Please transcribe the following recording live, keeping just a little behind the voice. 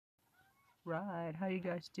Right, how you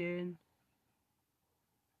guys doing?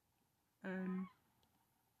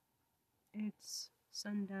 It's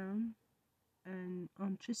sundown, and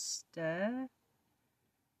I'm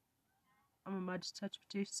a Mudge Touch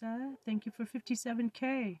producer. Thank you for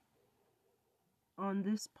 57K on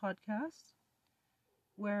this podcast,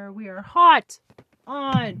 where we are hot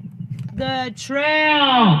on the trail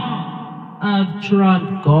of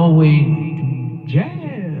Trump going to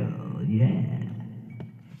jail. Yeah.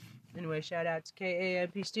 Anyway, shout out to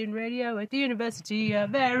KAMP Student Radio at the University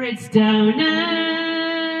of Arizona.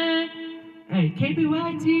 And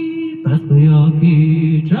KPYT,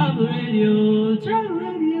 Pasquayaki, Travel Radio, Travel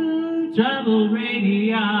Radio, Travel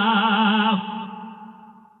Radio.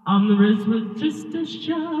 On the wrist with just a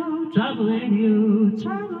show, Travel Radio,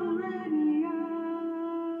 Travel Radio.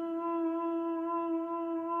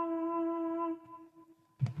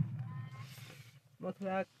 Welcome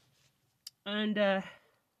back. And let's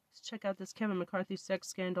check out this Kevin McCarthy sex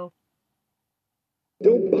scandal.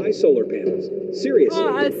 Don't buy solar panels. Seriously.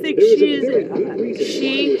 Well, I think there's she a very good reason why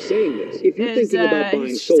we're saying this. If you're thinking about buying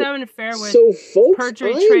she's solar, having an affair with so folks,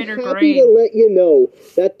 perjury I'm trader happy Green. to let you know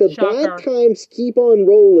that the Shocker. bad times keep on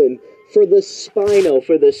rolling for the Spino,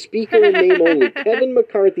 for the speaker in name only. Kevin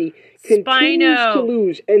McCarthy continues to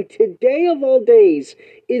lose, and today of all days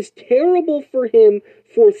is terrible for him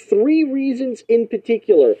for 3 reasons in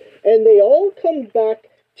particular, and they all come back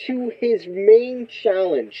to his main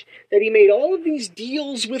challenge, that he made all of these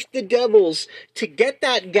deals with the devils to get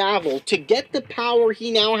that gavel, to get the power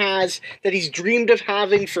he now has that he's dreamed of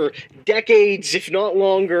having for decades, if not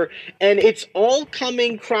longer, and it's all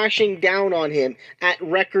coming crashing down on him at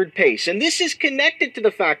record pace. And this is connected to the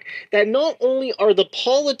fact that not only are the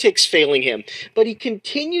politics failing him, but he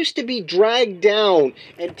continues to be dragged down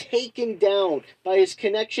and taken down by his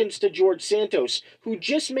connections to George Santos, who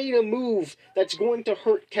just made a move that's going to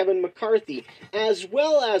hurt Kevin McCarthy, as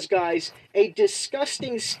well as, guys, a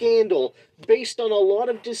disgusting scandal based on a lot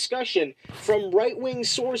of discussion from right-wing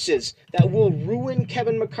sources that will ruin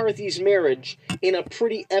Kevin McCarthy's marriage in a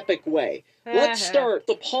pretty epic way. Let's start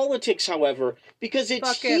the politics, however, because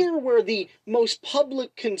it's here where the most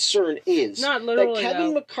public concern is. Not that literally,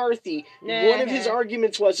 Kevin McCarthy, one of his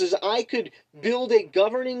arguments was I could build a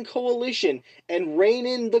governing coalition and rein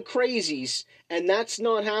in the crazies, and that's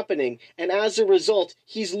not happening, and as a result,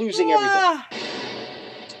 he's losing everything.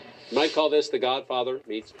 You might call this The Godfather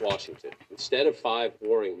meets Washington. Instead of 5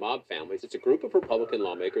 warring mob families, it's a group of Republican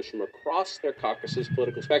lawmakers from across their caucus's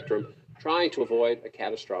political spectrum trying to avoid a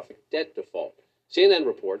catastrophic debt default. CNN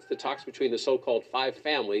reports the talks between the so-called 5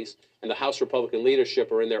 families and the House Republican leadership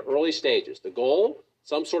are in their early stages. The goal?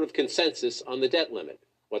 Some sort of consensus on the debt limit.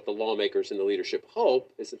 What the lawmakers and the leadership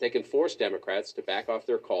hope is that they can force Democrats to back off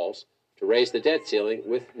their calls to raise the debt ceiling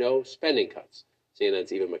with no spending cuts.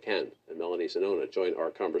 CNN's Eva McCann and Melanie Zanona join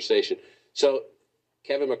our conversation. So,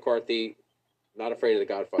 Kevin McCarthy, not afraid of the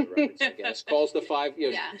Godfather reference, I guess, calls the 5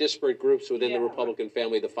 disparate groups within the Republican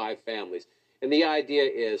family the 5 families. And the idea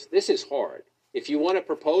is, this is hard. If you want to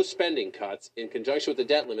propose spending cuts in conjunction with the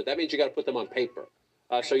debt limit, that means you got to put them on paper.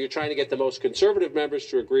 So you're trying to get the most conservative members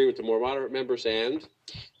to agree with the more moderate members, and?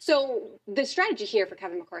 So the strategy here for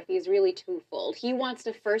Kevin McCarthy is really twofold. He wants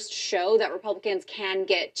to first show that Republicans can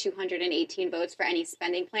get 218 votes for any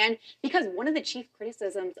spending plan, because one of the chief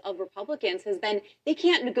criticisms of Republicans has been they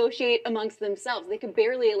can't negotiate amongst themselves. They could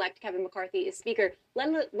barely elect Kevin McCarthy as Speaker,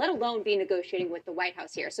 let alone be negotiating with the White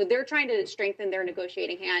House here. So they're trying to strengthen their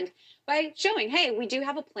negotiating hand by showing, hey, we do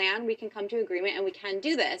have a plan, we can come to agreement, and we can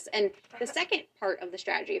do this. And the second part of the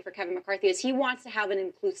strategy for Kevin McCarthy is he wants to have an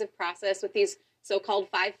inclusive process with these so-called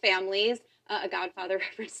 5 families, a Godfather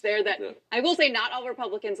reference there that I will say not all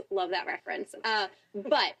Republicans love that reference.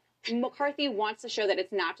 But McCarthy wants to show that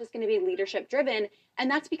it's not just going to be leadership driven. And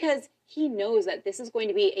that's because he knows that this is going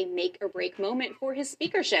to be a make or break moment for his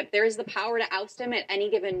speakership. There is the power to oust him at any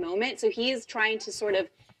given moment. So he is trying to sort of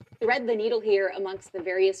thread the needle here amongst the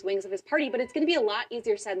various wings of his party, but it's going to be a lot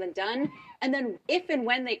easier said than done. And then if and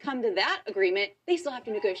when they come to that agreement, they still have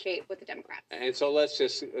to negotiate with the Democrats. And so let's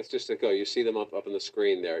just go. You see them up on the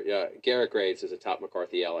screen there. Yeah, Garrett Graves is a top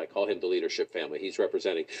McCarthy ally. Call him the leadership family. He's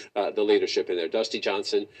representing the leadership in there. Dusty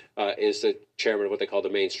Johnson is the chairman of what they call the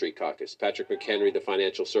Main Street Caucus. Patrick McHenry, the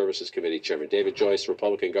Financial Services Committee chairman. David Joyce,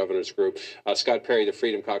 Republican Governors Group. Scott Perry, the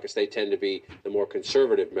Freedom Caucus. They tend to be the more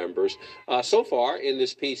conservative members. So far in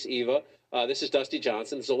this piece, Eva, this is Dusty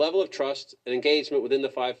Johnson. There's a level of trust and engagement within the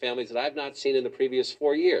 5 families that I've not seen in the previous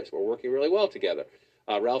 4 years. We're working really well together.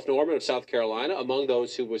 Ralph Norman of South Carolina, among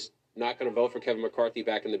those who was not going to vote for Kevin McCarthy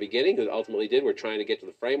back in the beginning, who ultimately did. We're trying to get to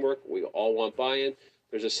the framework. We all want buy-in.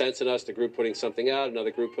 There's a sense in us, the group putting something out,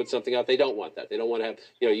 another group puts something out. They don't want that. They don't want to have,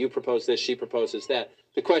 you propose this, she proposes that.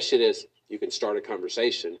 The question is, you can start a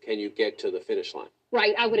conversation. Can you get to the finish line?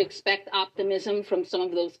 Right. I would expect optimism from some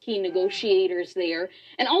of those key negotiators there.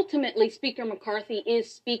 And ultimately, Speaker McCarthy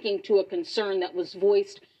is speaking to a concern that was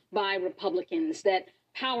voiced by Republicans, that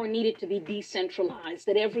power needed to be decentralized,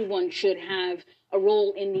 that everyone should have a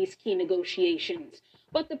role in these key negotiations.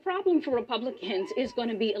 But the problem for Republicans is going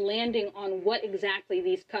to be landing on what exactly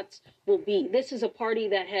these cuts will be. This is a party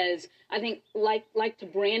that has, I think, like to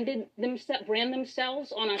brand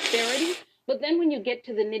themselves on austerity. But then when you get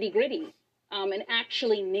to the nitty gritty and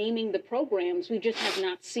actually naming the programs, we just have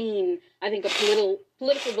not seen, I think, a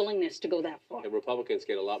political willingness to go that far. And Republicans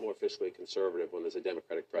get a lot more fiscally conservative when there's a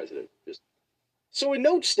Democratic president. So it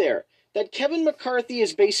notes there that Kevin McCarthy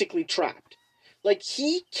is basically trapped. Like,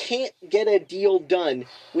 he can't get a deal done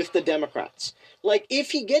with the Democrats. Like, if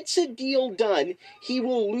he gets a deal done, he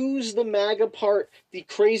will lose the MAGA part, the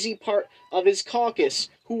crazy part of his caucus,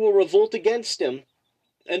 who will revolt against him.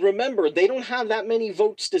 And remember, they don't have that many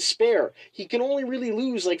votes to spare. He can only really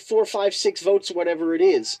lose like 4, 5, 6 votes, whatever it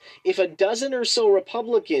is. If a dozen or so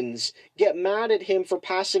Republicans get mad at him for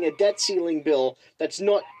passing a debt ceiling bill that's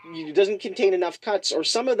doesn't contain enough cuts, or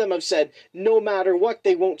some of them have said no matter what,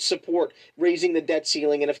 they won't support raising the debt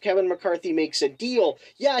ceiling. And if Kevin McCarthy makes a deal,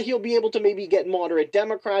 yeah, he'll be able to maybe get moderate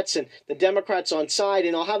Democrats and the Democrats on side,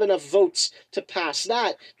 and he'll have enough votes to pass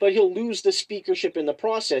that, but he'll lose the speakership in the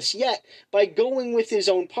process. Yet, by going with his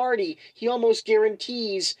own party, he almost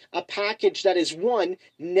guarantees a package that is, one,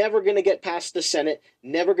 never going to get past the Senate,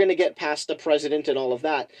 never going to get past the president and all of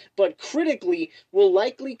that, but critically will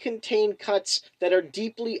likely contain cuts that are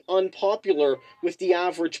deeply unpopular with the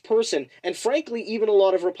average person, and frankly, even a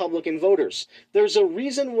lot of Republican voters. There's a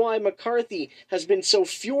reason why McCarthy has been so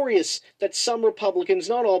furious that some Republicans,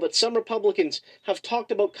 not all, but some Republicans have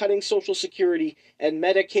talked about cutting Social Security and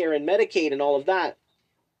Medicare and Medicaid and all of that.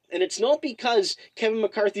 And it's not because Kevin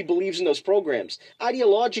McCarthy believes in those programs.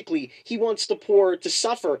 Ideologically, he wants the poor to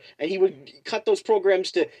suffer, and he would cut those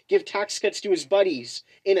programs to give tax cuts to his buddies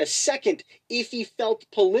in a second if he felt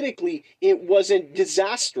politically it wasn't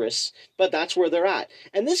disastrous, but that's where they're at.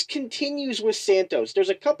 And this continues with Santos. There's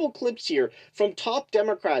a couple clips here from top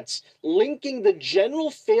Democrats linking the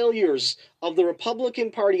general failures of the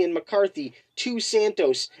Republican Party and McCarthy to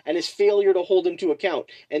Santos and his failure to hold him to account.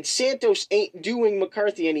 And Santos ain't doing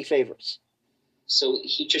McCarthy any favors. So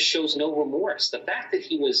he just shows no remorse. The fact that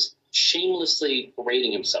he was shamelessly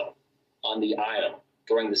parading himself on the aisle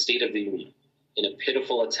during the State of the Union in a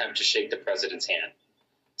pitiful attempt to shake the president's hand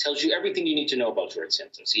tells you everything you need to know about George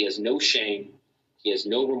Santos. He has no shame. He has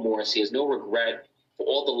no remorse. He has no regret for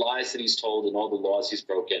all the lies that he's told and all the laws he's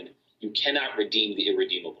broken. You cannot redeem the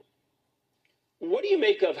irredeemable. What do you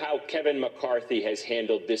make of how Kevin McCarthy has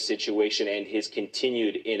handled this situation and his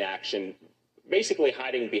continued inaction, basically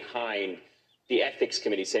hiding behind the ethics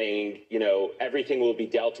committee, saying, everything will be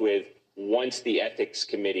dealt with once the ethics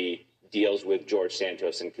committee deals with George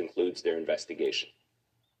Santos and concludes their investigation?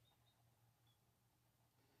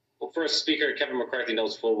 Well, first, Speaker Kevin McCarthy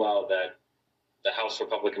knows full well that the House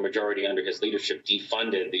Republican majority under his leadership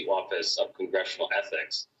defunded the Office of Congressional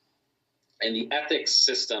Ethics. And the ethics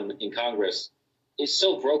system in Congress is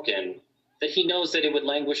so broken that he knows that it would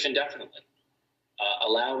languish indefinitely,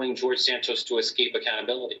 allowing George Santos to escape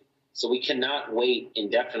accountability. So we cannot wait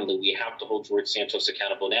indefinitely. We have to hold George Santos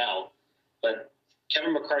accountable now. But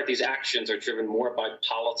Kevin McCarthy's actions are driven more by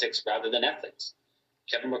politics rather than ethics.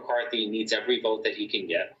 Kevin McCarthy needs every vote that he can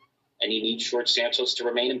get, and he needs George Santos to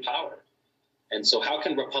remain in power. And so how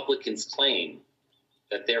can Republicans claim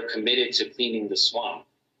that they're committed to cleaning the swamp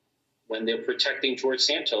when they're protecting George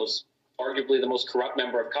Santos, arguably the most corrupt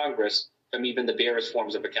member of Congress, from even the barest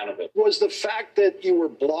forms of accountability? Was the fact that you were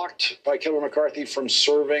blocked by Kevin McCarthy from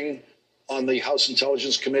serving on the House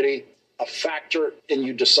Intelligence Committee a factor in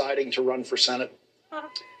you deciding to run for Senate?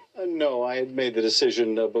 No, I had made the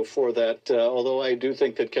decision before that, although I do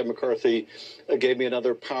think that Kevin McCarthy gave me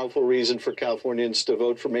another powerful reason for Californians to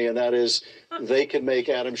vote for me, and that is they can make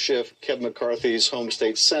Adam Schiff Kevin McCarthy's home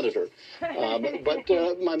state senator. But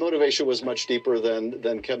my motivation was much deeper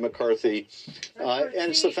than Kevin McCarthy, and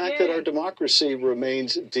it's the fact that our democracy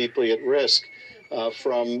remains deeply at risk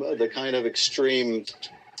from the kind of extreme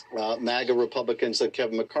MAGA Republicans that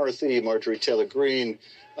Kevin McCarthy, Marjorie Taylor Greene,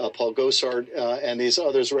 Paul Gosar, and these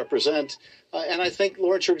others represent. And I think,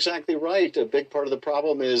 Lawrence, you're exactly right. A big part of the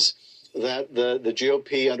problem is that the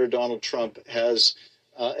GOP under Donald Trump has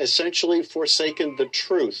essentially forsaken the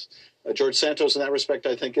truth. George Santos, in that respect,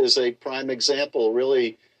 I think, is a prime example,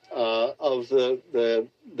 really, of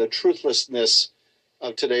the truthlessness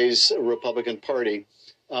of today's Republican Party.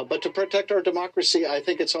 But to protect our democracy, I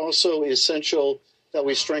think it's also essential that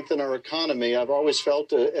we strengthen our economy. I've always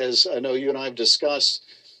felt, as I know you and I have discussed,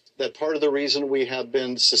 that part of the reason we have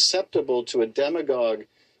been susceptible to a demagogue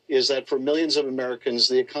is that for millions of Americans,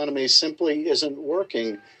 the economy simply isn't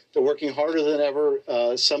working. They're working harder than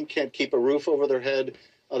ever. Some can't keep a roof over their head.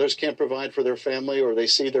 Others can't provide for their family, or they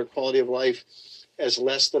see their quality of life as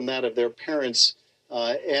less than that of their parents.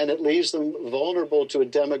 And it leaves them vulnerable to a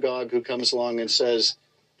demagogue who comes along and says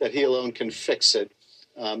that he alone can fix it.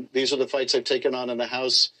 These are the fights I've taken on in the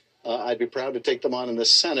House. I'd be proud to take them on in the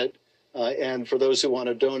Senate. And for those who want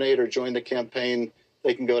to donate or join the campaign,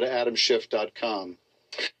 they can go to adamschiff.com.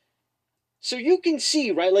 So you can see,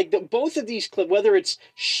 right, like both of these clips, whether it's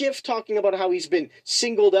Schiff talking about how he's been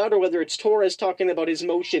singled out or whether it's Torres talking about his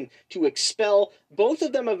motion to expel, both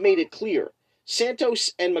of them have made it clear.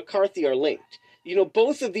 Santos and McCarthy are linked. You know,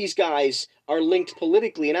 both of these guys are linked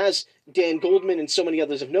politically, and as Dan Goldman and so many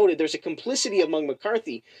others have noted, there's a complicity among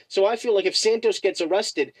McCarthy. So I feel like if Santos gets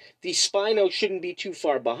arrested, the Spino shouldn't be too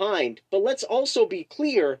far behind. But let's also be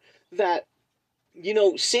clear that, you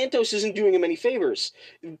know, Santos isn't doing him any favors.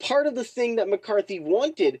 Part of the thing that McCarthy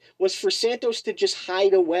wanted was for Santos to just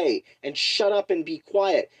hide away and shut up and be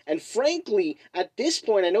quiet. And frankly, at this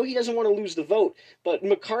point, I know he doesn't want to lose the vote, but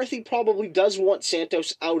McCarthy probably does want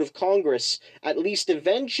Santos out of Congress, at least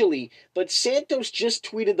eventually. But Santos just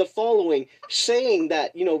tweeted the following, saying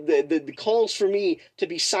that, you know, the calls for me to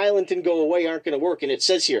be silent and go away aren't going to work. And it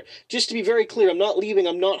says here, just to be very clear, I'm not leaving,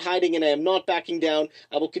 I'm not hiding, and I am not backing down.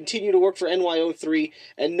 I will continue to work for NYO3,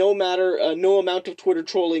 and no amount of Twitter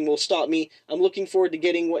trolling will stop me. I'm looking forward to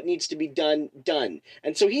getting what needs to be done.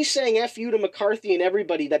 And so he's saying F you to McCarthy and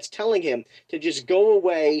everybody that's telling him to just go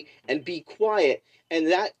away and be quiet,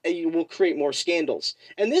 and that will create more scandals.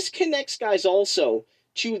 And this connects, guys, also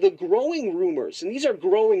to the growing rumors, and these are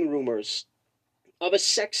growing rumors, of a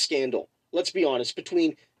sex scandal, let's be honest,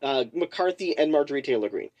 between McCarthy and Marjorie Taylor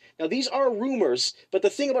Greene. Now, these are rumors, but the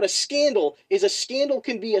thing about a scandal is a scandal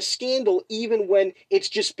can be a scandal even when it's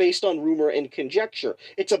just based on rumor and conjecture.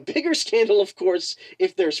 It's a bigger scandal, of course,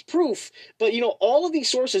 if there's proof, but, you know, all of these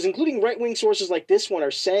sources, including right-wing sources like this one,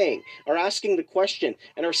 are asking the question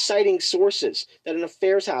and are citing sources that an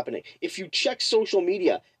affair's happening. If you check social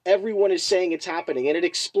media, everyone is saying it's happening, and it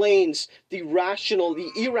explains the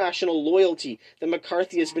irrational loyalty that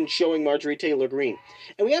McCarthy has been showing Marjorie Taylor Greene.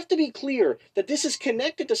 And we have to be clear that this is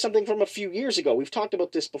connected to something from a few years ago. We've talked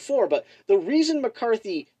about this before, but the reason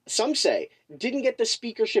McCarthy, some say, didn't get the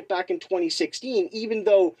speakership back in 2016, even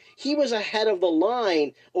though he was ahead of the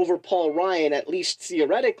line over Paul Ryan, at least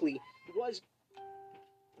theoretically, was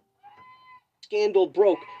scandal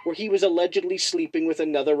broke where he was allegedly sleeping with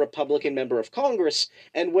another Republican member of Congress.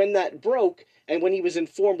 And when that broke, and when he was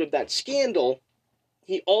informed of that scandal,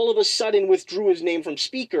 he all of a sudden withdrew his name from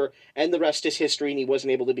Speaker, and the rest is history, and he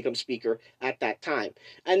wasn't able to become Speaker at that time.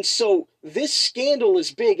 And so this scandal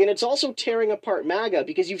is big, and it's also tearing apart MAGA,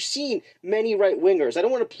 because you've seen many right-wingers. I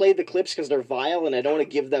don't want to play the clips because they're vile, and I don't want to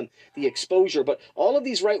give them the exposure, but all of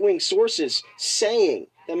these right-wing sources saying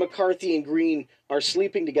that McCarthy and Greene are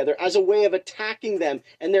sleeping together as a way of attacking them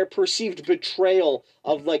and their perceived betrayal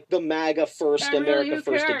of, like, the MAGA first, America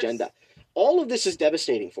first agenda. All of this is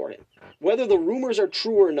devastating for him. Whether the rumors are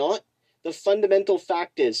true or not, the fundamental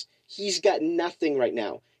fact is he's got nothing right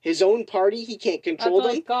now. His own party, he can't control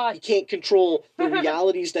them. He can't control the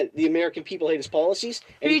realities that the American people hate his policies,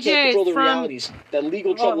 and he can't control the realities that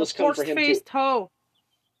legal trouble has come for him too.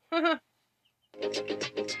 I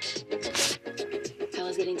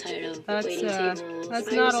was getting tired of waiting tables.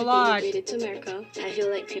 That's not a lot. To America. I feel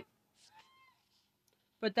like people.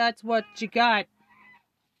 But that's what you got.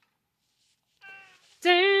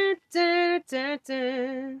 Dun, dun, dun,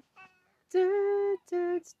 dun. Dun,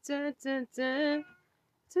 dun, dun, dun, dun.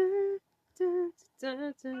 Dun, dun,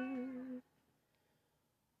 dun, dun.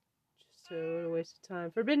 Just a waste of time.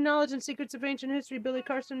 Forbidden Knowledge and Secrets of Ancient History. Billy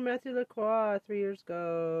Carson, Matthew Lacroix, 3 years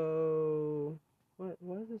ago.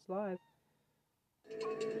 What is this live?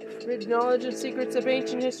 Forbidden Knowledge and Secrets of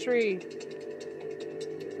Ancient History.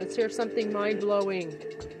 Let's hear something mind-blowing.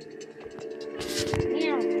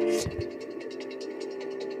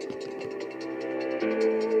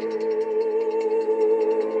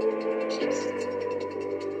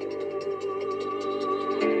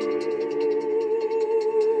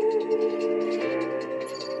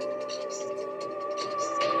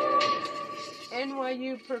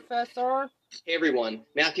 NYU professor. Hey everyone,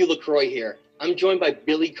 Matthew LaCroix here. I'm joined by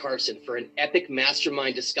Billy Carson for an epic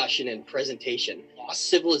mastermind discussion and presentation, Lost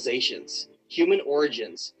Civilizations, Human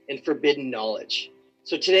Origins, and Forbidden Knowledge.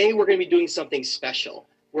 So today we're going to be doing something special,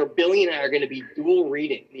 where Billy and I are going to be dual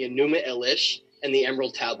reading the Enuma Elish and the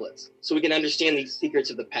Emerald Tablets, so we can understand these secrets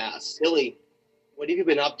of the past. Billy, what have you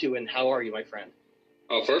been up to, and how are you, my friend?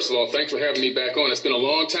 First of all, thanks for having me back on. It's been a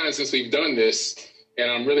long time since we've done this,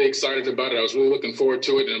 and I'm really excited about it. I was really looking forward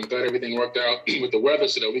to it, and I'm glad everything worked out with the weather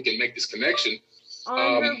so that we can make this connection.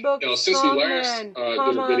 Since we last did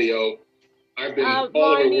a video, I've been all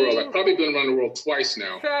over the world. I've probably been around the world twice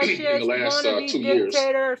now in the last 2 years.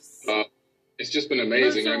 It's just been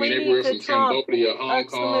amazing. I mean, everywhere from Cambodia, Hong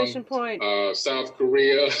Kong, South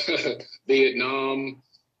Korea, Vietnam.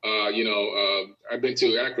 I've been to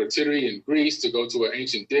Akrotiri in Greece to go to an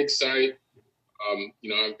ancient dig site.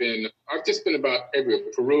 I've just been about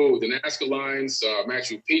everywhere. Peru, the Nazca Lines,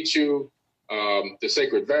 Machu Picchu, the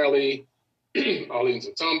Sacred Valley,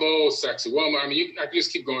 Ollantaytambo, Sacsayhuama. I mean, I can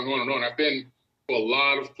just keep going on and on. I've been to a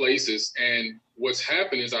lot of places, and what's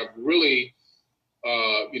happened is I've really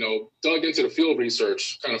dug into the field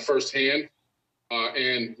research kind of firsthand,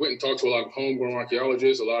 and went and talked to a lot of homegrown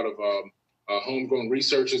archaeologists, a lot of homegrown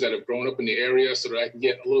researchers that have grown up in the area, so that I can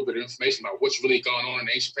get a little bit of information about what's really gone on in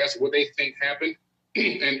the ancient past, what they think happened.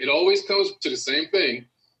 And it always comes to the same thing.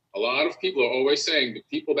 A lot of people are always saying the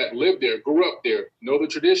people that lived there, grew up there, know the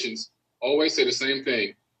traditions, always say the same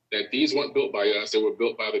thing, that these weren't built by us, they were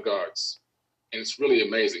built by the gods. And it's really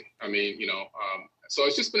amazing. I mean, so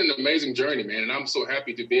it's just been an amazing journey, man. And I'm so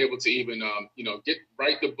happy to be able to even,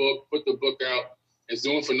 write the book, put the book out. It's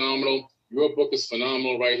doing phenomenal. Your book is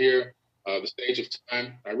phenomenal right here, The Stage of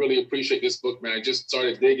Time. I really appreciate this book, man. I just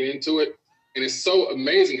started digging into it. And it's so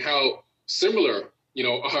amazing how similar,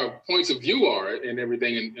 our points of view are and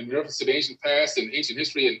everything in reference to the ancient past and ancient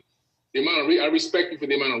history. And the amount of, I respect you for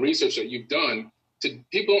the amount of research that you've done.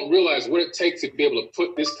 People don't realize what it takes to be able to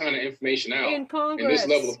put this kind of information out in this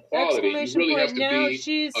level of quality. You really have to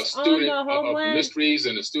be a student of mysteries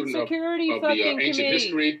and a student of the ancient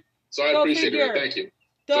history. So I appreciate it. Thank you.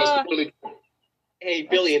 So really cool. Hey,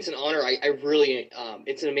 Billy, it's an honor. I really,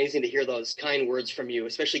 it's amazing to hear those kind words from you,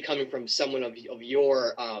 especially coming from someone of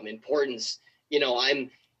your importance.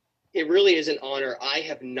 It really is an honor. I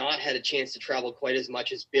have not had a chance to travel quite as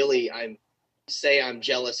much as Billy. I'm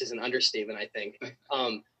jealous is an understatement, I think.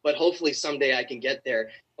 But hopefully someday I can get there.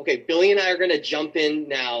 Okay, Billy and I are going to jump in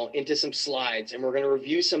now into some slides, and we're going to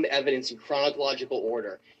review some evidence in chronological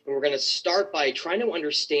order. And we're going to start by trying to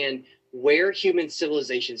understand where human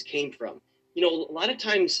civilizations came from. A lot of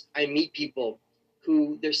times I meet people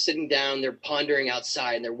who they're sitting down, they're pondering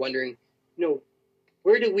outside, and they're wondering,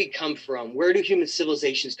 where do we come from? Where do human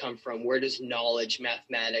civilizations come from? Where does knowledge,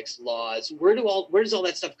 mathematics, laws, where does all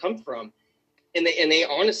that stuff come from? And they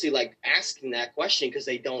honestly like asking that question because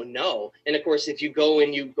they don't know. And of course, if you go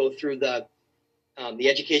through the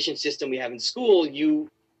education system we have in school,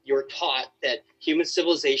 you're taught that human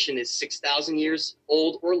civilization is 6,000 years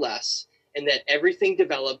old or less, and that everything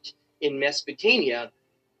developed in Mesopotamia,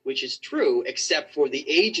 which is true, except for the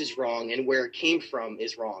age is wrong and where it came from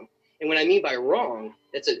is wrong. And what I mean by wrong,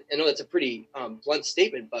 I know that's a pretty blunt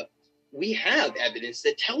statement, but we have evidence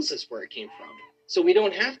that tells us where it came from. So we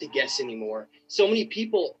don't have to guess anymore. So many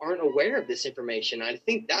people aren't aware of this information. I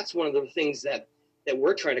think that's one of the things that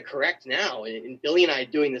we're trying to correct now. And Billy and I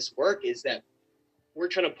doing this work is that we're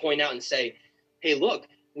trying to point out and say, hey, look,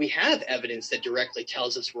 we have evidence that directly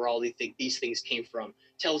tells us where all these things came from,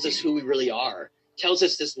 tells us who we really are, tells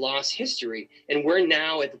us this lost history. And we're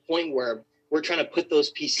now at the point where we're trying to put those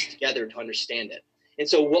pieces together to understand it. And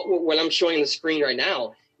so what I'm showing on the screen right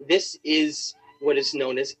now, this is what is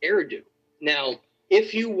known as Eridu. Now,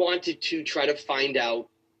 if you wanted to try to find out,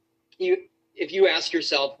 if you ask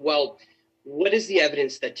yourself, well, what is the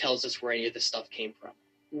evidence that tells us where any of this stuff came from?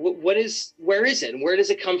 Where is it? And where does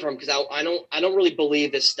it come from? Because I don't really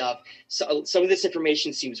believe this stuff. So, some of this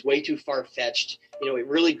information seems way too far-fetched. It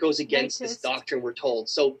really goes against this doctrine we're told.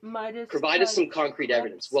 So provide us some concrete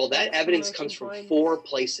evidence. Well, that evidence comes from 4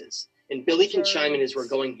 places. And Billy can chime in as we're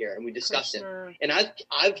going here, and we discuss it. And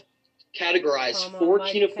I've categorized 4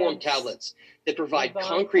 cuneiform tablets that provide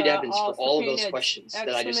concrete evidence for all of those questions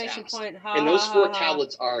that I just asked. And those 4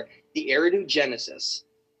 tablets are the Eridu Genesis,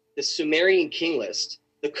 the Sumerian King List,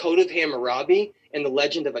 the Code of Hammurabi, and the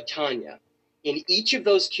Legend of Etania. In each of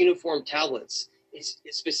those cuneiform tablets, it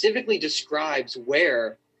specifically describes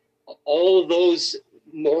where all of those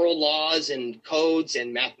moral laws and codes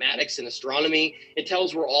and mathematics and astronomy, it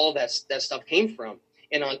tells where all that stuff came from.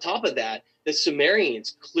 And on top of that, the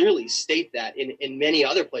Sumerians clearly state that in many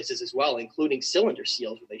other places as well, including cylinder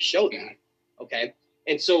seals, where they show that. Okay?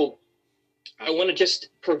 And so I want to just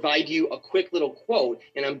provide you a quick little quote,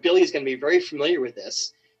 and Billy is going to be very familiar with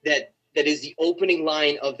this, that is the opening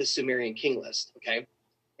line of the Sumerian King List. Okay?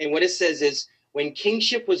 And what it says is, when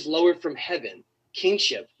kingship was lowered from heaven,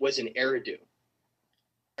 kingship was in Eridu.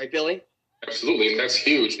 Right, Billy? Absolutely, and that's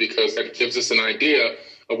huge because that gives us an idea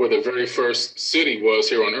of where the very first city was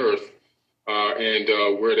here on Earth, and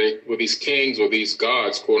where these kings or these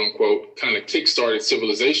gods, quote unquote, kind of kickstarted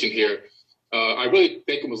civilization here. I really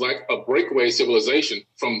think it was like a breakaway civilization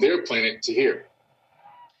from their planet to here.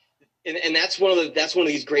 And that's one of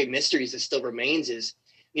these great mysteries that still remains is,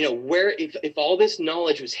 where if all this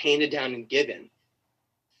knowledge was handed down and given,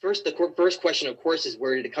 the first question, of course, is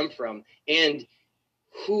where did it come from and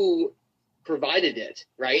who provided it,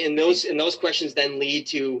 right? And those questions then lead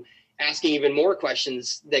to asking even more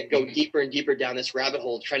questions that go deeper and deeper down this rabbit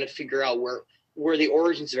hole, trying to figure out where the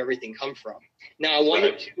origins of everything come from. Now, I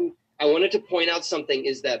wanted to point out something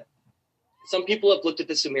is that some people have looked at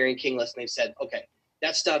the Sumerian king list and they've said, okay,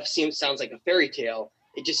 that stuff sounds like a fairy tale.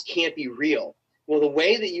 It just can't be real. Well, the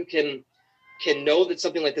way that you can know that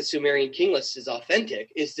something like the Sumerian king list is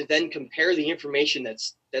authentic is to then compare the information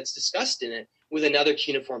that's discussed in it with another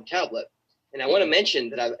cuneiform tablet. And I want to mention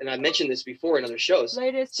that I've mentioned this before in other shows.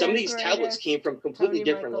 Some of these tablets came from completely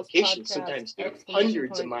different locations, sometimes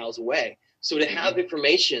hundreds of miles away. So to have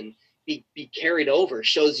information be carried over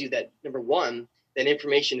shows you that, number one, that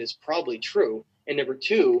information is probably true, and number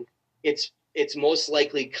two, it's most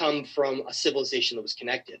likely come from a civilization that was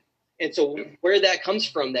connected. And so where that comes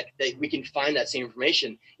from, that we can find that same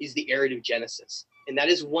information, is the Eridu Genesis. And that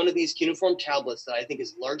is one of these cuneiform tablets that I think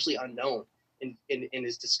is largely unknown and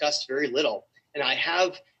is discussed very little. And I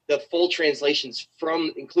have the full translations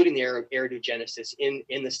from, including the Eridu Genesis, in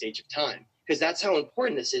the Stage of Time, because that's how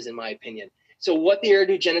important this is, in my opinion. So what the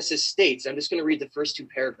Eridu Genesis states, I'm just going to read the first two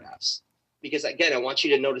paragraphs, because, again, I want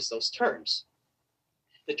you to notice those terms.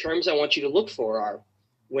 The terms I want you to look for are,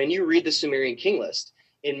 when you read the Sumerian king list,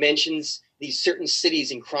 it mentions these certain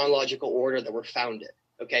cities in chronological order that were founded.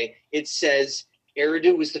 Okay, it says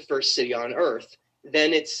Eridu was the first city on Earth.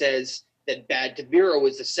 Then it says that Bad Tabira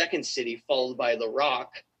was the second city, followed by Larak,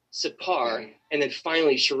 Sippar, and then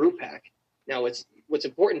finally Shuruppak. Now, what's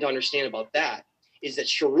important to understand about that is that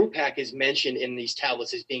Shuruppak is mentioned in these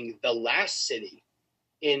tablets as being the last city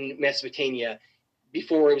in Mesopotamia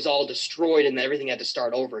before it was all destroyed and everything had to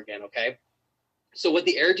start over again, okay? So what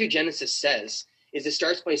the Eridu Genesis says is it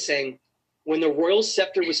starts by saying, when the royal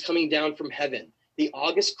scepter was coming down from heaven, the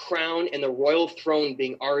august crown and the royal throne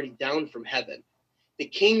being already down from heaven, the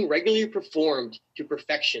king regularly performed to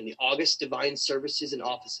perfection the august divine services and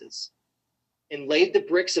offices, and laid the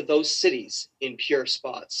bricks of those cities in pure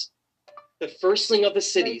spots. The firstling of the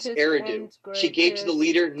cities, Eridu, she gave to the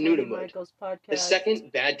leader Nunammud. The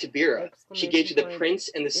second, Bad Tabira, she gave to the prince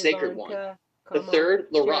and the sacred one. The third,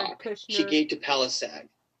 Larak, she gave to Palisag.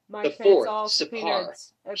 The fourth, Sippar,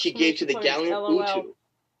 she gave to the gallant Utu.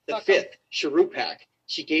 The fifth, Shuruppak,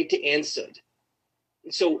 she gave to Ansud.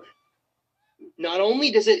 So not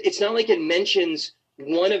only does it's not like it mentions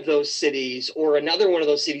one of those cities or another one of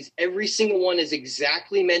those cities. Every single one is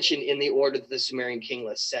exactly mentioned in the order that the Sumerian king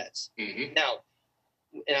list sets. Mm-hmm. Now,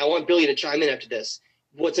 and I want Billy to chime in after this.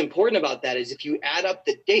 What's important about that is if you add up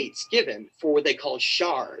the dates given for what they call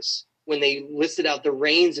shars, when they listed out the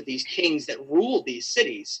reigns of these kings that ruled these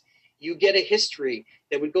cities, you get a history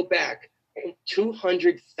that would go back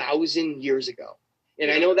 200,000 years ago. And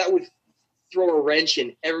I know that would throw a wrench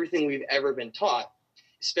in everything we've ever been taught,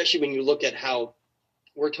 especially when you look at how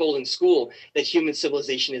we're told in school that human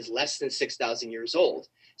civilization is less than 6,000 years old.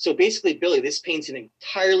 So basically, Billy, this paints an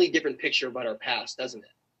entirely different picture about our past, doesn't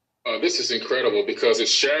it? This is incredible because it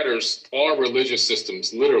shatters all religious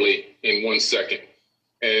systems literally in 1 second.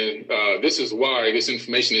 And this is why this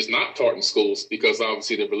information is not taught in schools, because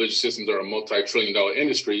obviously the religious systems are a multi-trillion-dollar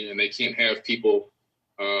industry and they can't have people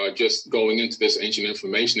just going into this ancient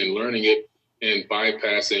information and learning it and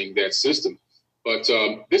bypassing that system. But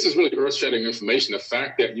this is really earth-shattering information. The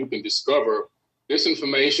fact that you can discover this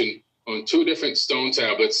information on 2 different stone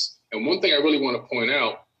tablets. And one thing I really want to point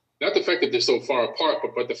out, not the fact that they're so far apart,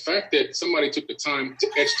 but the fact that somebody took the time to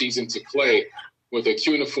etch these into clay with a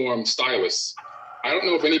cuneiform stylus. I don't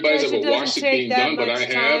know if anybody's ever watched it being done, but I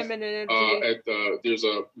have. There's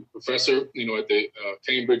a professor, at the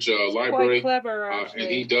Cambridge Library, quite clever, and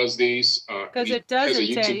he does these. Because it doesn't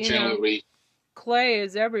has a YouTube channel where clay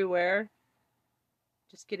is everywhere.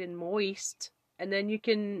 Just get it moist, and then you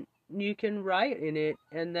can write in it,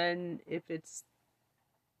 and then if it's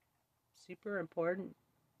super important,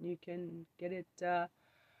 you can get it. What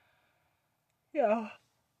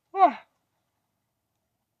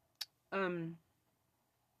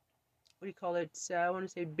do you call it? I want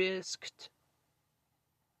to say bisqued.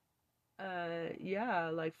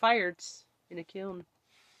 Like fired in a kiln.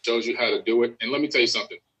 Shows you how to do it. And let me tell you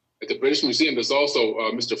something. At the British Museum, there's also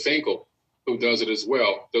Mr. Finkel, who does it as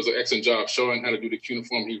well, does an excellent job showing how to do the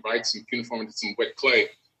cuneiform. He writes some cuneiform into some wet clay.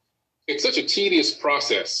 It's such a tedious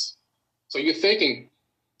process. So you're thinking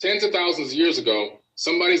tens of thousands of years ago,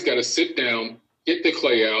 somebody's got to sit down, get the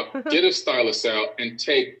clay out, get a stylus out, and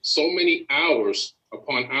take so many hours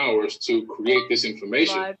upon hours to create this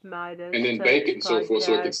information and then bake it and so forth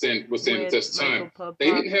so it can withstand the test of time. They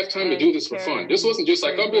didn't have time to do this for fun. This wasn't just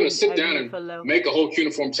like, I'm going to sit down and make a whole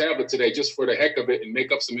cuneiform tablet today just for the heck of it and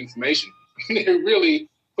make up some information. They really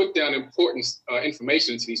put down important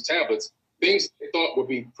information into these tablets, things they thought would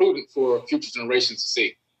be prudent for future generations to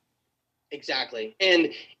see. Exactly.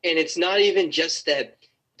 And it's not even just that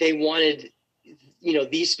they wanted,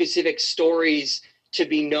 these specific stories to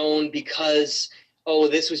be known because,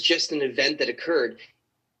 this was just an event that occurred.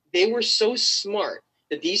 They were so smart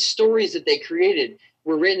that these stories that they created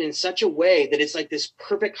were written in such a way that it's like this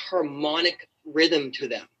perfect harmonic rhythm to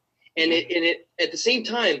them. And it at the same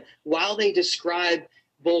time, while they describe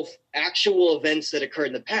both actual events that occurred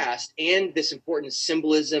in the past and this important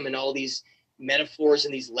symbolism and all these metaphors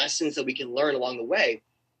and these lessons that we can learn along the way,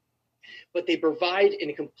 but they provide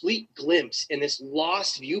a complete glimpse in this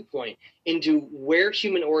lost viewpoint into where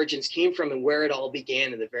human origins came from and where it all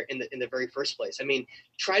began in the very first place. I mean,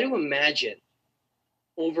 try to imagine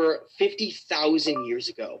over 50,000 years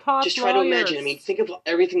ago. Just try to imagine. I mean, think of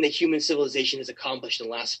everything that human civilization has accomplished in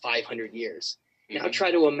the last 500 years. Now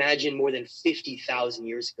try to imagine more than 50,000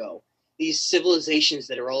 years ago. These civilizations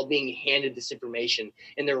that are all being handed this information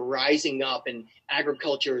and they're rising up and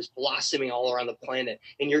agriculture is blossoming all around the planet.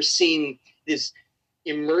 And you're seeing this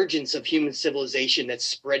emergence of human civilization that's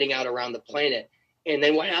spreading out around the planet. And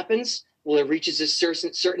then what happens? Well, it reaches a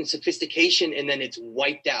certain sophistication and then it's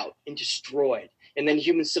wiped out and destroyed. And then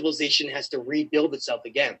human civilization has to rebuild itself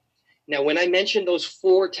again. Now, when I mentioned those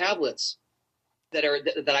 4 tablets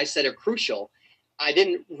that I said are crucial, I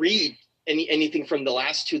didn't read anything from the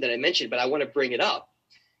last 2 that I mentioned, but I want to bring it up.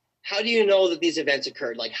 How do you know that these events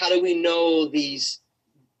occurred? Like, how do we know these,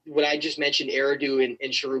 what I just mentioned, Eridu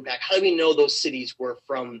and Shuruppak, how do we know those cities were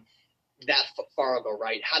from that far ago,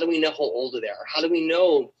 right? How do we know how old they are? How do we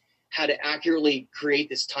know how to accurately create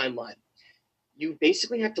this timeline? You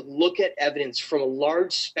basically have to look at evidence from a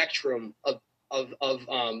large spectrum of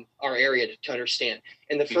our area to understand.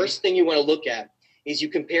 And the first thing you want to look at is you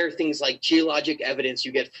compare things like geologic evidence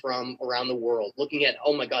you get from around the world, looking at,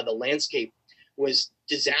 oh my God, the landscape was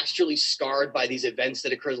disastrously scarred by these events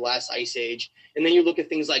that occurred the last ice age. And then you look at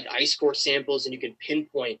things like ice core samples and you can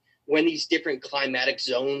pinpoint when these different climatic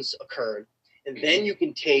zones occurred. And then you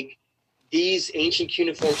can take these ancient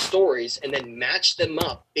cuneiform stories and then match them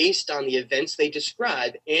up based on the events they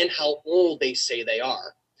describe and how old they say they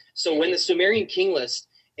are. So when the Sumerian king list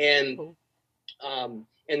and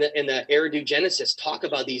the Eridu Genesis talk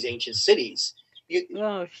about these ancient cities.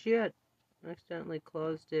 Oh shit! I accidentally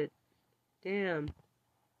closed it. Damn.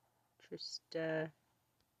 Trista.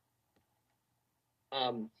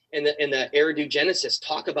 And the Eridu Genesis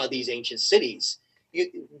talk about these ancient cities.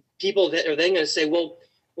 People that are then going to say, well,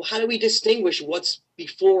 how do we distinguish what's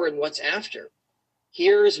before and what's after?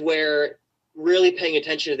 Here's where really paying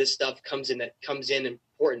attention to this stuff comes in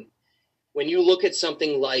important. When you look at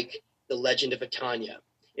something like the Legend of Etania.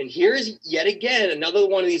 And here's yet again another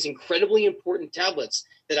one of these incredibly important tablets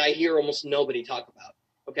that I hear almost nobody talk about.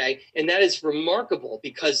 Okay, and that is remarkable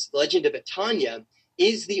because Legend of Etania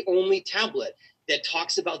is the only tablet that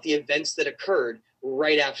talks about the events that occurred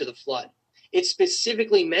right after the flood. It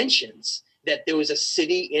specifically mentions that there was a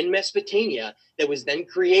city in Mesopotamia that was then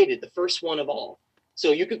created, the first one of all.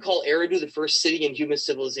 So you could call Eridu the first city in human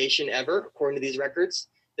civilization ever, according to these records.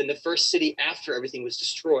 Then the first city after everything was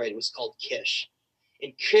destroyed was called Kish.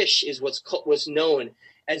 And Kish is was known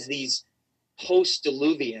as these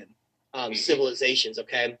post-Diluvian civilizations,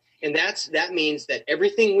 okay? And that means that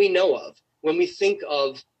everything we know of, when we think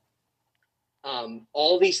of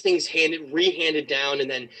all these things rehanded down and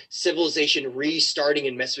then civilization restarting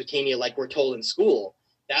in Mesopotamia like we're told in school,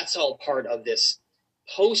 that's all part of this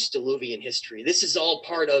post-Diluvian history. This is all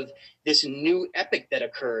part of this new epic that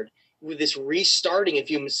occurred with this restarting of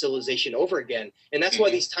human civilization over again. And that's why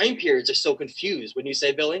these time periods are so confused. Wouldn't you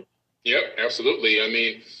say, Billy? Yep, absolutely. I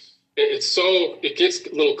mean, it gets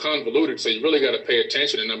a little convoluted, so you really got to pay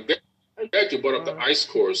attention. And I'm glad you brought up the ice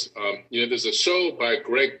cores. There's a show by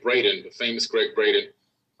Greg Braden, the famous Greg Braden,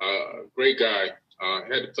 great guy. I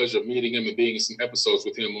had the pleasure of meeting him and being in some episodes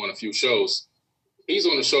with him on a few shows. He's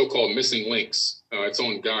on a show called Missing Links. It's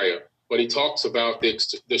on Gaia. But he talks about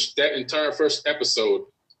that entire first episode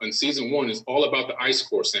on season 1 is all about the ice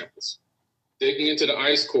core samples. Digging into the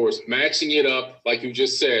ice cores, matching it up, like you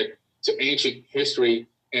just said, to ancient history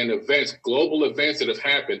and events, global events that have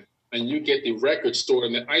happened, and you get the record stored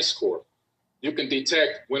in the ice core. You can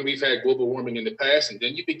detect when we've had global warming in the past, and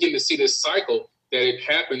then you begin to see this cycle that it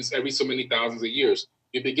happens every so many thousands of years.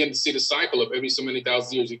 You begin to see the cycle of every so many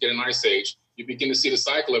thousands of years, you get an ice age. You begin to see the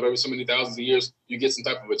cycle of every so many thousands of years, you get some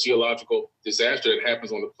type of a geological disaster that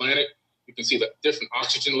happens on the planet. You can see the different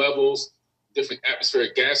oxygen levels, different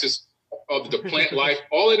atmospheric gases of the plant life.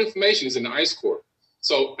 All that information is in the ice core.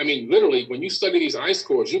 So, I mean, literally, when you study these ice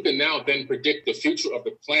cores, you can now then predict the future of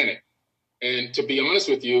the planet. And to be honest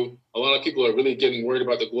with you, a lot of people are really getting worried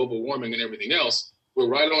about the global warming and everything else. We're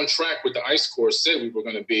right on track with the ice core said we were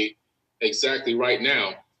going to be exactly right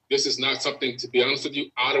now. This is not something, to be honest with you,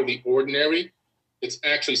 out of the ordinary. It's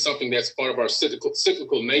actually something that's part of our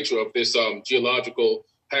cyclical nature of this geological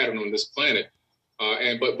pattern on this planet.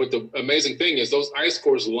 But the amazing thing is those ice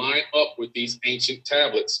cores line up with these ancient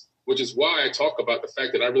tablets, which is why I talk about the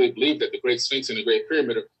fact that I really believe that the Great Sphinx and the Great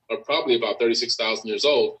Pyramid are probably about 36,000 years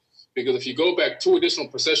old. Because if you go back 2 additional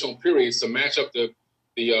precessional periods to match up the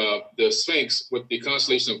Sphinx with the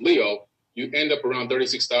constellation of Leo, you end up around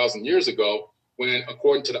 36,000 years ago, when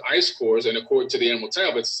according to the ice cores and according to the Emerald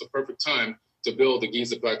Tablets, it's a perfect time to build the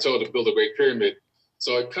Giza Plateau, to build the Great Pyramid.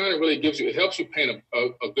 So it kind of really it helps you paint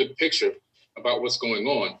a good picture about what's going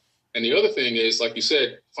on. And the other thing is, like you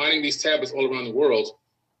said, finding these tablets all around the world.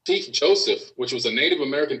 Chief Joseph, which was a Native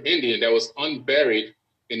American Indian that was unburied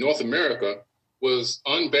in North America, was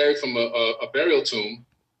unburied from a burial tomb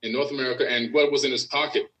in North America, and what was in his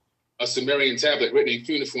pocket? A Sumerian tablet written in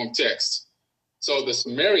cuneiform text. So the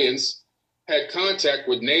Sumerians had contact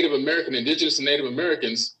with indigenous Native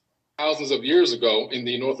Americans thousands of years ago in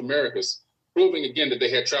the North Americas, proving again that they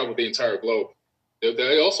had traveled the entire globe.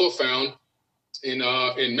 They also found in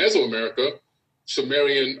Mesoamerica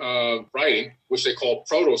Sumerian writing, which they call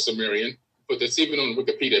Proto-Sumerian, but that's even on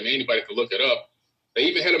Wikipedia. I mean, anybody can look it up. They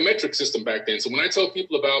even had a metric system back then. So when I tell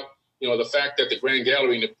people about, the fact that the Grand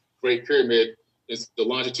Gallery in the Great Pyramid is the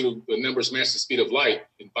longitude, the numbers match the speed of light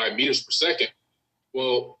by meters per second.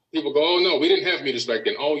 Well, people go, oh, no, we didn't have meters back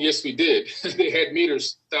then. Oh, yes, we did. They had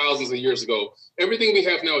meters thousands of years ago. Everything we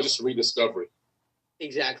have now is just a rediscovery.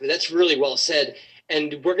 Exactly. That's really well said.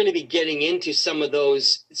 And we're going to be getting into some of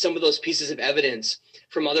those pieces of evidence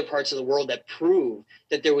from other parts of the world that prove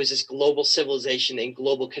that there was this global civilization and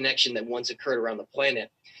global connection that once occurred around the planet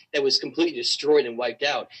that was completely destroyed and wiped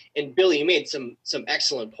out. And Billy, you made some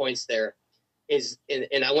excellent points there.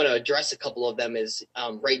 And I want to address a couple of them.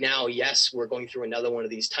 Right now, yes, we're going through another one of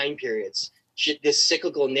these time periods. This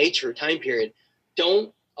cyclical nature time period.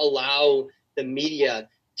 Don't allow the media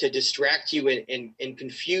to distract you and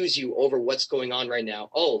confuse you over what's going on right now.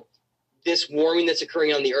 Oh, this warming that's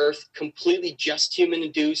occurring on the earth, completely just human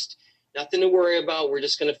induced, nothing to worry about. We're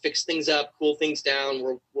just going to fix things up, cool things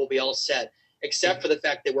down. We'll be all set, except for the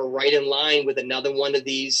fact that we're right in line with another one of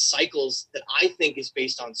these cycles that I think is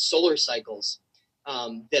based on solar cycles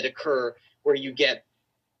that occur where you get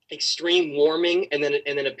extreme warming and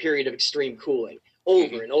then a period of extreme cooling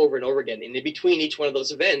over and over and over again. And in between each one of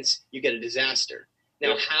those events, you get a disaster.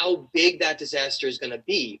 Now, how big that disaster is going to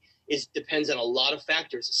be depends on a lot of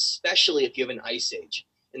factors, especially if you have an ice age.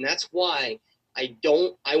 And that's why I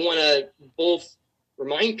want to both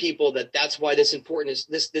remind people that that's why this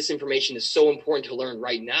information is so important to learn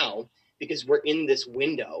right now, because we're in this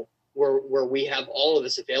window where we have all of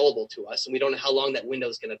this available to us, and we don't know how long that window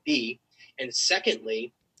is going to be. And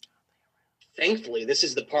secondly, thankfully, this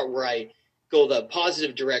is the part where I go the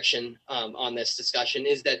positive direction on this discussion,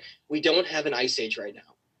 is that we don't have an ice age right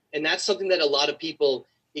now. And that's something that a lot of people,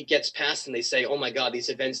 it gets past and they say, oh my God, these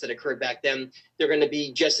events that occurred back then, they're going to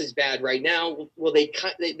be just as bad right now. Well, they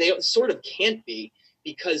sort of can't be,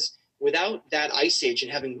 because without that ice age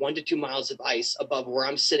and having 1 to 2 miles of ice above where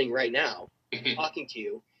I'm sitting right now, talking to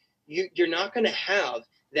you, you're not going to have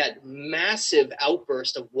that massive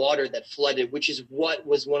outburst of water that flooded, which is what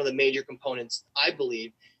was one of the major components, I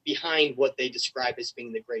believe, behind what they describe as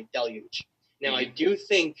being the Great Deluge. Now, I do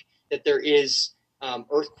think that there is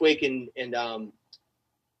earthquake and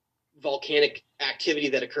volcanic activity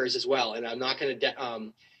that occurs as well. And I'm not going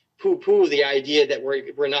to poo-poo the idea that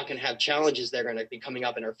we're not going to have challenges that are going to be coming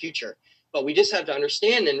up in our future. But we just have to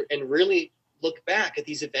understand and really look back at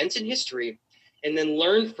these events in history and then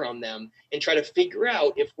learn from them and try to figure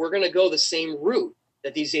out if we're going to go the same route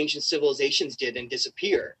that these ancient civilizations did and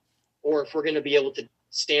disappear, or if we're going to be able to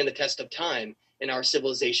stand the test of time and our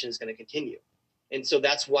civilization is going to continue. And so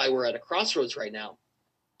that's why we're at a crossroads right now,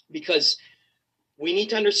 because we need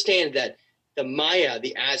to understand that the Maya,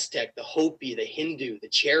 the Aztec, the Hopi, the Hindu, the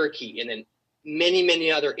Cherokee, and then many,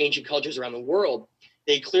 many other ancient cultures around the world,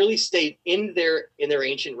 they clearly state in their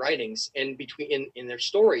ancient writings and in their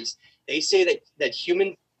stories, they say that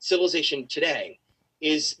human civilization today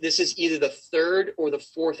is either the third or the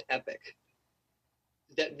fourth epic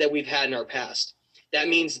that we've had in our past. That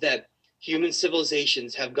means that human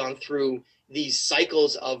civilizations have gone through these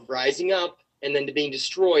cycles of rising up and then being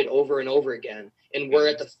destroyed over and over again. And we're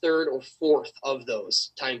at the third or fourth of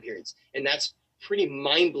those time periods. And that's pretty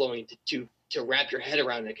mind-blowing to wrap your head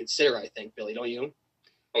around and consider, I think, Billy, don't you?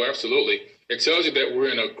 Oh, absolutely. It tells you that we're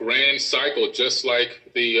in a grand cycle, just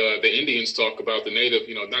like the Indians talk about the native,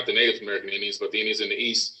 not the Native American Indians, but the Indians in the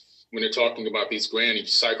East, when they're talking about these grand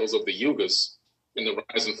cycles of the yugas and the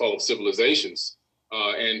rise and fall of civilizations.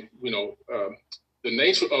 The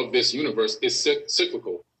nature of this universe is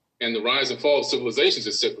cyclical, and the rise and fall of civilizations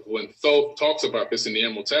is cyclical. And Thoth talks about this in the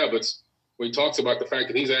Emerald Tablets, where he talks about the fact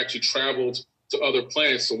that he's actually traveled to other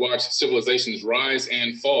planets to watch civilizations rise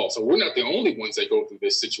and fall. So we're not the only ones that go through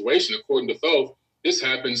this situation. According to Thoth, this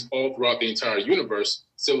happens all throughout the entire universe.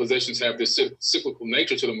 Civilizations have this cyclical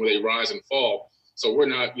nature to them where they rise and fall. So we're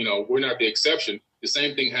not the exception. The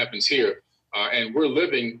same thing happens here. And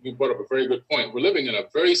you brought up a very good point. We're living in a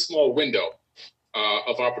very small window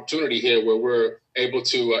of opportunity here where we're able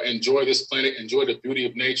to enjoy this planet, enjoy the beauty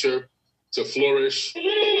of nature, to flourish.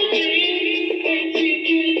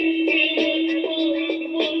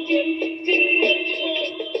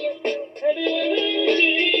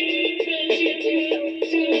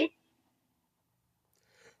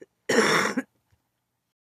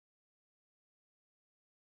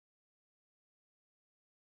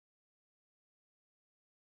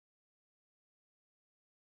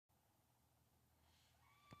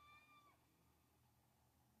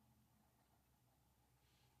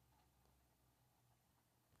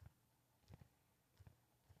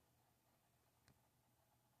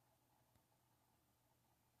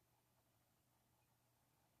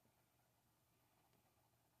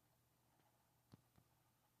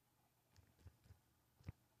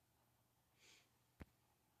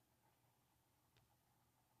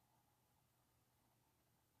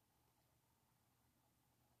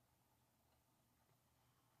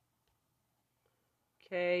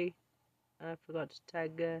 Okay, I forgot to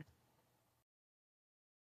tag.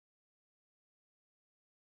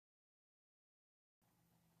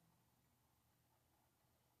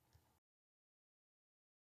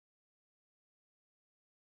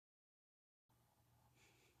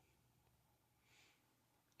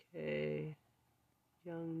 Okay,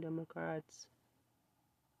 Young Democrats.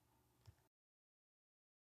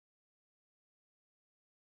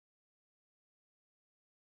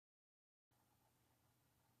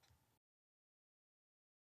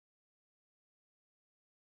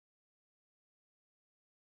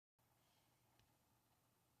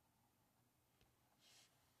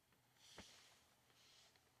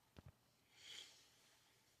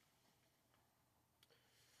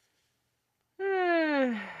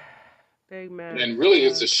 Big man. And really,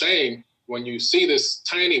 it's a shame when you see this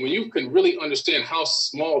when you can really understand how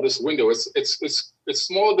small this window is. It's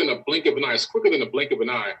smaller than a blink of an eye. It's quicker than a blink of an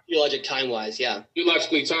eye. Geologic time-wise, yeah.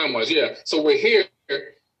 Geologically time-wise, yeah. So we're here,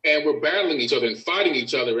 and we're battling each other and fighting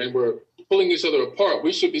each other, and we're pulling each other apart.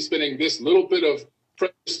 We should be spending this little bit of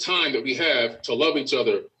precious time that we have to love each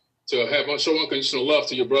other, to show unconditional love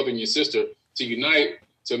to your brother and your sister, to unite,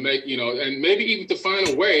 to make, and maybe even to find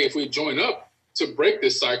a way, if we join up, to break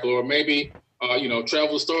this cycle, or maybe,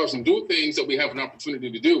 travel the stars and do things that we have an opportunity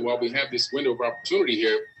to do while we have this window of opportunity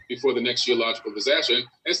here before the next geological disaster. And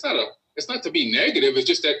it's not to be negative. It's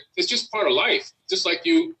just that it's just part of life. Just like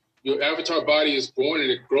your avatar body is born and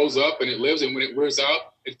it grows up and it lives, and when it wears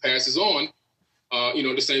out, it passes on.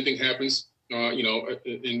 The same thing happens,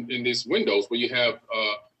 in these windows where you have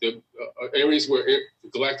the areas where the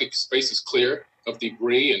galactic space is clear of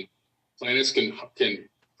debris and planets can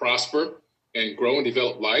prosper and grow and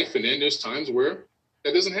develop life. And then there's times where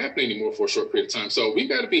that doesn't happen anymore for a short period of time. So we've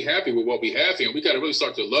got to be happy with what we have here. And we got to really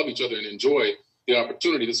start to love each other and enjoy the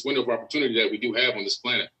opportunity, this window of opportunity that we do have on this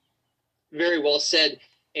planet. Very well said.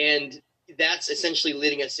 And that's essentially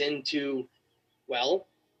leading us into, well,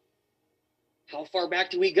 how far back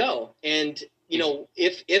do we go? And,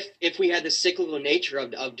 if we had the cyclical nature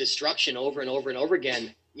of destruction over and over and over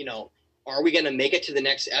again, are we going to make it to the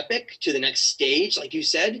next epic, to the next stage, like you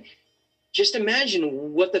said? Just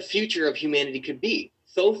imagine what the future of humanity could be.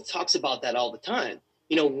 Thoth talks about that all the time.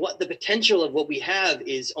 What the potential of what we have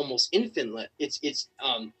is almost infinite. It's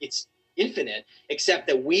infinite, except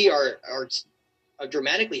that we are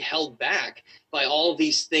dramatically held back by all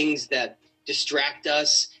these things that distract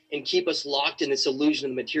us and keep us locked in this illusion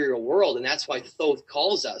of the material world. And that's why Thoth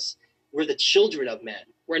calls us, we're the children of men.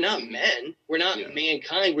 We're not men. We're not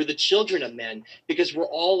mankind. We're the children of men, because we're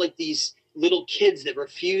all like these little kids that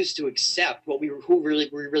refuse to accept who we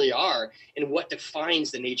really are and what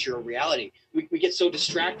defines the nature of reality. We get so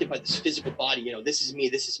distracted by this physical body. This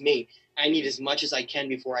is me. I need as much as I can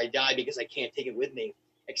before I die because I can't take it with me.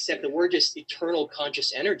 Except that we're just eternal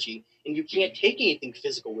conscious energy, and you can't take anything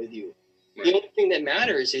physical with you. Right. The only thing that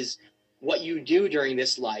matters is what you do during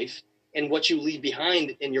this life and what you leave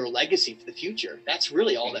behind in your legacy for the future. That's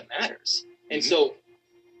really all that matters. And so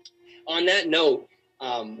on that note,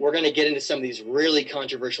 we're going to get into some of these really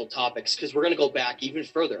controversial topics because we're going to go back even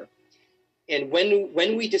further. And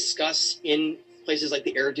when we discuss in places like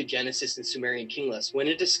the Eridu Genesis and Sumerian King List, when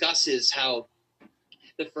it discusses how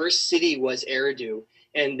the first city was Eridu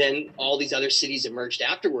and then all these other cities emerged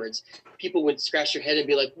afterwards, people would scratch their head and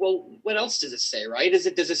be like, well, what else does it say, right? Does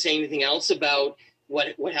it say anything else about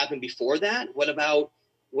what happened before that? What about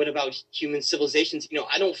human civilizations?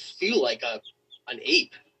 I don't feel like an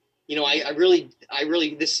ape. I really,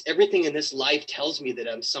 everything in this life tells me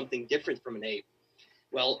that I'm something different from an ape.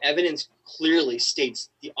 Well, evidence clearly states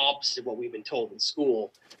the opposite of what we've been told in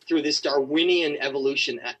school through this Darwinian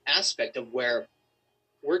evolution aspect of where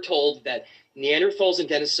we're told that Neanderthals and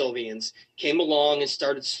Denisovans came along and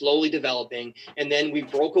started slowly developing, and then we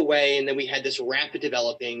broke away, and then we had this rapid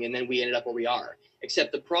developing, and then we ended up where we are.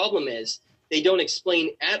 Except the problem is they don't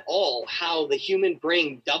explain at all how the human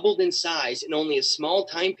brain doubled in size in only a small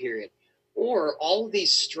time period, or all of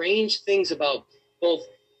these strange things about both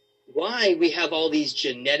why we have all these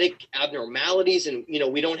genetic abnormalities and,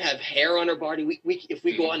 we don't have hair on our body. If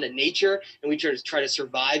we go out into nature and we try to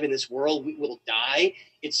survive in this world, we will die.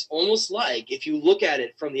 It's almost like if you look at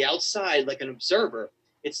it from the outside, like an observer,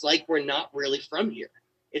 it's like we're not really from here.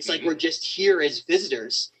 It's like we're just here as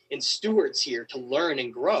visitors and stewards here to learn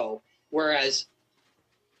and grow. Whereas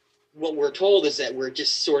what we're told is that we're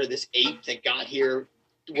just sort of this ape that got here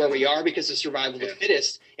where we are because of survival of the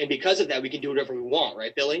fittest. And because of that, we can do whatever we want.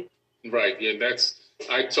 Right, Billy? Right. Yeah,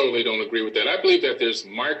 I totally don't agree with that. I believe that there's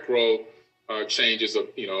micro changes of,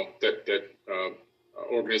 that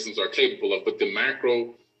organisms are capable of, but the macro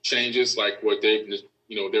changes, like what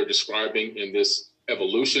they're describing in this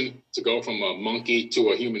evolution to go from a monkey to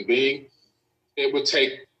a human being, it would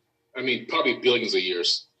take, probably billions of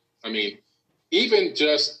years. Even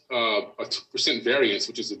just a 2% variance,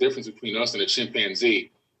 which is the difference between us and a chimpanzee,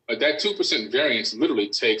 that 2% variance literally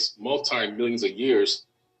takes multi-millions of years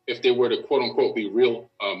if they were to, quote unquote, be real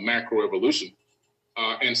macroevolution.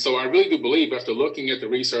 And so I really do believe, after looking at the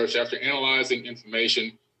research, after analyzing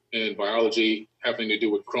information in biology having to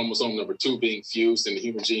do with chromosome number 2 being fused in the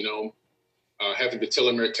human genome, having the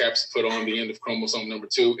telomere caps put on the end of chromosome number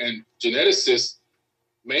 2, and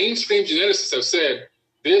mainstream geneticists have said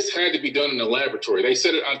this had to be done in a laboratory. They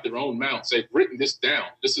said it out their own mouths. They've written this down.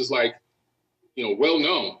 This is like, well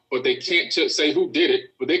known, but they can't say who did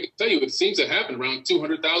it. But they can tell you it seems to happen around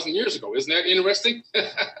 200,000 years ago. Isn't that interesting?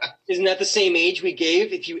 Isn't that the same age we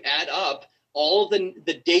gave? If you add up all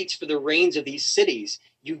the dates for the reigns of these cities,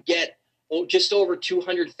 you get just over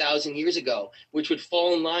 200,000 years ago, which would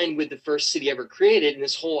fall in line with the first city ever created in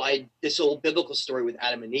this whole biblical story with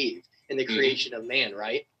Adam and Eve and the creation of man,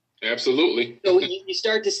 right? Absolutely. So you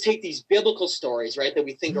start to take these biblical stories, right, that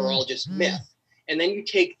we think are all just myth, and then you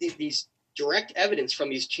take these direct evidence from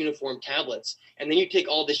these cuneiform tablets, and then you take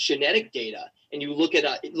all this genetic data and you look at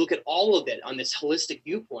all of it on this holistic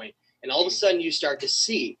viewpoint, and all of a sudden you start to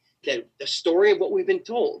see that the story of what we've been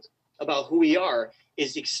told about who we are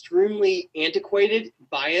is extremely antiquated,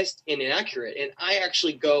 biased, and inaccurate. And I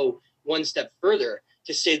actually go one step further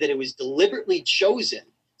to say that it was deliberately chosen.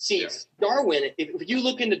 See, Darwin, if you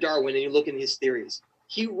look into Darwin and you look into his theories,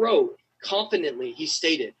 he wrote confidently, he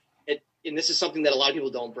stated, and this is something that a lot of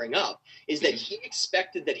people don't bring up, is that he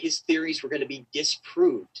expected that his theories were going to be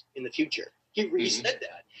disproved in the future. He said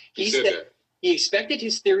that. He said that. He expected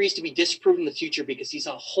his theories to be disproved in the future because he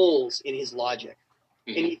saw holes in his logic.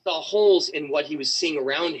 And he saw holes in what he was seeing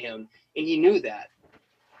around him, and he knew that.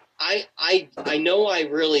 I know I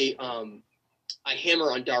really I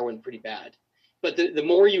hammer on Darwin pretty bad. But the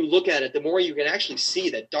more you look at it, the more you can actually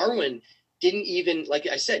see that Darwin didn't even, like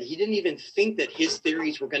I said, he didn't even think that his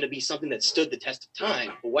theories were going to be something that stood the test of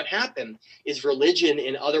time. But what happened is religion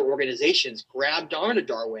and other organizations grabbed onto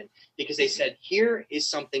Darwin because they said, here is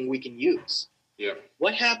something we can use. Yeah.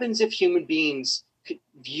 What happens if human beings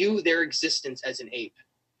view their existence as an ape?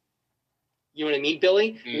 You know what I mean,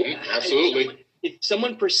 Billy? Absolutely. If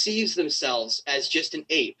someone perceives themselves as just an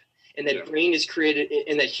ape, and that brain is created,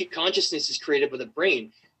 and that consciousness is created with a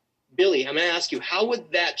brain, Billy, I'm going to ask you, how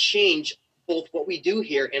would that change both what we do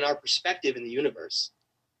here and our perspective in the universe?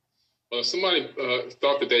 Well, if somebody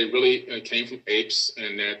thought that they really came from apes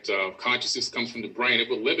and that consciousness comes from the brain, it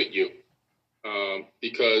would limit you.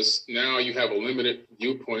 because now you have a limited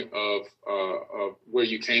viewpoint of where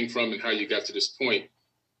you came from and how you got to this point.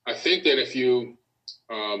 I think that if you,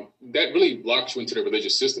 that really locks you into the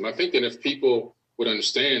religious system. I think that if people would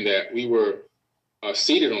understand that we were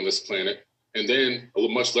seeded on this planet and then a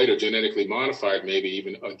little much later genetically modified, maybe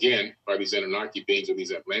even again by these Anunnaki beings or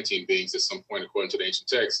these Atlantean beings at some point according to the ancient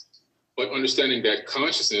texts, but understanding that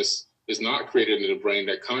consciousness is not created in the brain,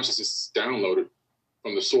 that consciousness is downloaded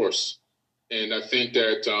from the source. And I think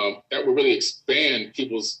that that will really expand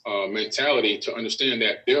people's mentality to understand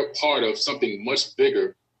that they're part of something much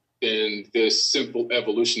bigger than this simple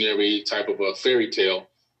evolutionary type of a fairy tale,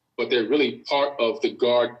 but they're really part of the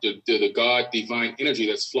God divine energy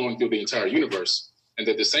that's flowing through the entire universe. And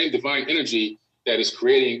that the same divine energy that is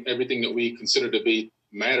creating everything that we consider to be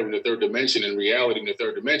matter in the third dimension and reality in the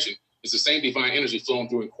third dimension is the same divine energy flowing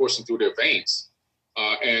through and coursing through their veins.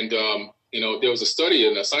 There was a study,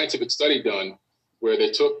 a scientific study done where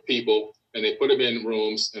they took people and they put them in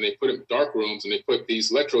rooms and they put them in dark rooms and they put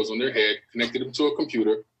these electrodes on their head, connected them to a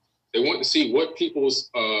computer. They wanted to see what people's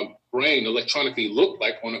brain electronically looked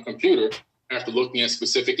like on a computer after looking at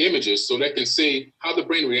specific images so they can see how the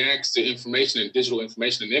brain reacts to information and digital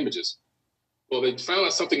information and images. Well, they found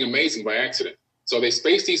out something amazing by accident. So they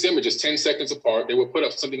spaced these images 10 seconds apart. They would put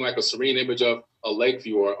up something like a serene image of a lake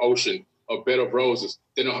view or ocean, a bed of roses,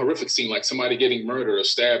 then a horrific scene like somebody getting murdered or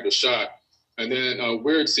stabbed or shot, and then a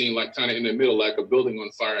weird scene like kind of in the middle, like a building on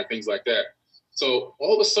fire and things like that. So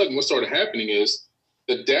all of a sudden what started happening is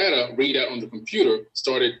the data readout on the computer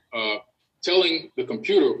started telling the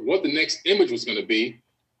computer what the next image was going to be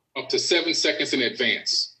up to 7 seconds in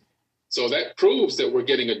advance. So that proves that we're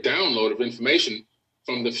getting a download of information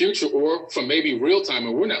from the future or from maybe real time,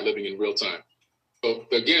 and we're not living in real time. So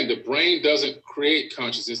again, the brain doesn't create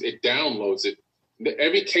consciousness, it downloads it.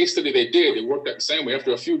 Every case study they did, it worked out the same way.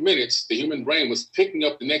 After a few minutes, the human brain was picking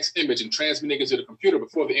up the next image and transmitting it to the computer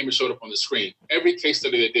before the image showed up on the screen. Every case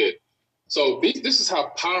study they did. So this is how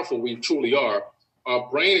powerful we truly are. Our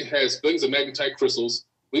brain has billions of magnetite crystals.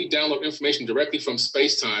 We download information directly from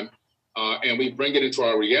space-time, and we bring it into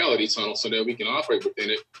our reality tunnel so that we can operate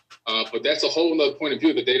within it. But that's a whole other point of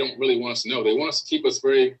view that they don't really want us to know. They want us to keep us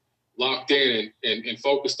very locked in and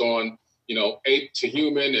focused on, ape to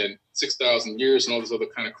human and 6,000 years and all this other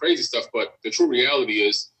kind of crazy stuff. But the true reality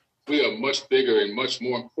is we are much bigger and much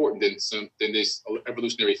more important than this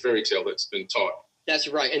evolutionary fairy tale that's been taught. That's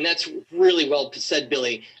right. And that's really well said,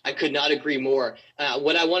 Billy. I could not agree more.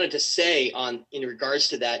 What I wanted to say in regards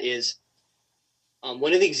to that is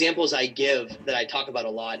one of the examples I give that I talk about a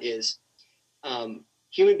lot is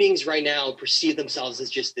human beings right now perceive themselves as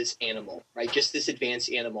just this animal, right? Just this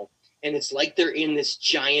advanced animal. And it's like they're in this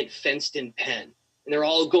giant fenced-in pen. And they're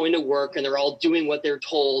all going to work and they're all doing what they're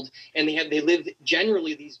told. And they live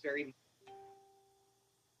generally these very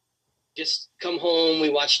just come home, we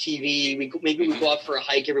watch TV, maybe we go out for a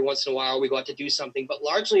hike every once in a while, we go out to do something, but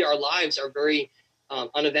largely our lives are very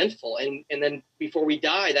uneventful. And then before we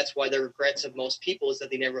die, that's why the regrets of most people is that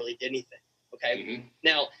they never really did anything. Okay. Mm-hmm.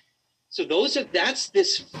 Now, so that's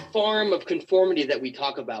this farm of conformity that we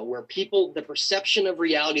talk about, where the perception of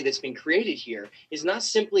reality that's been created here is not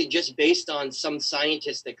simply just based on some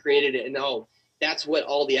scientist that created it and, that's what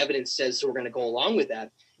all the evidence says, so we're going to go along with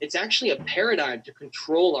that. It's actually a paradigm to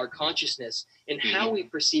control our consciousness and how we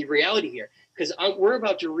perceive reality here. Because we're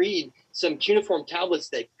about to read some cuneiform tablets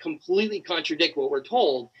that completely contradict what we're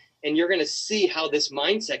told, and you're going to see how this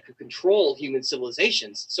mindset could control human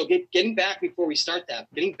civilizations. So getting back, before we start that,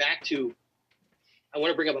 I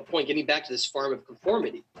want to bring up a point, getting back to this farm of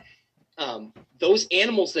conformity. Those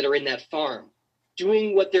animals that are in that farm,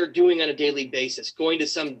 doing what they're doing on a daily basis, going to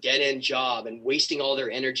some dead-end job and wasting all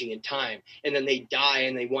their energy and time, and then they die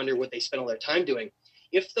and they wonder what they spent all their time doing.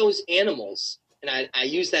 If those animals, and I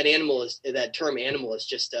use that term animal as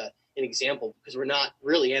just an example, because we're not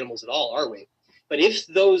really animals at all, are we? But if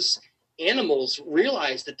those animals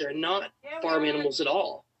realize that they're not farm animals at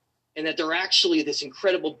all, and that they're actually this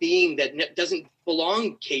incredible being that doesn't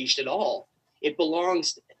belong caged at all, it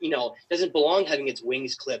belongs, doesn't belong having its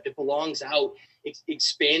wings clipped, it belongs out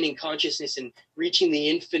expanding consciousness and reaching the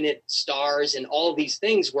infinite stars and all of these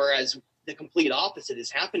things, whereas the complete opposite is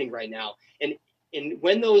happening right now. And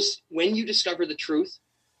when you discover the truth,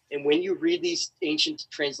 and when you read these ancient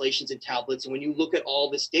translations and tablets, and when you look at all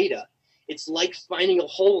this data, it's like finding a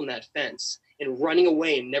hole in that fence and running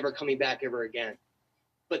away and never coming back ever again.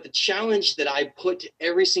 But the challenge that I put to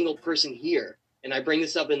every single person here, and I bring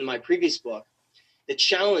this up in my previous book, the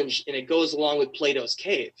challenge, and it goes along with Plato's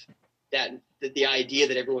cave, that the idea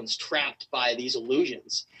that everyone's trapped by these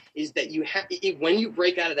illusions, is that when you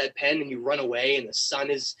break out of that pen and you run away and the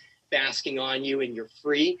sun is basking on you and you're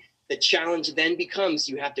free. The challenge then becomes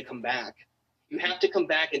you have to come back. You have to come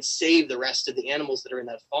back and save the rest of the animals that are in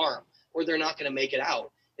that farm, or they're not going to make it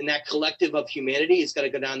out. And that collective of humanity is going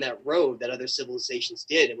to go down that road that other civilizations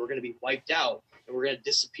did, and we're going to be wiped out, and we're going to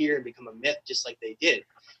disappear and become a myth just like they did,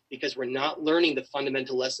 because we're not learning the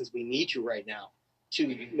fundamental lessons we need to right now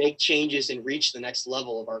to make changes and reach the next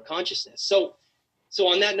level of our consciousness. So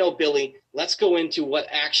on that note, Billy, let's go into what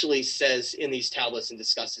actually says in these tablets and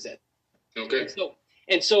discusses it. Okay.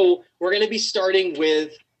 And so we're going to be starting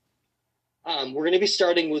with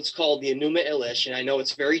what's called the Enuma Elish, and I know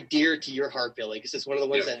it's very dear to your heart, Billy, because it's one of the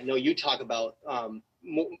ones that I know you talk about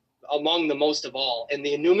among the most of all. And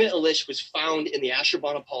the Enuma Elish was found in the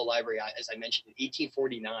Ashurbanipal Library, as I mentioned, in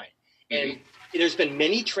 1849. And there's been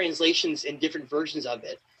many translations and different versions of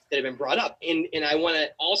it that have been brought up. And I want to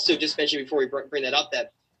also just mention before we bring that up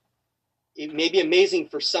that it may be amazing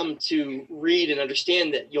for some to read and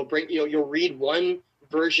understand that you'll read one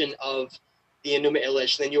version of the Enuma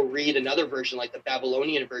Elish, then you'll read another version like the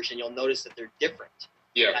Babylonian version. You'll notice that they're different.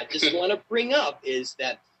 Yeah. What I just want to bring up is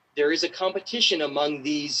that there is a competition among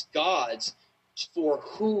these gods for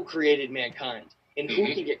who created mankind and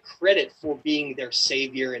who can get credit for being their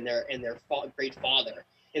savior and their great father.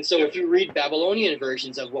 And so if you read Babylonian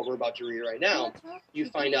versions of what we're about to read right now, you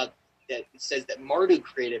find out that it says that Marduk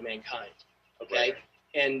created mankind. Okay? Right.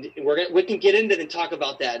 And we can get into it and talk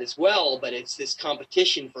about that as well, but it's this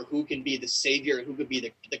competition for who can be the savior and who could be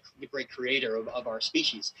the great creator of our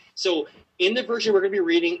species. So in the version we're going to be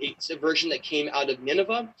reading, it's a version that came out of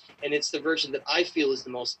Nineveh, and it's the version that I feel is the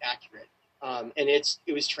most accurate. And it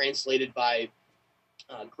was translated by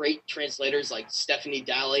great translators like Stephanie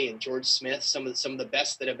Dalley and George Smith, some of the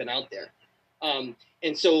best that have been out there.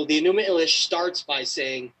 And so the Enuma Elish starts by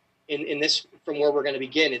saying, in this, from where we're going to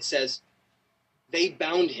begin, it says, "They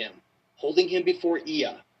bound him, holding him before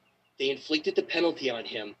Ea. They inflicted the penalty on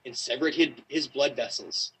him and severed his blood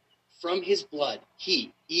vessels. From his blood,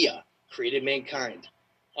 he, Ea, created mankind,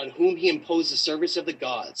 on whom he imposed the service of the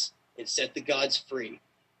gods and set the gods free."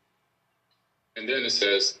 And then it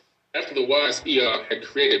says, "After the wise Ea had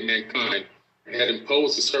created mankind and had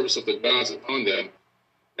imposed the service of the gods upon them,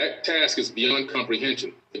 that task is beyond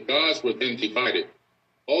comprehension. The gods were then divided,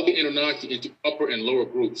 all the Anunnaki into upper and lower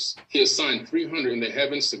groups. He assigned 300 in the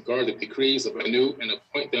heavens to guard the decrees of Anu and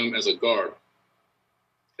appoint them as a guard."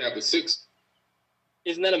 Chapter 6.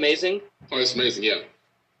 Isn't that amazing? Oh, it's amazing, yeah.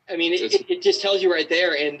 I mean, it just tells you right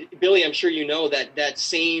there. And Billy, I'm sure you know that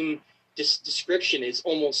same description is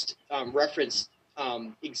almost referenced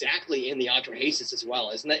exactly in the Atrahasis as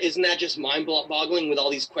well. Isn't that just mind-boggling with all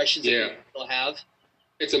these questions that people have?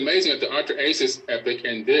 It's amazing that the Atrahasis epic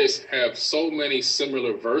and this have so many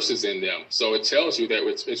similar verses in them. So it tells you that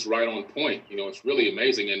it's right on point. You know, it's really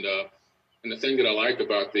amazing. And the thing that I like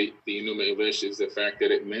about the Enuma Elish is the fact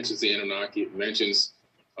that it mentions the Anunnaki, it mentions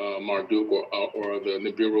Marduk or the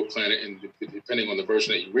Nibiru planet, and depending on the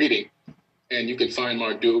version that you're reading. And you can find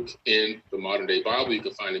Marduk in the modern day Bible. You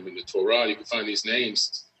can find him in the Torah. You can find these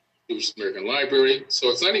names in the Jewish American Library. So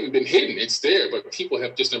it's not even been hidden. It's there, but people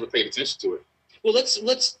have just never paid attention to it. Well,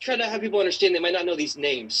 let's try to have people understand they might not know these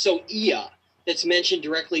names. So Ea, that's mentioned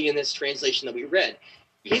directly in this translation that we read,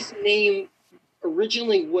 his name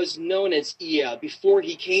originally was known as Ea before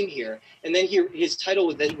he came here, and then his title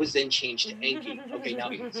was then changed to Enki. Okay, now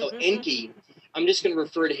so Enki, I'm just going to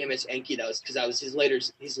refer to him as Enki. That was his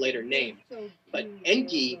later name. But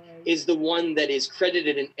Enki is the one that is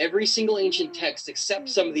credited in every single ancient text, except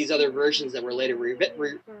some of these other versions that were later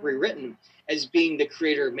rewritten, as being the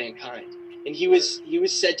creator of mankind. And he was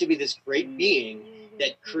said to be this great being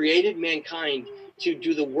that created mankind to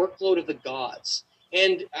do the workload of the gods.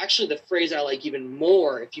 And actually the phrase I like even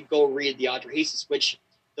more, if you go read the Atrahasis, which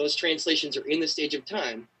those translations are in the Stage of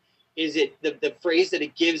Time, is the phrase that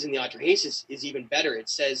it gives in the Atrahasis is even better. It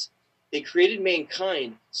says, they created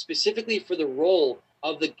mankind specifically for the role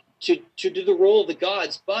of to do the role of the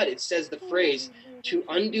gods, but it says the phrase, to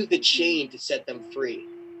undo the chain to set them free.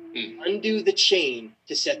 Undo the chain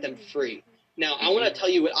to set them free. Now, I want to tell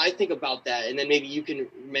you what I think about that, and then maybe you can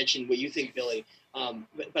mention what you think, Billy.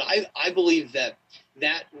 But I believe that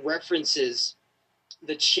references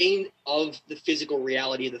the chain of the physical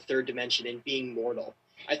reality of the third dimension and being mortal.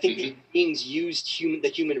 I think the beings used the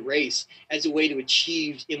human race as a way to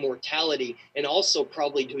achieve immortality and also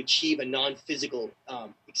probably to achieve a non-physical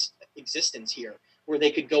existence here, where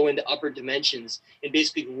they could go into upper dimensions and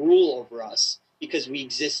basically rule over us because we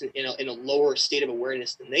exist in a lower state of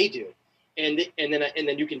awareness than they do. And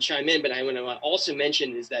then you can chime in, but I want to also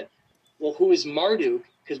mention is that, well, who is Marduk?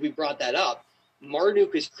 Because we brought that up.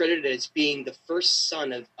 Marduk is credited as being the first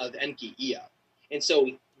son of Enki, Ea. And so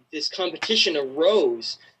this competition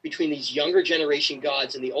arose between these younger generation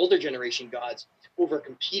gods and the older generation gods over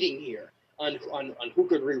competing here on who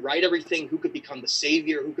could rewrite everything, who could become the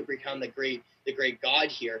savior, who could become the great god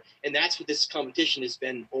here. And that's what this competition has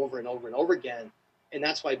been over and over and over again. And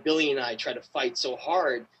that's why Billy and I try to fight so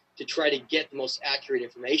hard to try to get the most accurate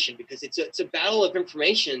information, because it's a battle of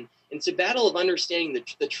information, and it's a battle of understanding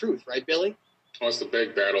the truth, right, Billy? Oh, it's a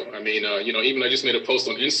big battle. I mean, even I just made a post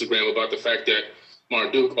on Instagram about the fact that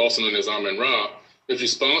Marduk, also known as Amun-Ra, is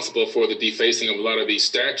responsible for the defacing of a lot of these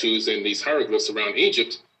statues and these hieroglyphs around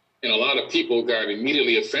Egypt. And a lot of people got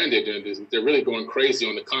immediately offended, and they're really going crazy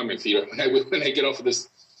on the comment feed. When I get off of this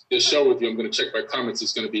show with you, I'm going to check my comments.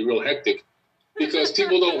 It's going to be real hectic, because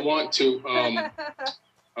people don't want to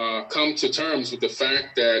come to terms with the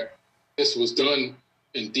fact that this was done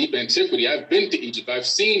in deep antiquity. I've been to Egypt. I've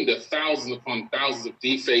seen the thousands upon thousands of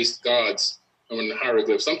defaced gods on the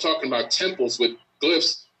hieroglyphs. I'm talking about temples with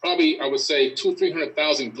glyphs, probably I would say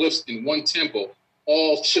 200,000-300,000 glyphs in one temple,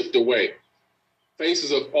 all chipped away.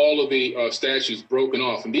 Faces of all of the statues broken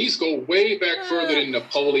off. And these go way back further than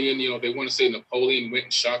Napoleon. They want to say Napoleon went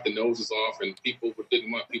and shot the noses off, and people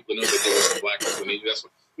didn't want people to know that there were black people. That's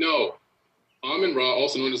what. No. Amun-Ra,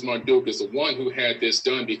 also known as Marduk, is the one who had this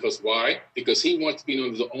done. Because why? Because he wanted to be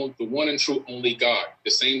known as the one and true only God,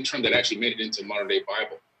 the same term that actually made it into modern-day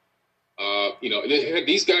Bible.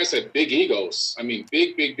 These guys had big egos. I mean,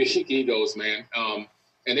 big egos, man.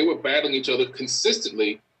 And they were battling each other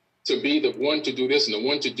consistently to be the one to do this and the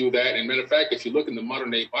one to do that. And matter of fact, if you look in the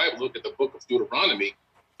modern-day Bible, look at the book of Deuteronomy.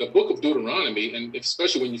 The book of Deuteronomy, and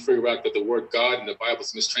especially when you figure out that the word God in the Bible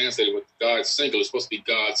is mistranslated with God singular, it's supposed to be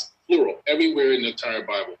God's plural, everywhere in the entire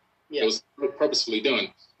Bible. Yeah. It was purposefully done.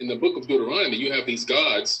 In the book of Deuteronomy, you have these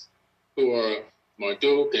gods who are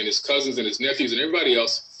Marduk and his cousins and his nephews and everybody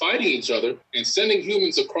else fighting each other and sending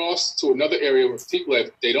humans across to another area where people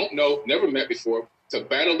that they don't know, never met before, to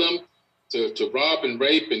battle them, to rob and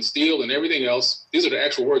rape and steal and everything else. These are the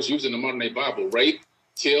actual words used in the modern-day Bible: rape,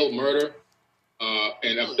 kill, murder,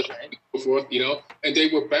 and so forth, And they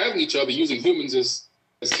were battling each other using humans as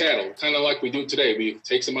cattle, kind of like we do today. We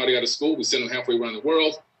take somebody out of school, we send them halfway around the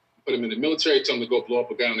world, put them in the military, tell them to go blow up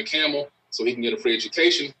a guy on a camel so he can get a free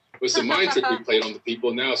education. It's a mind trick we played on the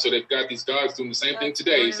people now. So they've got these gods doing the same thing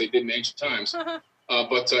today as they did in ancient times.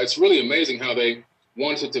 But it's really amazing how they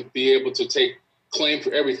wanted to be able to take claim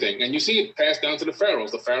for everything. And you see it passed down to the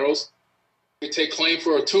pharaohs. The pharaohs, they take claim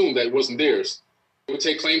for a tomb that wasn't theirs. They would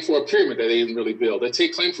take claim for a pyramid that they didn't really build. They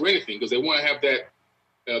take claim for anything because they want to have that.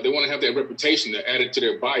 They want to have that reputation that added to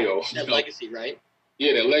their bio. That legacy, right?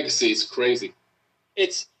 Yeah, that legacy is crazy.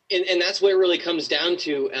 And that's what it really comes down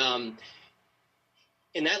to.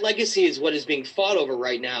 And that legacy is what is being fought over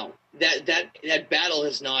right now. That battle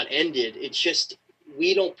has not ended. It's just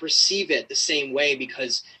we don't perceive it the same way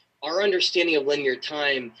because our understanding of linear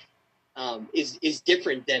time is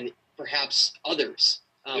different than perhaps others.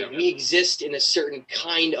 We exist in a certain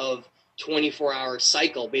kind of 24-hour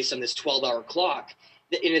cycle based on this 12-hour clock.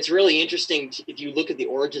 And it's really interesting if you look at the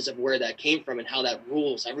origins of where that came from and how that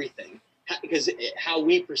rules everything. Because how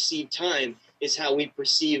we perceive time is how we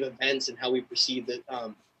perceive events and how we perceive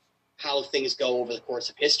how things go over the course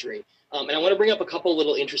of history. And I want to bring up a couple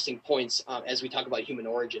little interesting points as we talk about human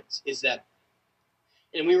origins. Is that,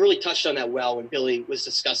 and we really touched on that well when Billy was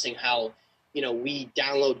discussing how we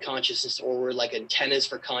download consciousness, or we're like antennas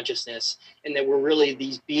for consciousness, and that we're really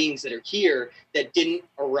these beings that are here that didn't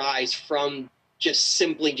arise from just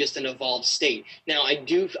an evolved state. Now, I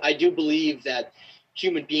do believe that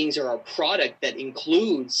human beings are a product that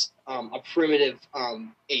includes a primitive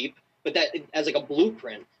ape, but that as like a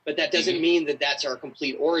blueprint. But that doesn't mean that that's our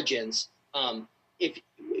complete origins. Let me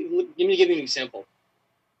give you an example.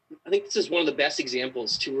 I think this is one of the best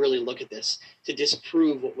examples to really look at this, to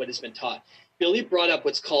disprove what has been taught. Billy brought up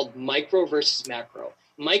what's called micro versus macro.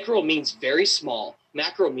 Micro means very small.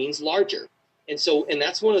 Macro means larger. And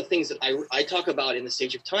that's one of the things that I talk about in the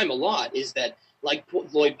Stage of Time a lot, is that, like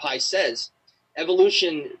Lloyd Pye says,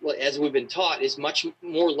 evolution, as we've been taught, is much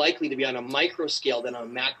more likely to be on a micro scale than on a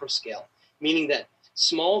macro scale, meaning that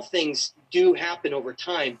small things do happen over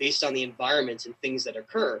time based on the environments and things that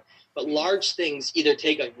occur. But large things either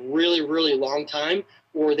take a really, really long time,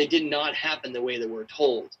 or they did not happen the way that we're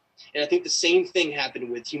told. And I think the same thing happened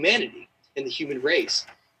with humanity and the human race.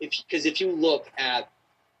 Because if you look at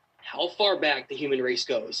how far back the human race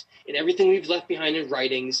goes, and everything we've left behind in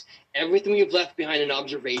writings, everything we've left behind in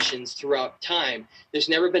observations throughout time, there's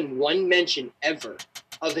never been one mention ever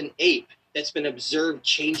of an ape that's been observed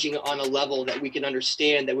changing on a level that we can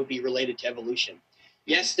understand that would be related to evolution.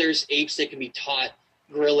 Yes, there's apes that can be taught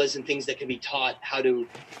gorillas and things that can be taught how to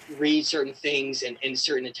read certain things and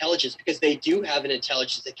certain intelligence, because they do have an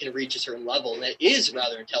intelligence that can reach a certain level and that is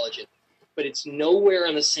rather intelligent, but it's nowhere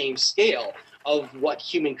on the same scale of what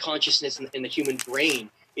human consciousness and the human brain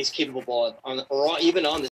is capable of, or even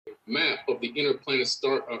on the map of the inner planets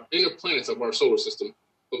of our solar system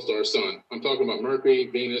close to our sun. I'm talking about Mercury,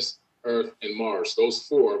 Venus, Earth, and Mars. Those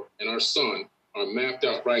four and our sun are mapped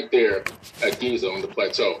out right there at Giza on the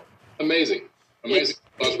plateau. Amazing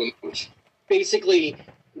cosmical knowledge. Basically,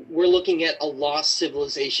 we're looking at a lost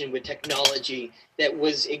civilization with technology that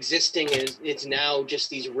was existing, and it's now just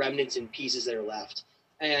these remnants and pieces that are left.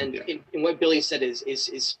 And what Billy said is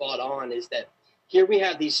spot on, is that here we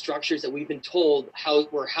have these structures that we've been told how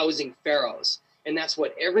we're housing pharaohs. And that's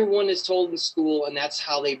what everyone is told in school, and that's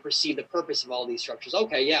how they perceive the purpose of all these structures.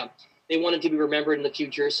 Okay, yeah, they wanted to be remembered in the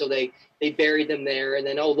future, so they buried them there, and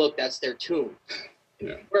then, oh, look, that's their tomb.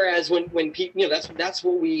 Yeah. Whereas when people, that's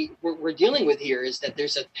what we're dealing with here, is that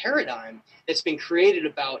there's a paradigm that's been created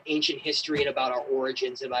about ancient history and about our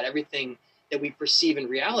origins and about everything that we perceive in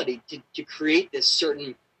reality to create this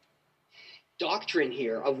certain doctrine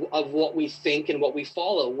here of what we think and what we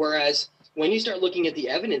follow. Whereas when you start looking at the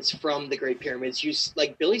evidence from the Great Pyramids, you,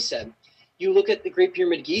 like Billy said, you look at the Great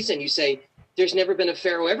Pyramid of Giza and you say, there's never been a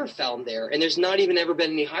pharaoh ever found there, and there's not even ever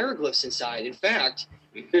been any hieroglyphs inside. In fact,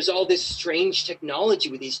 there's all this strange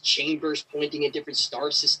technology with these chambers pointing at different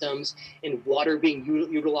star systems and water being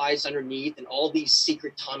utilized underneath, and all these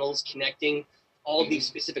secret tunnels connecting all these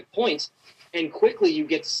specific points. And quickly you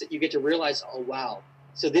get to realize, oh wow,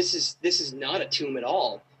 so this is not a tomb at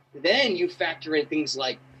all. Then you factor in things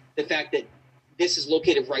like the fact that this is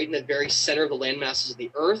located right in the very center of the landmasses of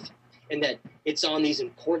the Earth, and that it's on these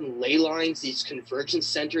important ley lines, these convergence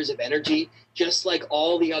centers of energy, just like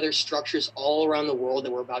all the other structures all around the world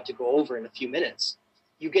that we're about to go over in a few minutes.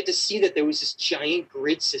 You get to see that there was this giant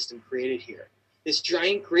grid system created here. This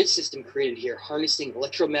giant grid system created here, harnessing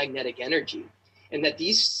electromagnetic energy, and that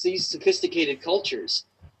these sophisticated cultures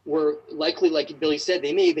were likely, like Billy said,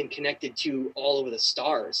 they may have been connected to all over the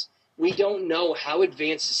stars. We don't know how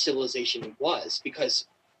advanced the civilization was, because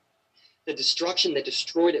the destruction that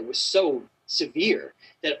destroyed it was so severe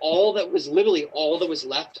that all that was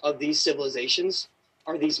left of these civilizations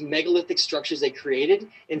are these megalithic structures they created,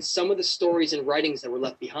 and some of the stories and writings that were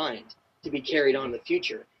left behind to be carried on in the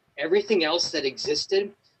future. Everything else that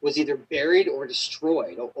existed was either buried or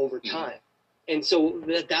destroyed over time. And so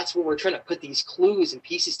that's where we're trying to put these clues and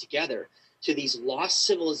pieces together to these lost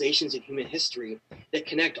civilizations in human history that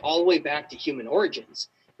connect all the way back to human origins.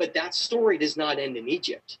 But that story does not end in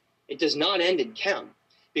Egypt. It does not end in Kem,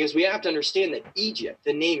 because we have to understand that Egypt,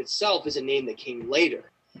 the name itself, is a name that came later.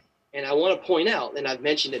 And I want to point out, and I've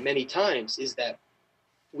mentioned it many times, is that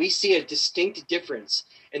we see a distinct difference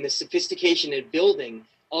in the sophistication and building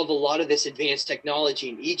of a lot of this advanced technology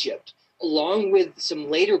in Egypt, along with some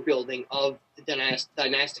later building of the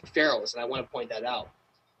dynastic pharaohs, and I want to point that out.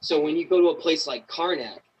 So when you go to a place like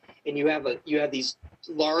Karnak, and you have these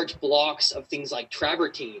large blocks of things like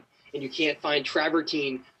travertine, and you can't find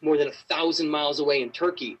travertine more than 1,000 miles away in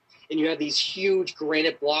Turkey, and you have these huge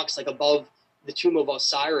granite blocks like above the tomb of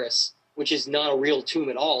Osiris, which is not a real tomb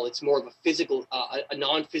at all. It's more of a physical, a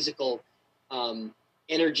non-physical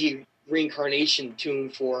energy reincarnation tomb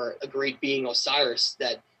for a great being, Osiris,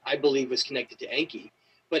 that I believe was connected to Enki.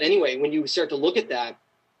 But anyway, when you start to look at that,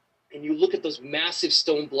 and you look at those massive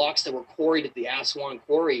stone blocks that were quarried at the Aswan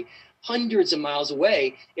Quarry, hundreds of miles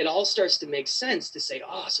away, it all starts to make sense to say,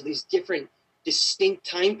 so these different distinct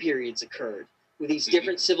time periods occurred with these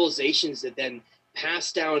different civilizations that then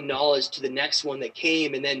passed down knowledge to the next one that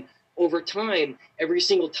came. And then over time, every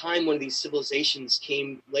single time one of these civilizations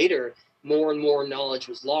came later, more and more knowledge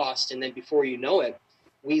was lost. And then before you know it,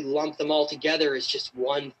 we lump them all together as just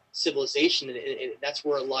one civilization. And that's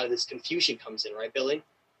where a lot of this confusion comes in, right, Billy?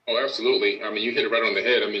 Oh, absolutely. I mean, you hit it right on the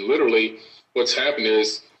head. I mean, literally what's happened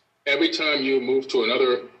is every time you move to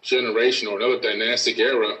another generation or another dynastic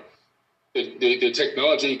era, the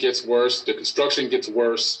technology gets worse, the construction gets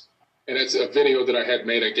worse. And it's a video that I had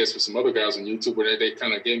made, I guess, with some other guys on YouTube where they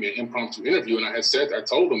kind of gave me an impromptu interview. And I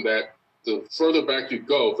told them that the further back you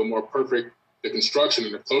go, the more perfect the construction,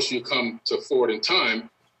 and the closer you come to forward in time,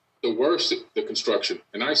 the worse the construction.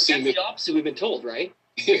 And I've seen the opposite we've been told, right?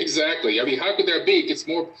 Exactly. I mean, how could that be?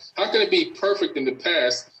 How can it be perfect in the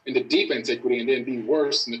past, in the deep antiquity, and then be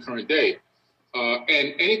worse in the current day?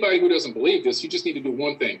 And anybody who doesn't believe this, you just need to do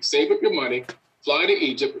one thing. Save up your money, fly to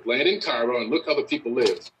Egypt, land in Cairo, and look how the people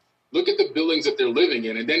live. Look at the buildings that they're living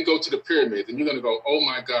in, and then go to the pyramids, and you're going to go, oh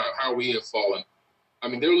my God, how we have fallen. I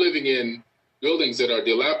mean, they're living in buildings that are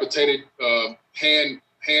dilapidated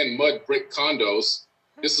hand mud brick condos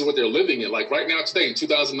This is what they're living in. Like right now, today in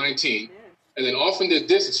 2019, and then off in the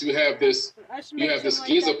distance, you have this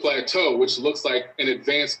Giza Plateau, which looks like an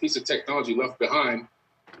advanced piece of technology left behind,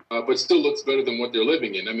 but still looks better than what they're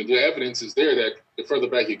living in. I mean, the evidence is there that the further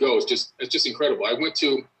back you go, it's just incredible. I went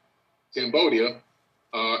to Cambodia,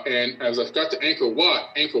 and as I got to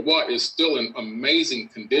Angkor Wat is still in amazing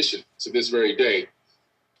condition to this very day.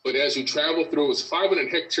 But as you travel through, it was 500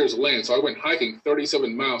 hectares of land. So I went hiking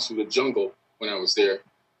 37 miles through the jungle when I was there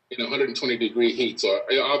in 120-degree heat. So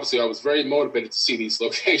obviously I was very motivated to see these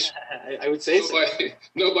locations. I would say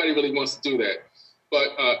nobody really wants to do that. But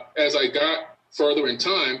as I got further in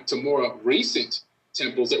time to more recent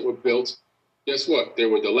temples that were built, guess what? They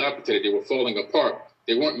were dilapidated. They were falling apart.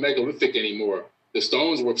 They weren't megalithic anymore. The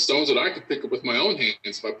stones were stones that I could pick up with my own hands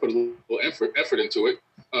if I put a little effort into it.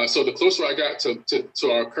 So the closer I got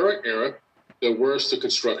to our current era, the worse the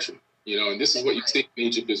construction. And this is what you see in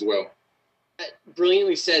Egypt as well.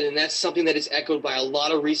 Brilliantly said, and that's something that is echoed by a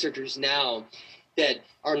lot of researchers now that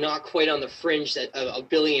are not quite on the fringe of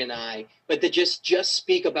Billy and I, but that just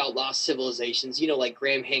speak about lost civilizations, like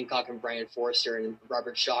Graham Hancock and Brian Forrester and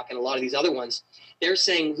Robert Schoch and a lot of these other ones. They're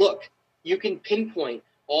saying, look, you can pinpoint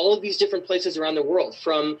all of these different places around the world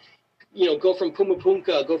from, go from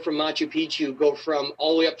Pumapunka, go from Machu Picchu, go from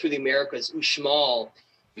all the way up through the Americas, Uxmal,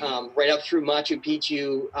 right up through Machu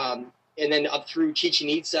Picchu, and then up through Chichen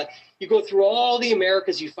Itza. You go through all the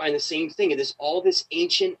Americas, you find the same thing. And there's all this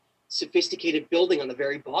ancient, sophisticated building on the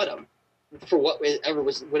very bottom for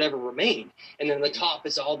whatever remained. And then the top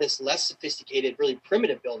is all this less sophisticated, really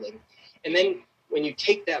primitive building. And then when you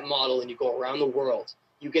take that model and you go around the world,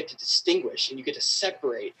 you get to distinguish and you get to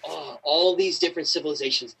separate all these different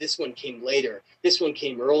civilizations. This one came later. This one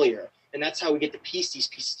came earlier. And that's how we get to piece these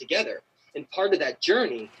pieces together. And part of that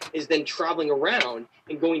journey is then traveling around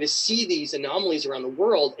and going to see these anomalies around the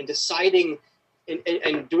world and deciding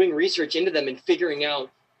and doing research into them and figuring out,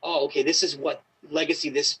 okay, this is what legacy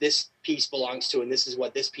this piece belongs to, and this is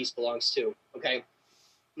what this piece belongs to. Okay.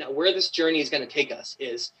 Now, where this journey is going to take us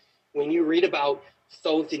is when you read about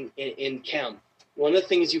Thoth in Kem, one of the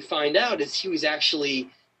things you find out is he was actually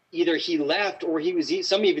either he left or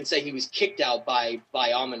some even say he was kicked out by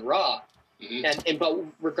Amun-Ra. Mm-hmm. But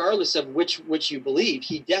regardless of which you believe,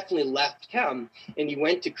 he definitely left Kem and he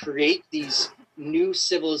went to create these new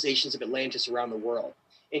civilizations of Atlantis around the world.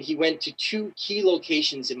 And he went to two key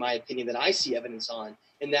locations, in my opinion, that I see evidence on,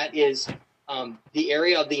 and that is the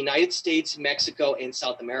area of the United States, Mexico, and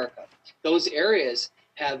South America. Those areas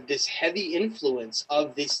have this heavy influence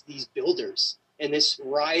of these builders and this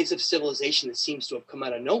rise of civilization that seems to have come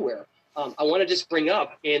out of nowhere. I want to just bring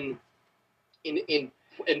up in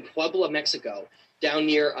Puebla, Mexico, down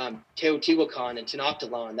near Teotihuacan and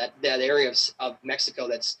Tenochtitlan, that area of Mexico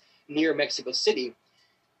that's near Mexico City,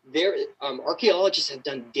 there archaeologists have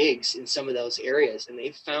done digs in some of those areas, and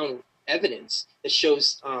they've found evidence that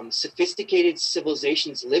shows sophisticated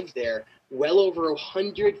civilizations lived there well over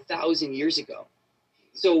 100,000 years ago.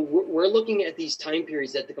 So we're looking at these time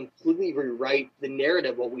periods that completely rewrite the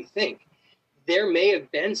narrative of what we think. There may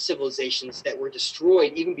have been civilizations that were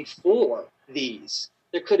destroyed even before these.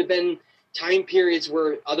 There could have been time periods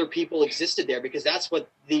where other people existed there, because that's what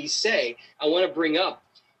these say. I want to bring up,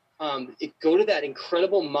 go to that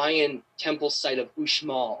incredible Mayan temple site of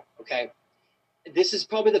Uxmal, okay? This is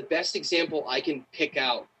probably the best example I can pick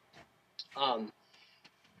out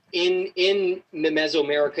in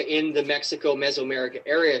Mesoamerica, in the Mexico-Mesoamerica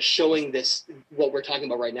area, showing this, what we're talking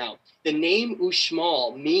about right now. The name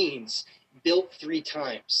Uxmal means built 3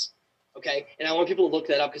 times. Okay, and I want people to look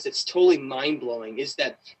that up because it's totally mind-blowing, is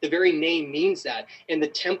that the very name means that. And the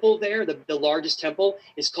temple there, the largest temple,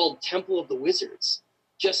 is called Temple of the Wizards.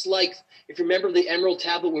 Just like, if you remember the Emerald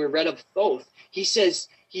Tablet when we read of Thoth, he says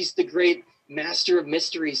he's the great master of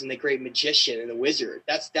mysteries and the great magician and the wizard.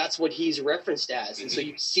 That's what he's referenced as. And so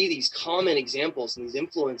you see these common examples and these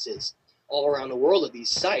influences all around the world of these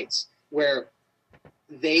sites where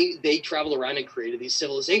they travel around and created these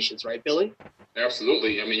civilizations, right, Billy?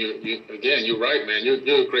 Absolutely. I mean, you're right, man.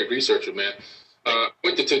 You're a great researcher, man.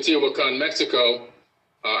 Went to Teotihuacan, Mexico.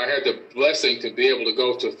 I had the blessing to be able to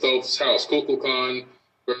go to Thoth's house, Kukulkan,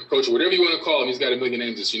 Coach, whatever you want to call him. He's got a million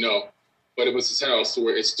names, as you know. But it was his house,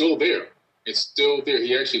 where it's still there. It's still there.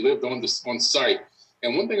 He actually lived on site.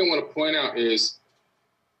 And one thing I want to point out is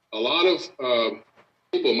a lot of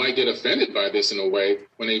people might get offended by this in a way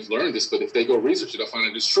when they've learned this, but if they go research it, they'll find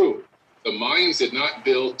it is true. The Mayans did not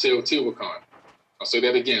build Teotihuacan. I'll say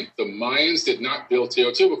that again. The Mayans did not build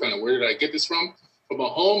Teotihuacan. And where did I get this from? From a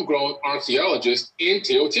homegrown archaeologist in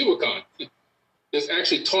Teotihuacan. It's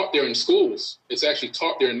actually taught there in schools. It's actually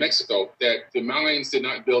taught there in Mexico that the Mayans did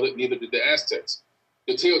not build it, neither did the Aztecs.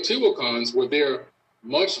 The Teotihuacans were there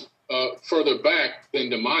much further back than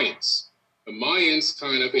the Mayans. The Mayans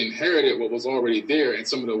kind of inherited what was already there and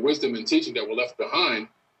some of the wisdom and teaching that were left behind,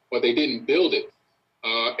 but they didn't build it.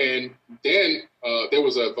 And then there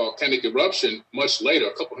was a volcanic eruption much later,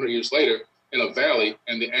 a couple hundred years later, in a valley,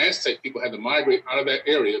 and the Aztec people had to migrate out of that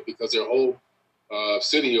area because their whole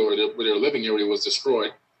city or their living area was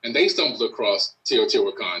destroyed, and they stumbled across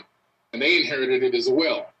Teotihuacan, and they inherited it as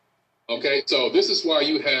well. Okay, so this is why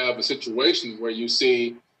you have a situation where you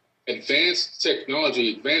see advanced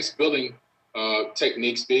technology, advanced building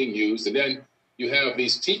techniques being used, and then you have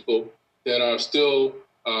these people that are still,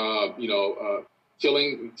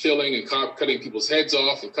 killing and cutting people's heads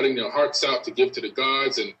off and cutting their hearts out to give to the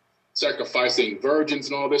gods and sacrificing virgins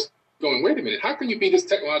and all this. Going, wait a minute, how can you be this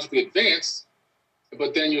technologically advanced,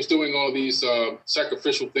 but then you're doing all these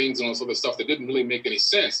sacrificial things and all this other stuff that didn't really make any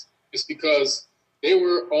sense? It's because they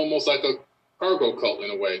were almost like a cargo cult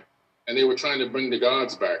in a way, and they were trying to bring the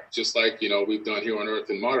gods back, just like we've done here on Earth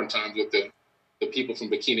in modern times with the people from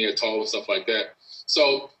Bikini Atoll and stuff like that.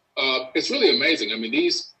 So it's really amazing. I mean,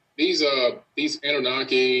 these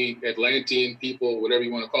Anunnaki, Atlantean people, whatever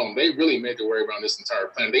you want to call them, they really made their way around this entire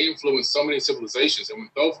planet. They influenced so many civilizations, and when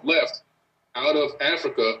both left out of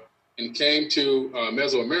Africa and came to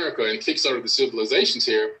Mesoamerica and kickstarted the civilizations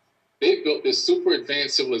here, they built this super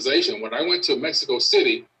advanced civilization. When I went to Mexico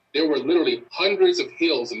City, there were literally hundreds of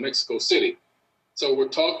hills in Mexico City. So we're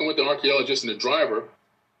talking with the archaeologist and the driver,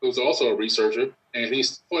 who's also a researcher, and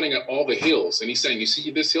he's pointing at all the hills, and he's saying, you see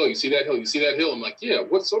this hill, you see that hill, you see that hill? I'm like, yeah,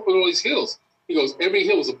 what's up with all these hills? He goes, every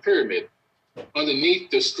hill is a pyramid. Underneath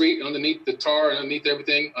the street, underneath the tar, underneath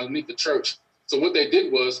everything, underneath the church. So what they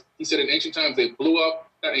did was, he said in ancient times, they blew up,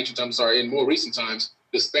 not ancient times, sorry, in more recent times,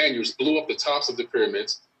 the Spaniards blew up the tops of the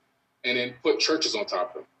pyramids and then put churches on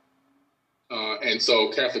top of them. And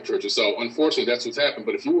so Catholic churches. So unfortunately, that's what's happened.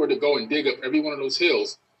 But if you were to go and dig up every one of those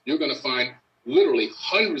hills, you're going to find literally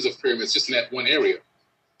hundreds of pyramids just in that one area.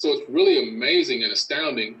 So it's really amazing and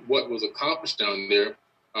astounding what was accomplished down there.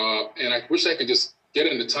 And I wish I could just get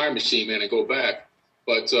in the time machine, man, and go back.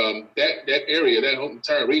 But that area, that whole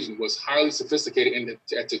entire region was highly sophisticated. And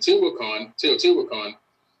at Teotihuacan,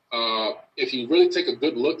 if you really take a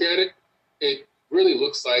good look at it, it really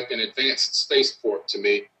looks like an advanced spaceport to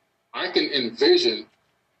me. I can envision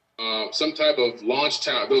some type of launch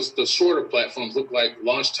tower. Those shorter platforms look like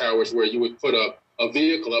launch towers where you would put a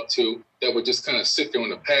vehicle up to that would just kind of sit there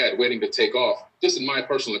on a pad waiting to take off. Just in my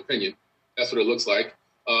personal opinion, that's what it looks like.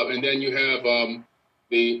 And then you have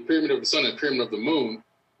the Pyramid of the Sun and Pyramid of the Moon,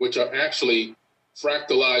 which are actually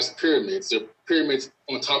fractalized pyramids. They're pyramids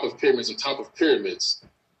on top of pyramids on top of pyramids.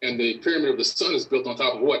 And the Pyramid of the Sun is built on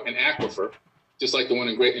top of what? An aquifer, just like the one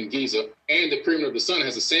in Giza. And the Pyramid of the Sun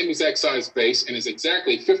has the same exact size base and is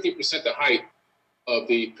exactly 50% the height of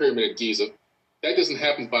the Pyramid at Giza. That doesn't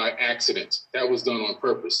happen by accident. That was done on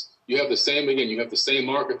purpose. You have the same, again, you have the same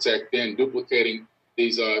architect then duplicating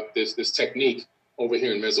this technique over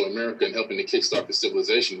here in Mesoamerica and helping to kickstart the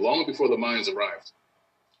civilization long before the Mayans arrived.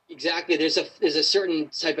 Exactly. There's a certain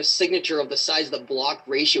type of signature of the size of the block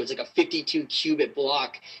ratio. It's like a 52 cubit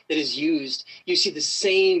block that is used. You see the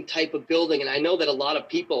same type of building. And I know that a lot of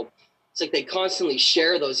people, it's like they constantly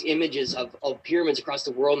share those images of pyramids across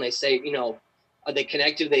the world. And they say, are they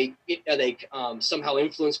connected? Are they somehow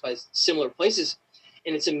influenced by similar places?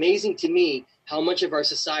 And it's amazing to me how much of our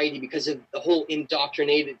society, because of the whole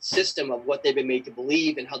indoctrinated system of what they've been made to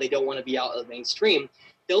believe and how they don't want to be out of the mainstream,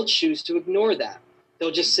 they'll choose to ignore that. They'll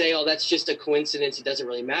just say, oh, that's just a coincidence. It doesn't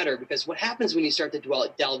really matter. Because what happens when you start to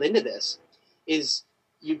delve into this is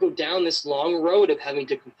you go down this long road of having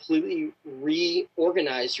to completely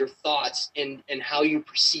reorganize your thoughts and how you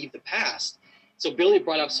perceive the past. So Billy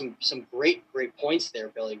brought up some great points there,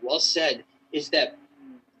 Billy. Well said, is that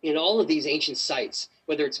in all of these ancient sites,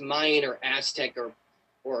 whether it's Mayan or Aztec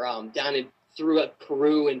or down through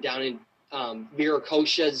Peru and down in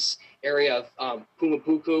Viracocha's area of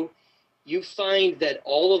Pumapuku, you find that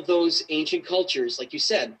all of those ancient cultures, like you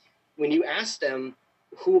said, when you ask them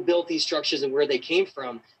who built these structures and where they came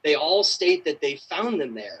from, they all state that they found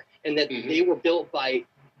them there and that they were built by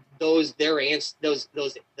those ancestors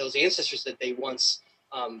that they once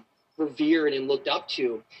revered and looked up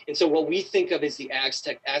to. And so what we think of as the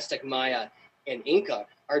Aztec, Maya, and Inca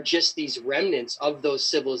are just these remnants of those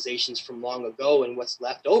civilizations from long ago and what's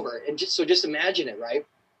left over. And just imagine it, right?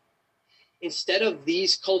 Instead of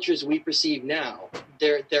these cultures we perceive now,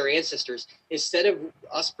 their ancestors, instead of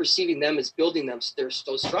us perceiving them as building those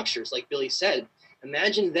structures, like Billy said,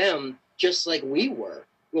 imagine them just like we were.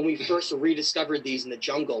 when we first rediscovered these in the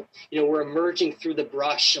jungle. We're emerging through the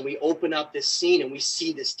brush and we open up this scene and we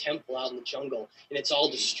see this temple out in the jungle and it's all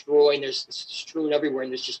destroyed and there's strewn everywhere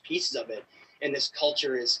and there's just pieces of it. And this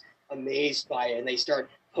culture is amazed by it and they start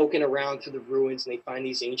poking around through the ruins and they find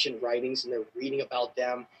these ancient writings and they're reading about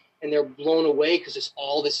them and they're blown away because there's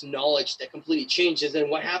all this knowledge that completely changes. And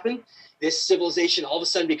what happened? This civilization all of a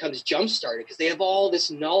sudden becomes jump-started because they have all this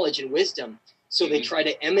knowledge and wisdom. So they try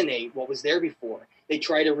to emanate what was there before. They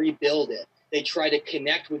try to rebuild it. They try to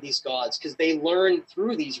connect with these gods because they learned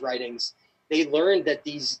through these writings. They learned that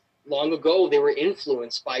these long ago they were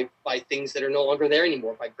influenced by things that are no longer there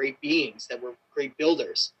anymore, by great beings that were great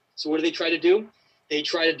builders. So what do they try to do? They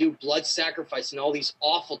try to do blood sacrifice and all these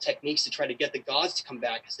awful techniques to try to get the gods to come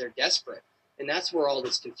back because they're desperate. And that's where all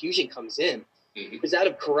this confusion comes in. It was out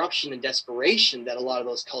of corruption and desperation that a lot of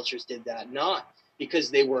those cultures did that, not because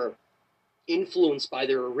they were influenced by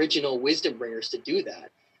their original wisdom bringers to do that.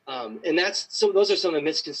 And those are some of the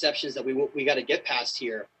misconceptions that we got to get past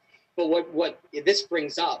here. But what this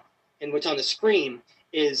brings up and what's on the screen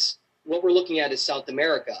is what we're looking at is South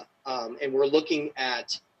America. And we're looking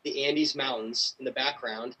at the Andes Mountains in the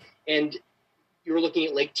background. And you're looking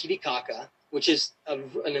at Lake Titicaca, which is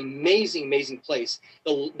an amazing, amazing place.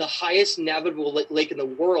 The highest navigable lake in the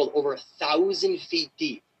world, over 1,000 feet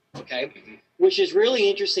deep. Okay, which is really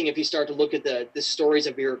interesting if you start to look at the stories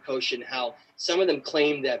of Viracocha and how some of them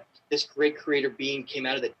claim that this great creator being came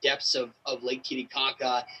out of the depths of Lake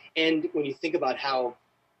Titicaca. And when you think about how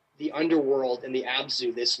the underworld and the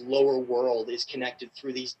Abzu, this lower world, is connected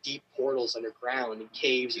through these deep portals underground and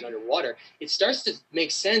caves and underwater, it starts to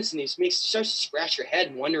make sense and it starts to scratch your head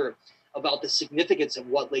and wonder about the significance of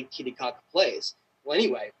what Lake Titicaca plays. Well,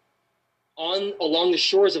 anyway, along the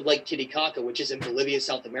shores of Lake Titicaca, which is in Bolivia,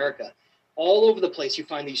 South America, all over the place you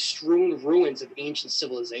find these strewn ruins of ancient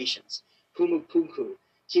civilizations, Pumapunku,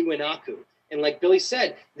 Tiwanaku. And like Billy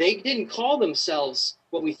said, they didn't call themselves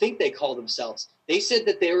what we think they call themselves. They said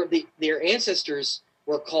that their ancestors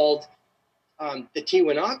were called the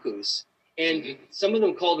Tiwanakus, and some of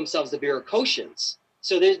them called themselves the Viracocians.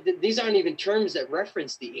 So these aren't even terms that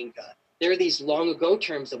reference the Inca. They're these long ago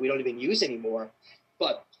terms that we don't even use anymore.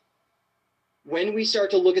 But when we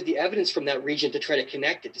start to look at the evidence from that region to try to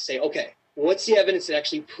connect it, to say, okay, what's the evidence that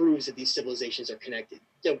actually proves that these civilizations are connected?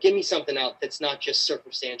 Give me something out that's not just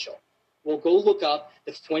circumstantial. Well, go look up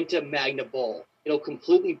the Fuente Magna Bull. It'll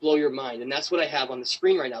completely blow your mind. And that's what I have on the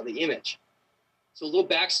screen right now, the image. So a little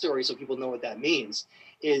backstory so people know what that means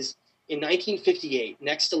is in 1958,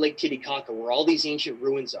 next to Lake Titicaca, where all these ancient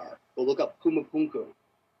ruins are, go look up Pumapunku,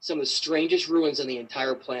 some of the strangest ruins on the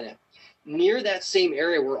entire planet. Near that same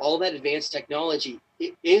area where all that advanced technology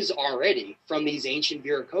is already from these ancient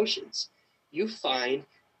Viracocians, you find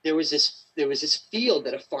there was this field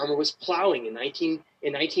that a farmer was plowing in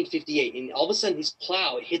 1958, and all of a sudden his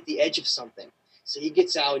plow hit the edge of something. So he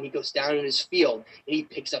gets out and he goes down in his field and he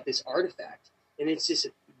picks up this artifact, and it's this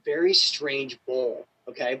very strange bowl.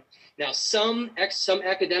 Okay, now some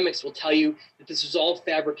academics will tell you that this was all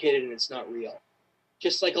fabricated and it's not real.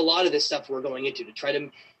 Just like a lot of this stuff we're going into to try to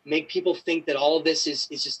make people think that all of this is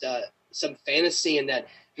just some fantasy and that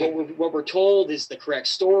what we're told is the correct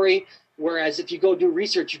story. Whereas if you go do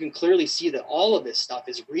research, you can clearly see that all of this stuff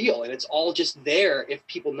is real and it's all just there if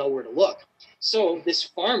people know where to look. So this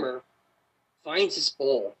farmer finds this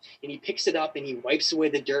bowl and he picks it up and he wipes away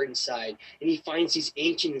the dirt inside and he finds these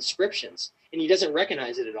ancient inscriptions and he doesn't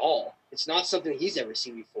recognize it at all. It's not something he's ever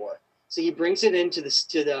seen before. So he brings it into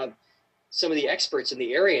some of the experts in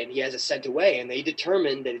the area and he has it sent away and they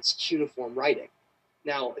determine that it's cuneiform writing.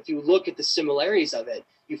 Now, if you look at the similarities of it,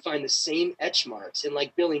 you find the same etch marks. And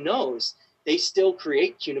like Billy knows, they still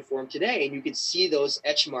create cuneiform today. And you can see those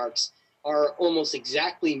etch marks are almost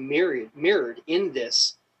exactly mirrored in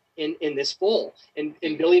this bowl. And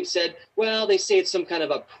Billy said, well, they say it's some kind of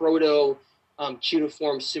a proto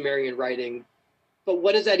cuneiform Sumerian writing. But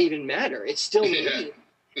what does that even matter? It's still that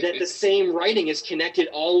the same writing is connected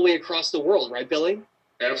all the way across the world, right, Billy?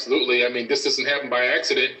 Absolutely. I mean, this doesn't happen by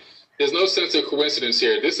accident. There's no sense of coincidence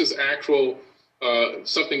here. This is actual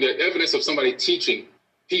evidence of somebody teaching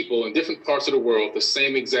people in different parts of the world the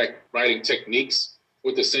same exact writing techniques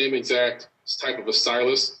with the same exact type of a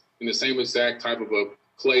stylus and the same exact type of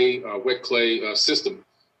a wet clay system.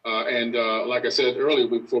 And like I said earlier,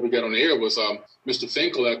 before we got on the air, was Mr.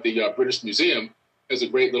 Finkel at the British Museum has a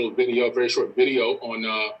great little video, very short video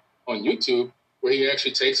on YouTube, where he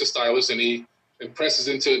actually takes a stylus and he impresses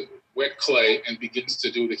into wet clay and begins to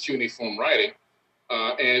do the cuneiform writing.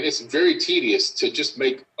 And it's very tedious to just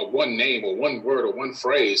make a one name or one word or one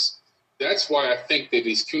phrase. That's why I think that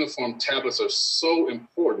these cuneiform tablets are so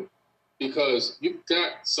important, because you've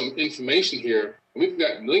got some information here, and we've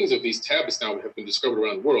got millions of these tablets now that have been discovered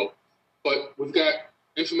around the world, but we've got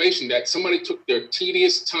information that somebody took their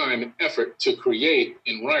tedious time and effort to create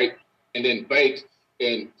and write and then bake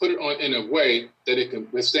and put it on in a way that it can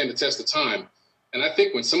withstand the test of time. And I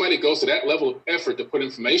think when somebody goes to that level of effort to put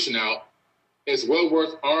information out, it's well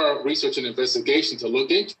worth our research and investigation to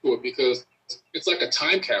look into it, because it's like a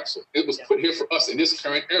time capsule. It was put here for us in this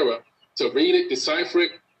current era to read it, decipher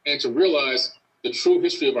it, and to realize the true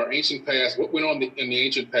history of our ancient past, what went on in the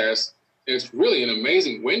ancient past. And it's really an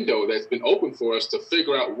amazing window that's been open for us to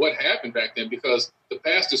figure out what happened back then, because the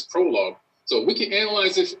past is prologue. So we can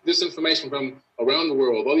analyze this information from around the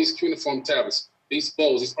world, all these cuneiform tablets, these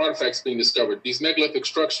bowls, these artifacts being discovered, these megalithic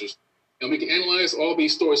structures, and we can analyze all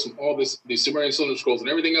these stories from all these Sumerian cylinder scrolls and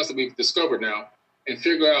everything else that we've discovered now, and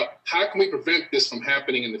figure out how can we prevent this from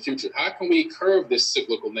happening in the future? How can we curb this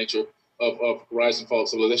cyclical nature of rise and fall of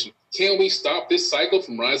civilization? Can we stop this cycle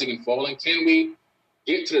from rising and falling? Can we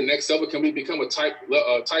get to the next level? Can we become a type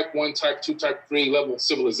 1, type 2, type 3 level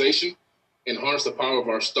civilization and harness the power of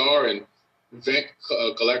our star and prevent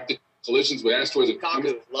galactic collisions with asteroids and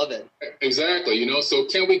comets? Love it. Exactly. You know, so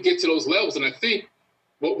can we get to those levels? And I think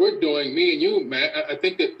what we're doing, me and you, Matt, I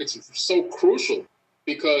think that it's so crucial,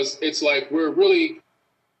 because it's like we're really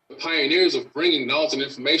the pioneers of bringing knowledge and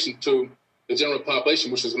information to the general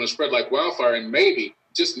population, which is going to spread like wildfire, and maybe,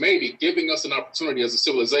 just maybe, giving us an opportunity as a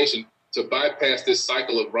civilization to bypass this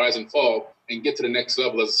cycle of rise and fall and get to the next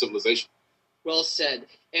level as a civilization. Well said.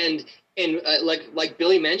 And like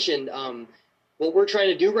Billy mentioned, what we're trying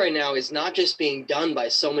to do right now is not just being done by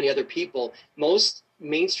so many other people. Most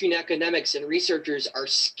mainstream academics and researchers are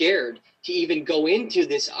scared to even go into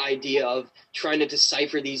this idea of trying to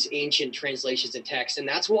decipher these ancient translations and texts. And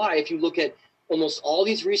that's why, if you look at almost all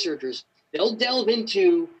these researchers, they'll delve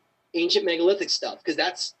into ancient megalithic stuff, because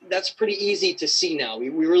that's pretty easy to see now. We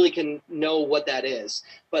really can know what that is.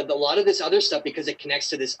 But a lot of this other stuff, because it connects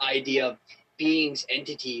to this idea of beings,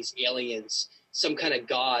 entities, aliens, some kind of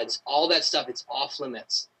gods, all that stuff, it's off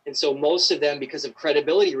limits. And so most of them, because of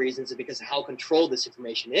credibility reasons and because of how controlled this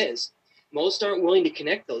information is, most aren't willing to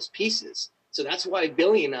connect those pieces. So that's why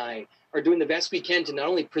Billy and I are doing the best we can to not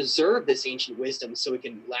only preserve this ancient wisdom so it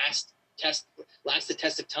can last the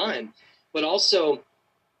test of time, but also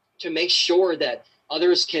to make sure that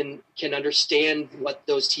others can understand what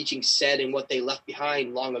those teachings said and what they left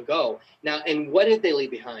behind long ago. Now, and what did they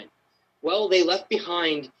leave behind? Well, they left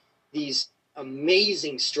behind these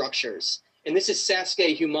amazing structures. And this is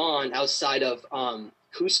Sacsayhuaman outside of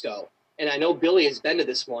Cusco. And I know Billy has been to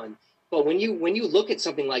this one. But when you look at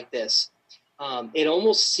something like this, it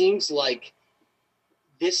almost seems like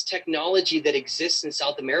this technology that exists in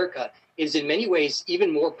South America is in many ways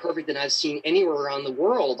even more perfect than I've seen anywhere around the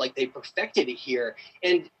world. Like, they perfected it here.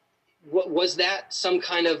 And what was that some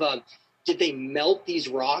kind of did they melt these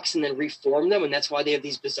rocks and then reform them, and that's why they have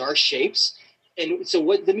these bizarre shapes? And so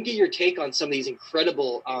let me get your take on some of these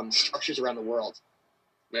incredible structures around the world.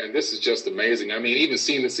 Man, this is just amazing. I mean, even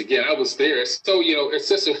seeing this again, I was there. So, it's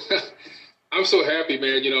just I'm so happy,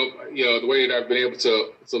 man, the way that I've been able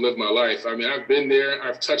to live my life. I mean, I've been there.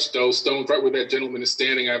 I've touched those stones right where that gentleman is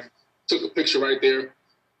standing. I've took a picture right there.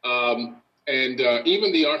 And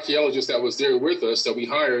even the archaeologist that was there with us that we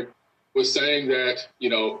hired was saying that,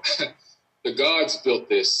 the gods built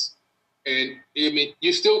this. And I mean,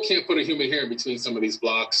 you still can't put a human hair in between some of these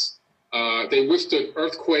blocks. They withstood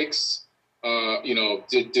earthquakes,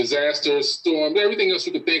 disasters, storms, everything else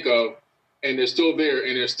you could think of. And they're still there,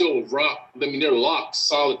 and they're still rock. I mean, they're locked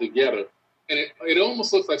solid together. And it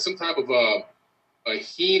almost looks like some type of a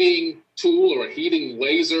heating tool or a heating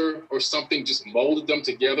laser or something just molded them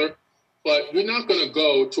together. But you're not going to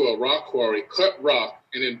go to a rock quarry, cut rock,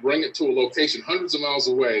 and then bring it to a location hundreds of miles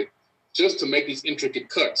away just to make these intricate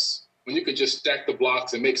cuts, when you could just stack the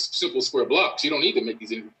blocks and make simple square blocks. You don't need to make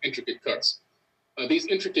these intricate cuts. These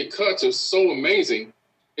intricate cuts are so amazing.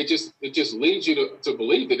 It just leads you to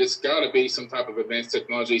believe that it's got to be some type of advanced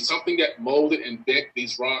technology, something that molded and bent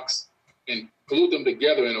these rocks and glued them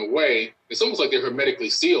together in a way. It's almost like they're hermetically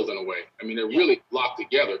sealed in a way. I mean, they're really locked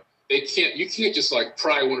together. You can't just like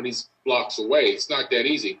pry one of these blocks away. It's not that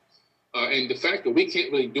easy. And the fact that we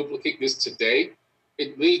can't really duplicate this today,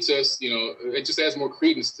 it leads us, it just adds more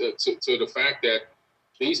credence to the fact that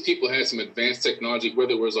these people had some advanced technology,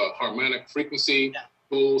 whether it was a harmonic frequency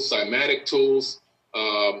tools, cymatic tools,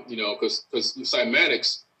 because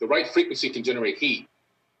cymatics, the right frequency can generate heat.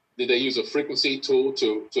 Did they use a frequency tool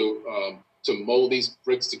to mold these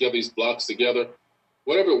bricks together, these blocks together?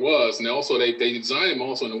 Whatever it was, and also they designed them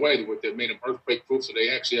also in a way that made them earthquake proof, so they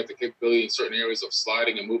actually have the capability in certain areas of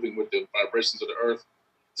sliding and moving with the vibrations of the earth.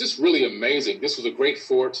 just really amazing. This was a great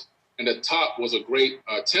fort, and the top was a great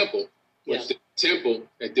temple, which the temple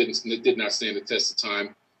it did not stand the test of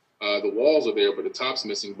time. The walls are there, but the top's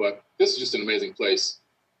missing. But this is just an amazing place.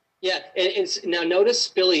 Yeah, and now notice,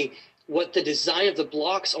 Billy, what the design of the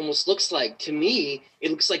blocks almost looks like. To me,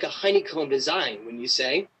 it looks like a honeycomb design, when you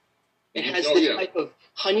say. It has type of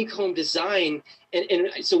honeycomb design. And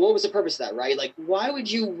so what was the purpose of that, right? Like, why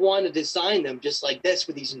would you want to design them just like this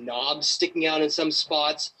with these knobs sticking out in some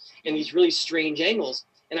spots and these really strange angles?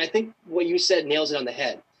 And I think what you said nails it on the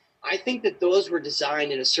head. I think that those were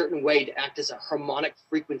designed in a certain way to act as a harmonic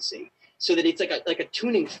frequency so that it's like a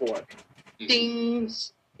tuning fork.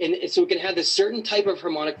 Dings! And so it can have this certain type of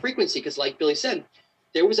harmonic frequency because, like Billy said,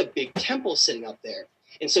 there was a big temple sitting up there.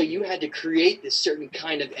 And so you had to create this certain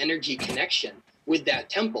kind of energy connection with that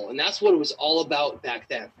temple. And that's what it was all about back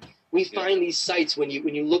then. We find these sites when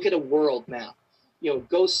you look at a world map,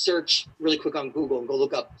 go search really quick on Google and go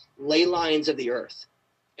look up ley lines of the earth.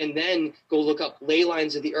 And then go look up ley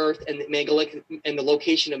lines of the earth and the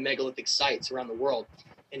location of megalithic sites around the world.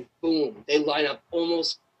 And boom, they line up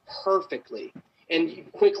almost perfectly.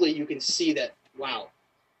 And quickly you can see that, wow.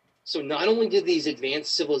 So not only did these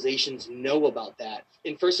advanced civilizations know about that,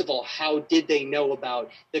 and first of all, how did they know about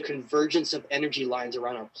the convergence of energy lines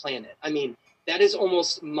around our planet? I mean, that is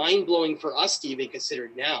almost mind-blowing for us to even consider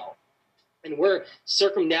now. And we're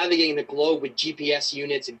circumnavigating the globe with GPS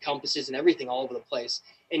units and compasses and everything all over the place.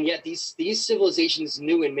 And yet these civilizations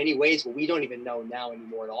knew in many ways what we don't even know now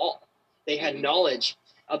anymore at all. They had knowledge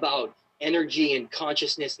about energy and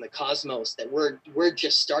consciousness and the cosmos that we're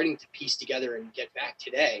just starting to piece together and get back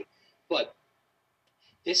today. But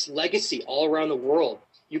this legacy all around the world,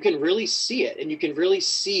 you can really see it, and you can really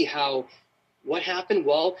see how what happened.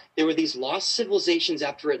 Well, there were these lost civilizations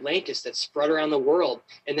after Atlantis that spread around the world,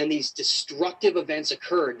 and then these destructive events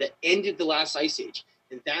occurred that ended the last ice age.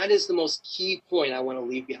 And that is the most key point I want to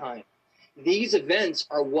leave behind. These events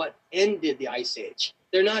are what ended the ice age.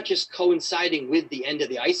 They're not just coinciding with the end of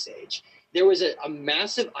the ice age. There was a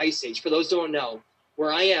massive ice age. For those who don't know,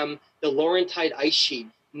 where I am, the Laurentide ice sheet,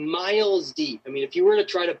 miles deep. I mean, if you were to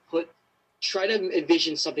try to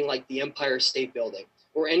envision something like the Empire State Building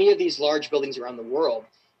or any of these large buildings around the world,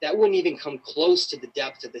 that wouldn't even come close to the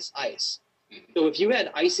depth of this ice. So if you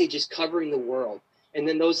had ice ages covering the world, and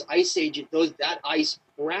then those ice ages, that ice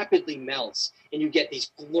rapidly melts, and you get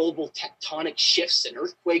these global tectonic shifts and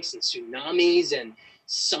earthquakes and tsunamis and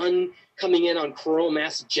sun coming in on coronal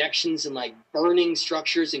mass ejections and like burning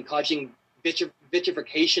structures and causing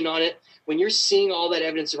vitrification on it. When you're seeing all that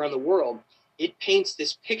evidence around the world, it paints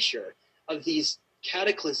this picture of these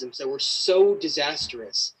cataclysms that were so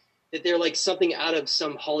disastrous that they're like something out of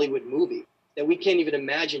some Hollywood movie that we can't even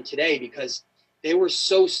imagine today, because they were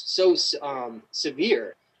so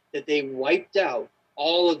severe that they wiped out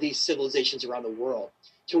all of these civilizations around the world,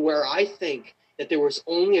 to where I think that there was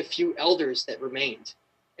only a few elders that remained.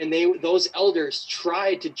 And those elders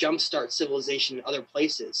tried to jumpstart civilization in other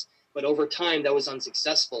places, but over time that was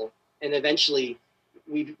unsuccessful. And eventually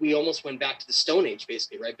we almost went back to the Stone Age,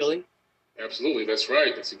 basically, right, Billy? Absolutely, that's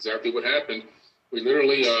right. That's exactly what happened. We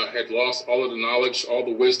literally had lost all of the knowledge, all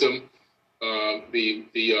the wisdom.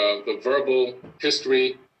 The verbal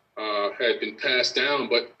history had been passed down,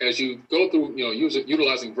 but as you go through,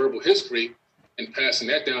 utilizing verbal history and passing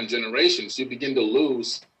that down generations, you begin to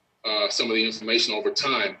lose some of the information over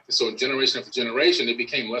time. So generation after generation, it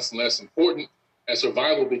became less and less important as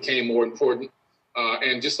survival became more important.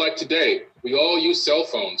 And just like today, we all use cell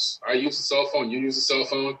phones. I use a cell phone, you use a cell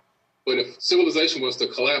phone. But if civilization was to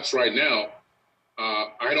collapse right now,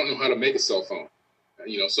 I don't know how to make a cell phone.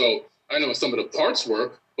 So I know some of the parts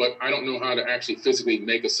work, but I don't know how to actually physically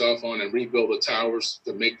make a cell phone and rebuild the towers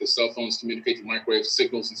to make the cell phones communicate to microwave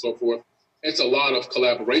signals and so forth. It's a lot of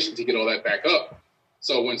collaboration to get all that back up.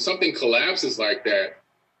 So when something collapses like that,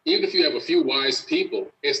 even if you have a few wise people,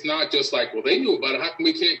 it's not just like, well, they knew about it, how come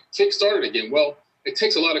we can't kickstart it again? Well, it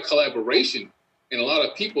takes a lot of collaboration and a lot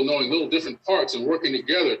of people knowing little different parts and working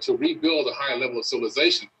together to rebuild a high level of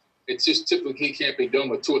civilization. It just typically can't be done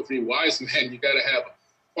with 2 or 3 wise men. You got to have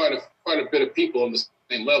quite a bit of people on the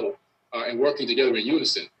same level and working together in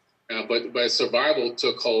unison. But survival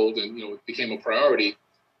took hold and it became a priority.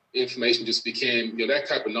 Information just became, that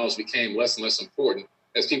type of knowledge became less and less important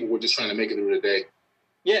as people were just trying to make it through the day.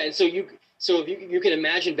 Yeah, and so if you can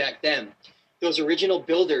imagine back then, those original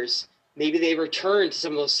builders, maybe they returned to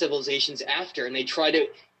some of those civilizations after, and they try to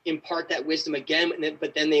impart that wisdom again,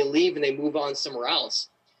 but then they leave and they move on somewhere else.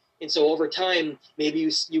 And so over time, maybe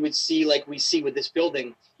you would see, like we see with this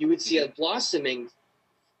building, you would see a blossoming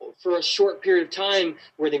for a short period of time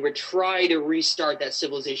where they would try to restart that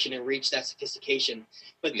civilization and reach that sophistication.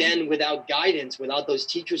 But then without guidance, without those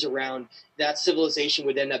teachers around, that civilization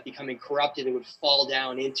would end up becoming corrupted. It would fall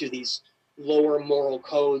down into these lower moral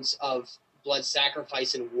codes of blood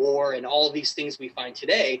sacrifice and war and all of these things we find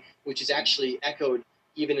today, which is actually echoed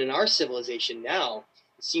even in our civilization now.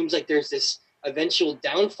 It seems like there's this eventual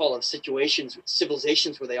downfall of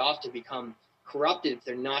civilizations where they often become corrupted if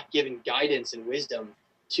they're not given guidance and wisdom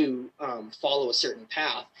to follow a certain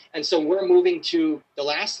path. And so we're moving to the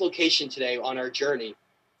last location today on our journey.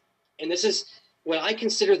 And this is what I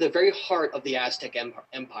consider the very heart of the Aztec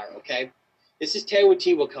Empire, okay? This is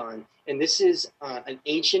Teotihuacan, and this is an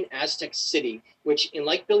ancient Aztec city, which, and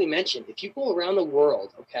like Billy mentioned, if you go around the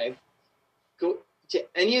world, okay, go to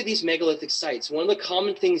any of these megalithic sites, one of the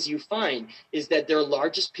common things you find is that their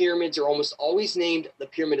largest pyramids are almost always named the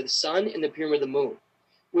Pyramid of the Sun and the Pyramid of the Moon,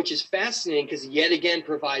 which is fascinating because yet again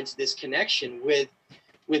provides this connection with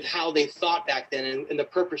how they thought back then and the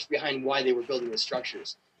purpose behind why they were building the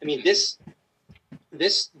structures. I mean, this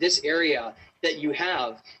area that you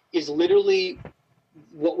have is literally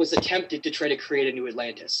what was attempted to try to create a new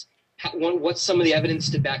Atlantis. What's some of the evidence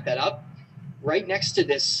to back that up? Right next to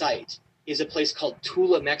this site is a place called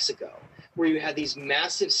Tula, Mexico, where you have these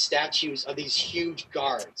massive statues of these huge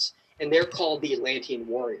guards, and they're called the Atlantean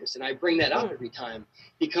warriors. And I bring that up every time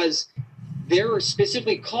because they're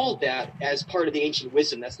specifically called that as part of the ancient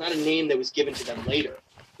wisdom. That's not a name that was given to them later,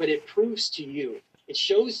 but it proves to you, it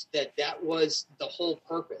shows that that was the whole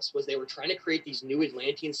purpose, was they were trying to create these new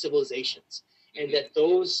Atlantean civilizations, and that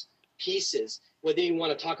those pieces, whether you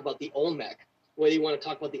want to talk about the Olmec, whether you want to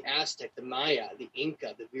talk about the Aztec, the Maya, the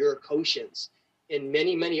Inca, the Viracochans, and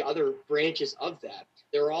many, many other branches of that,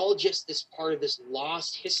 they're all just this part of this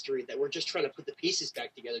lost history that we're just trying to put the pieces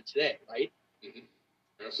back together today, right? Mm-hmm.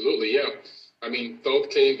 Absolutely, yeah. I mean, Thoth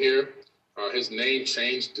came here. His name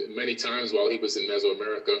changed many times while he was in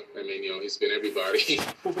Mesoamerica. I mean, he's been everybody.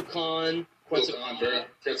 Kukulkan,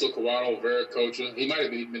 Quetzalcoatl, Viracocha. He might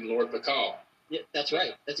have even been Lord Pakal. Yeah, that's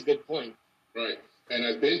right. That's a good point. Right. And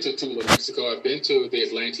I've been to Tula, Mexico. I've been to the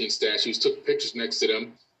Atlantean statues, took pictures next to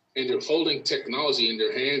them, and they're holding technology in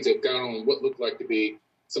their hands. They've got on what looked like to be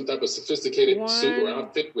some type of sophisticated suit or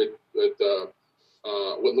outfit with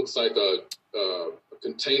what looks like a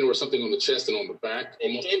container or something on the chest and on the back.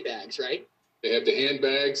 And handbags, right? They have the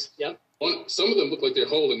handbags. Yep. Some of them look like they're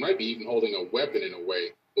might be even holding a weapon in a way,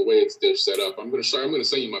 the way they're set up. I'm going to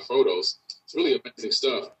send you my photos. It's really amazing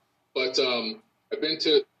stuff. But I've been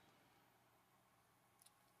to.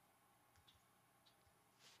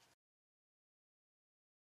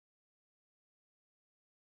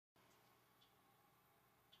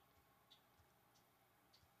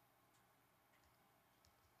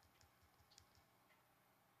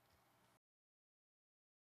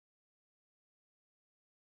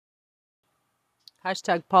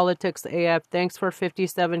 Hashtag politics AF. Thanks for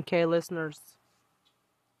 57K listeners.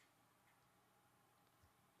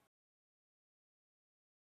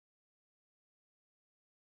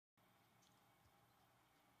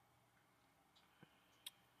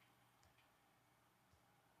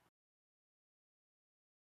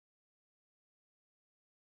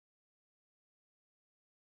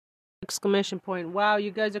 Exclamation point. Wow,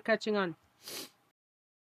 you guys are catching on.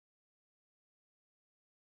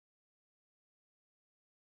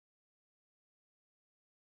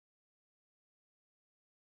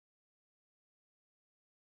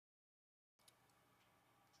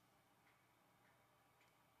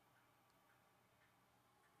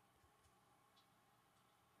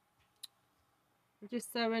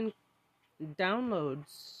 Just 7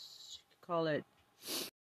 downloads, call it.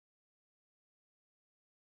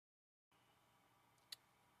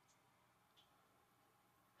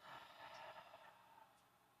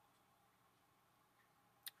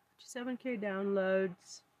 $7K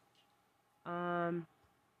downloads.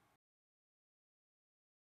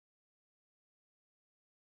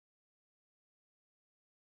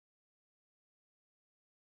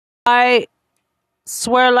 I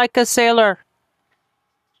swear like a sailor.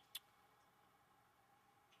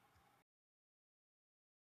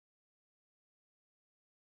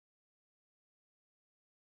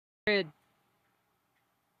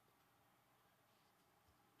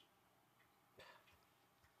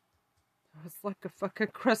 It's like a fucking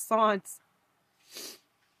croissant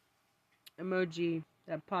emoji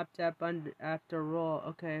that popped up after roll.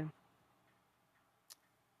 Okay.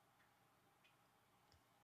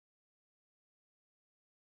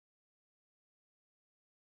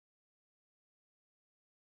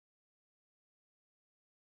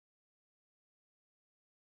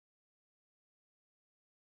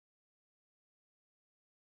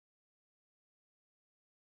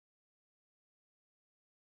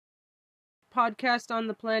 podcast on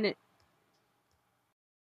the planet.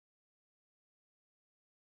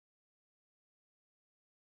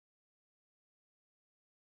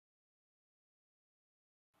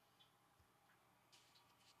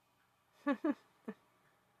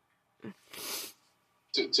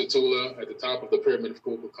 to Tula at the top of the pyramid of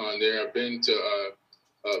Kukulkan there. I've been to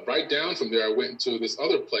right down from there. I went to this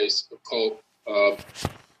other place called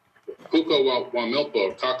Kukawamilpa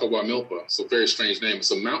or Kakawamilpa. It's a very strange name.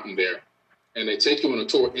 It's a mountain there, and they take you on a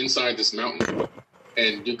tour inside this mountain.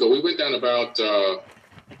 And you go. We went down about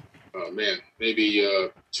maybe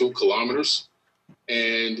 2 kilometers,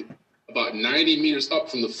 and about 90 meters up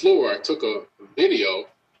from the floor, I took a video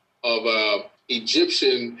of a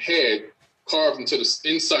Egyptian head carved into the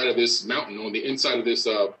inside of this mountain, on the inside of this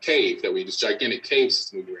cave this gigantic cave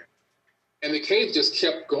system we were in. And the cave just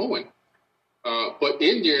kept going. But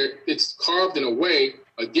in there, it's carved in a way,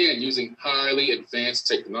 again, using highly advanced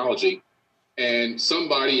technology. And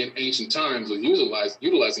somebody in ancient times was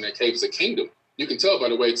utilizing that cave as a kingdom. You can tell by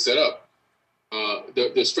the way it's set up.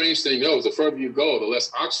 The strange thing, though, is the further you go, the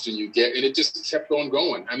less oxygen you get. And it just kept on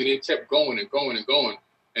going. I mean, it kept going and going and going.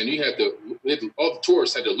 And all the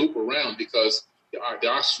tourists had to loop around because the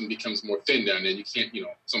oxygen becomes more thin down there. You can't,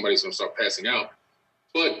 somebody's going to start passing out.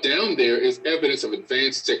 But down there is evidence of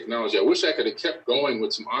advanced technology. I wish I could have kept going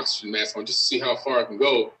with some oxygen mask on just to see how far I can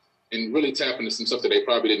go and really tap into some stuff that they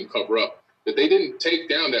probably didn't cover up. But they didn't take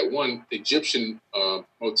down that one Egyptian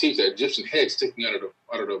motif, that Egyptian head sticking out of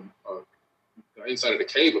the inside of the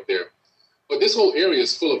cave up there. But this whole area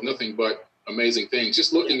is full of nothing but amazing things.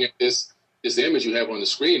 Just looking at this image you have on the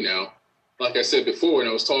screen now, like I said before, and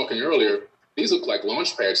I was talking earlier, these look like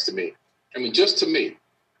launch pads to me. I mean, just to me.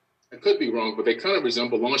 I could be wrong, but they kind of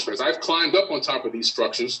resemble launch pads. I've climbed up on top of these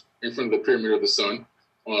structures in front of the Pyramid of the Sun,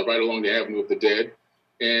 right along the Avenue of the Dead.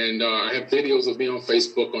 And I have videos of me on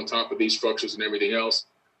Facebook on top of these structures and everything else.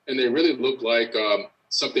 And they really look like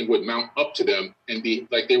something would mount up to them and be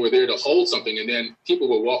like they were there to hold something. And then people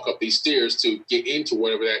would walk up these stairs to get into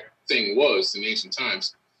whatever that thing was in ancient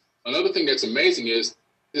times. Another thing that's amazing is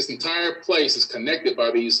this entire place is connected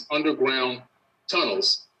by these underground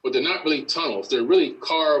tunnels, but they're not really tunnels. They're really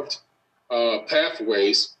carved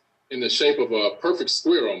pathways in the shape of a perfect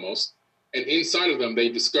square almost. And inside of them, they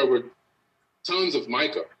discovered tons of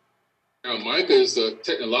mica. Now, mica is a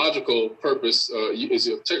technological purpose, is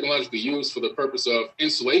technologically used for the purpose of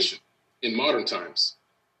insulation in modern times.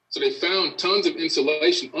 So they found tons of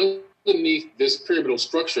insulation underneath this pyramidal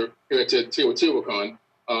structure here at Teotihuacan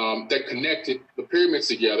that connected the pyramids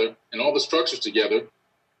together and all the structures together.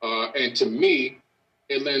 And to me,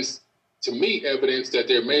 it lends evidence that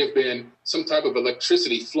there may have been some type of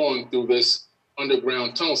electricity flowing through this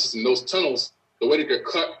underground tunnel system. Those tunnels, the way that they're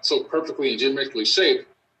cut so perfectly and geometrically shaped,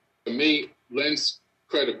 to me, lends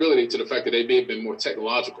credibility to the fact that they may have been more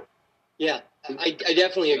technological. Yeah, I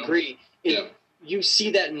definitely agree. You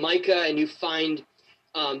see that mica and you find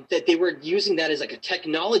that they were using that as like a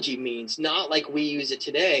technology means, not like we use it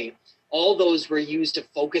today. All those were used to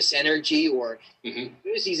focus energy or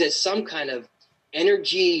use these as some kind of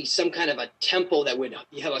energy, some kind of a tempo that would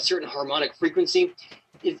have a certain harmonic frequency.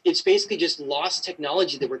 It's basically just lost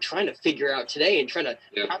technology that we're trying to figure out today and trying to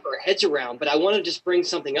wrap our heads around. But I want to just bring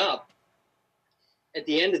something up at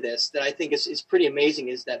the end of this that I think is pretty amazing,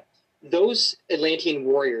 is that those Atlantean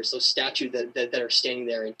warriors, those statues that are standing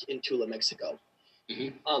there in Tula, Mexico,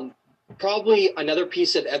 probably another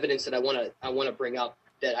piece of evidence that I want to bring up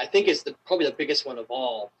that I think is probably the biggest one of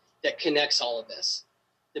all that connects all of this.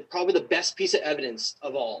 Probably the best piece of evidence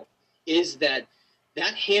of all is that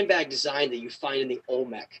handbag design that you find in the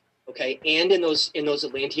Olmec, okay, and in those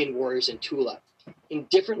Atlantean warriors in Tula, in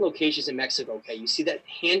different locations in Mexico, okay, you see that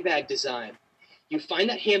handbag design. You find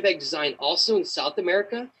that handbag design also in South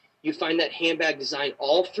America. You find that handbag design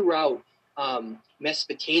all throughout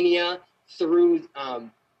Mesopotamia, through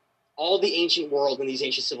all the ancient world and these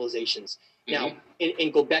ancient civilizations. Now,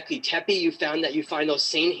 in Göbekli Tepe, you find those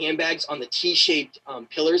same handbags on the T-shaped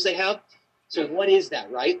pillars they have. So what is that,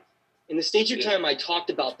 right? In the Stage of Time, I talked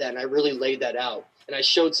about that, and I really laid that out. And I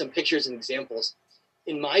showed some pictures and examples.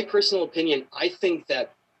 In my personal opinion, I think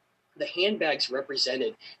that the handbags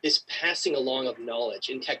represented this passing along of knowledge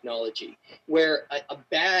and technology, where a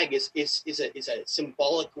bag is a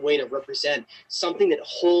symbolic way to represent something that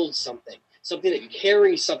holds something that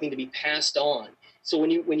carries something to be passed on. So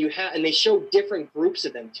when you have, and they show different groups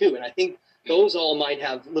of them too, and I think those all might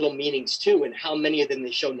have little meanings too, and how many of them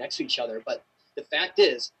they show next to each other. But the fact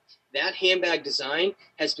is, that handbag design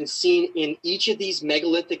has been seen in each of these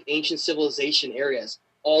megalithic ancient civilization areas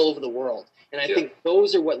all over the world. And I think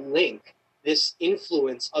those are what link this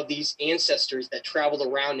influence of these ancestors that traveled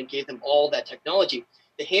around and gave them all that technology.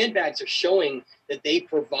 The handbags are showing that they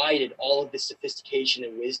provided all of this sophistication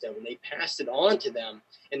and wisdom, and they passed it on to them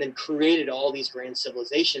and then created all these grand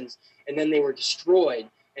civilizations, and then they were destroyed.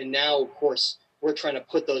 And now, of course, we're trying to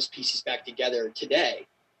put those pieces back together today.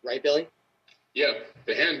 Right, Billy? Yeah,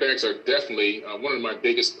 the handbags are definitely one of my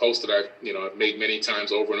biggest posts that I've made many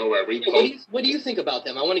times over and over. I repost. What do you think about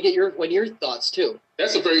them? I want to get your thoughts too.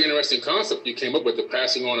 That's a very interesting concept you came up with, the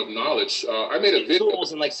passing on of knowledge. I made a video.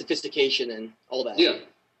 Tools and like sophistication and all that. Yeah,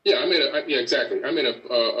 exactly. I made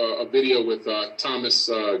a video with Thomas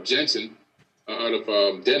Jensen out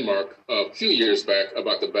of Denmark a few years back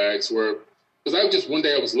about the bags, because one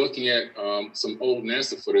day I was looking at some old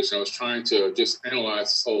NASA footage, and I was trying to just analyze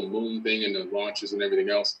this whole moon thing and the launches and everything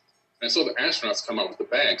else. And I saw the astronauts come out with the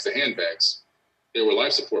bags, the handbags. They were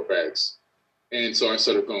life support bags. And so I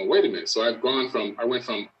started going, wait a minute. So I went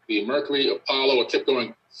from the Mercury, Apollo, I kept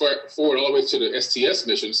going forward all the way to the STS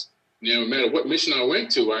missions. No matter what mission I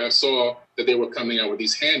went to, I saw that they were coming out with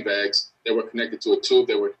these handbags that were connected to a tube,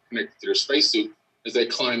 that were connected to their spacesuit as they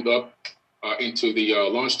climbed up into the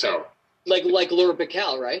launch tower. Like Laura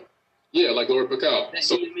Bacall, right? Yeah, like Laura Bacall. That's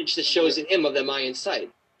the image that shows in him of the Mayan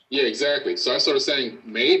site. Yeah, exactly. So I started saying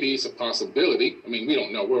maybe it's a possibility. I mean, we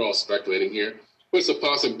don't know. We're all speculating here. But it's a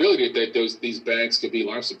possibility that these bags could be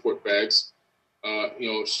life support bags,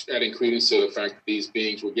 adding credence to the fact that these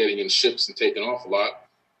beings were getting in ships and taking off a lot,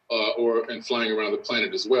 and flying around the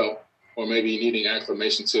planet as well, or maybe needing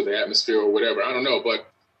acclimation to the atmosphere or whatever. I don't know, but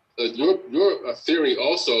your theory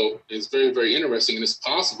also is very, very interesting, and it's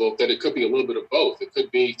possible that it could be a little bit of both. It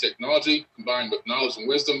could be technology combined with knowledge and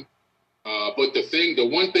wisdom. But the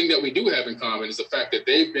one thing that we do have in common is the fact that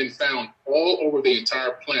they've been found all over the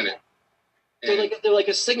entire planet. They're like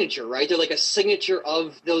a signature, right? They're like a signature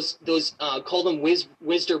of those call them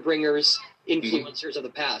wisdom bringers, influencers of the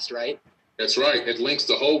past, right? That's right. It links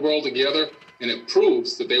the whole world together, and it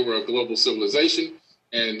proves that they were a global civilization.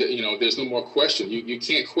 And, there's no more question. You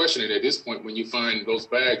can't question it at this point when you find those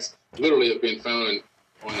bags literally have been found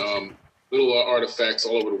on little artifacts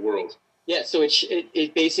all over the world. Yeah, so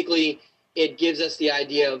it basically, it gives us the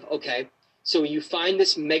idea of, okay, so you find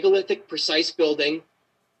this megalithic precise building.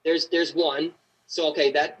 There's one. So,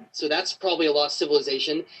 okay, that's probably a lost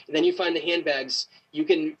civilization. And then you find the handbags.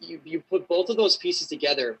 You put both of those pieces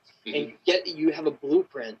together, and you have a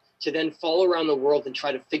blueprint to then follow around the world and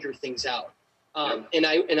try to figure things out. And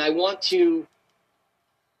I want to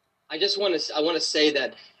say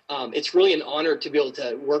that it's really an honor to be able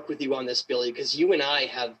to work with you on this, Billy, because you and I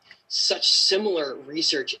have such similar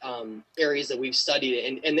research areas that we've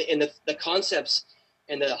studied, and the concepts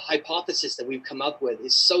and the hypothesis that we've come up with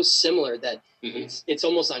is so similar that it's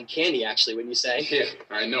almost uncanny, actually, when you say. Yeah,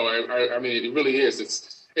 I know. I mean, it really is.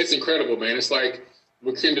 It's incredible, man. It's like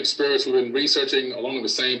we're kindred spirits. We've been researching along the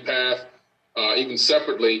same path, even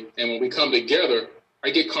separately. And when we come together, I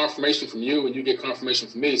get confirmation from you and you get confirmation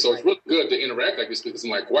from me. So it's really good to interact like this, because I'm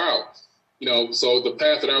like, wow. So the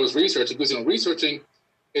path that I was researching, because researching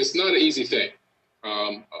is not an easy thing.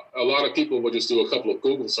 A lot of people will just do a couple of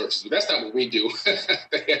Google searches, but that's not what we do.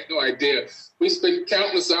 They have no idea. We spend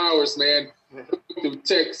countless hours, man, through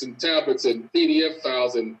texts and tablets and PDF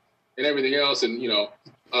files and everything else, and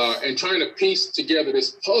and trying to piece together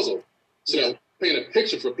this puzzle. So paint a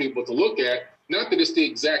picture for people to look at. Not that it's the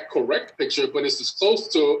exact correct picture, but it's as close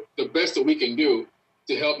to the best that we can do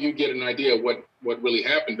to help you get an idea of what really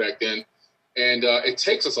happened back then. And it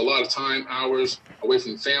takes us a lot of time, hours away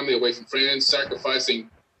from family, away from friends, sacrificing,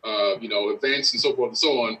 events and so forth and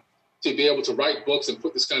so on, to be able to write books and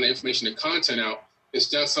put this kind of information and content out.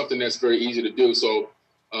 It's not something that's very easy to do. So,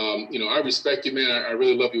 I respect you, man. I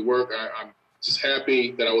really love your work. I'm just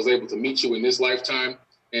happy that I was able to meet you in this lifetime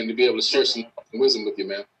and to be able to share some wisdom with you,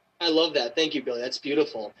 man. I love that. Thank you, Billy. That's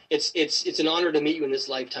beautiful. It's an honor to meet you in this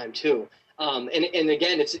lifetime too. And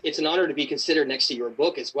again, it's an honor to be considered next to your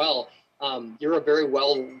book as well. You're a very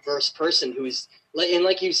well-versed person and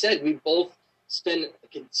like you said, we both spend a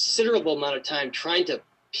considerable amount of time trying to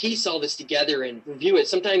piece all this together and review it.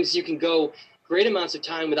 Sometimes you can go great amounts of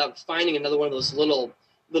time without finding another one of those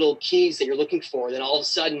little keys that you're looking for. Then all of a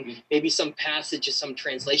sudden, maybe some passage or some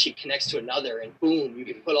translation connects to another, and boom, you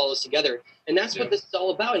can put all this together. And that's what this is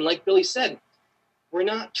all about. And like Billy said, we're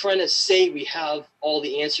not trying to say we have all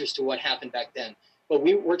the answers to what happened back then, but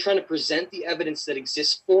we're trying to present the evidence that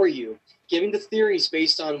exists for you, giving the theories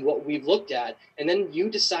based on what we've looked at, and then you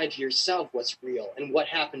decide for yourself what's real and what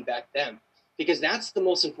happened back then. Because that's the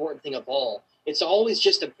most important thing of all. It's always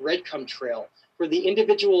just a breadcrumb trail where the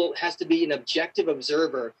individual has to be an objective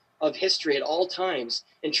observer of history at all times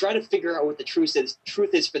and try to figure out what the truth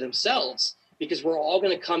is for themselves, because we're all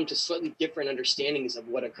going to come to slightly different understandings of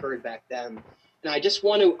what occurred back then. And I just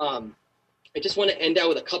want to end out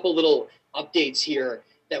with a couple little updates here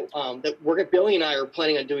that Billy and I are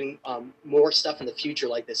planning on doing more stuff in the future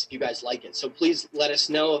like this if you guys like it. So please let us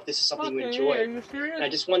know if this is something you enjoy. Are you serious? And I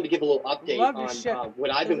just wanted to give a little update on what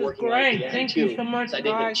I've been working on at the end Thank too. you so much, I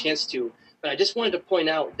didn't get a chance to. But I just wanted to point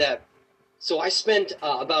out that, so I spent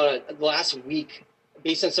about the last week,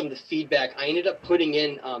 based on some of the feedback, I ended up putting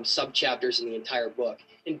in sub-chapters in the entire book.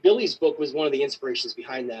 And Billy's book was one of the inspirations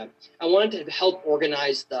behind that. I wanted to help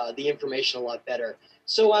organize the information a lot better.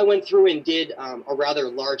 So I went through and did a rather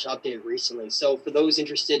large update recently. So for those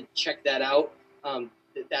interested, check that out.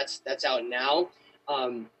 That's out now.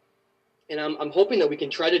 And I'm hoping that we can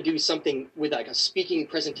try to do something with like a speaking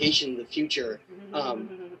presentation in the future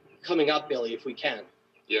coming up, Billy, if we can.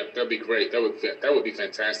 Yeah, that'd be great. That would be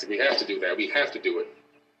fantastic. We have to do that. We have to do it.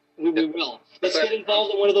 We will. Let's get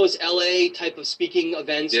involved in one of those LA type of speaking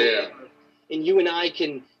events. Yeah. And you and I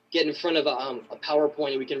can get in front of a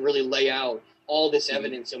PowerPoint and we can really lay out all this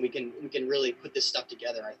evidence and we can really put this stuff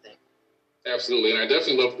together, I think. Absolutely. And I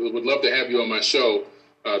definitely would love to have you on my show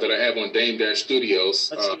that I have on Dame Dash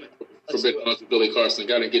Studios. Forbidden Knowledge with Billy Carson.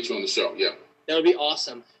 Got to get you on the show. Yeah. That would be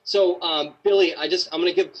awesome. So, Billy, I'm going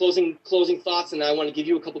to give closing thoughts, and I want to give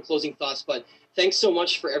you a couple closing thoughts. But thanks so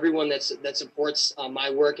much for everyone that supports my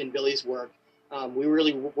work and Billy's work. We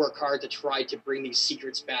really work hard to try to bring these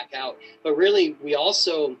secrets back out. But really,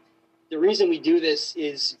 the reason we do this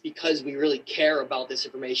is because we really care about this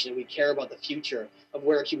information, and we care about the future of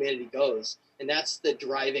where humanity goes. And that's the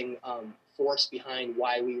driving force behind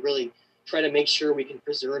why we really try to make sure we can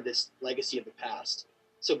preserve this legacy of the past.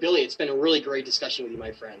 So, Billy, it's been a really great discussion with you,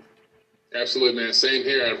 my friend. Absolutely, man. Same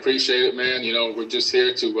here. I appreciate it, man. You know, we're just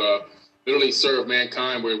here to literally serve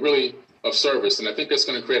mankind. We're really of service, and I think that's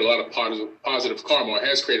going to create a lot of positive karma, or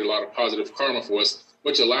has created a lot of positive karma for us,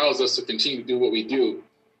 which allows us to continue to do what we do,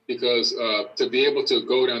 because to be able to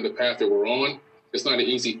go down the path that we're on, it's not an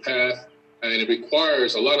easy path, and it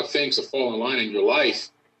requires a lot of things to fall in line in your life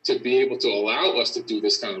to be able to allow us to do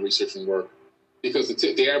this kind of research and work. Because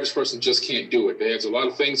the average person just can't do it. There's a lot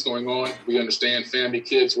of things going on. We understand family,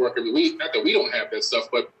 kids, work every week. Not that we don't have that stuff,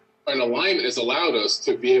 but an alignment has allowed us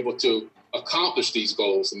to be able to accomplish these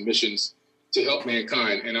goals and missions to help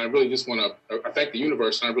mankind. And I really just want to thank the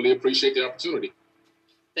universe, and I really appreciate the opportunity.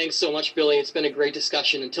 Thanks so much, Billy. It's been a great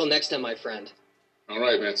discussion. Until next time, my friend. All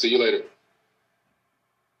right, man. See you later.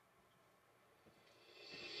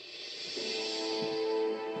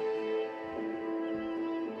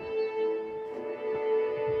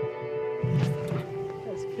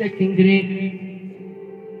 Freaking great.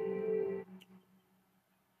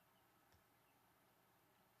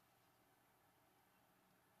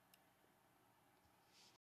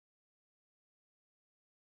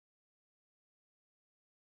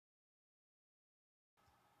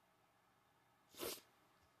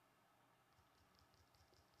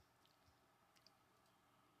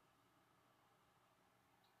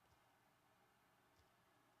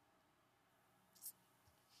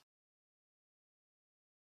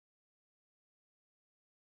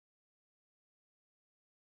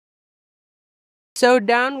 So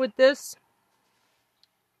down with this.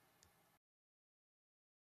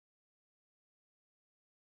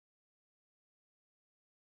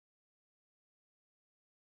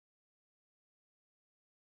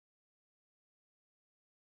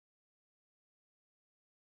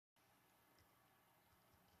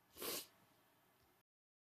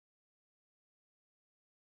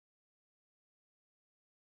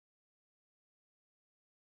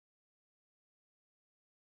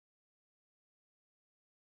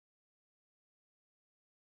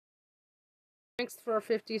 Thanks for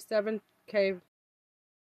 57K.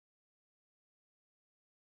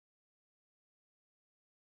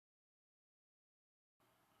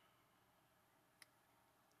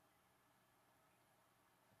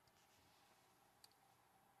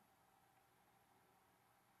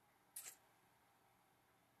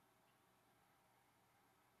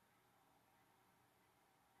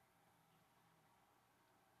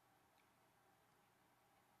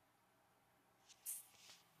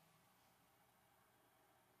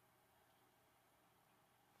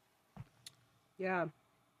 Yeah,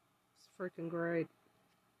 it's freaking great.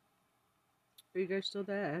 Are you guys still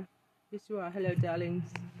there? Yes, you are. Hello, darlings.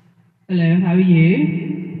 Hello, how are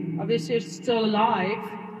you? Obviously, you're still alive.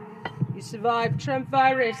 You survived Trump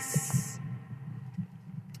virus.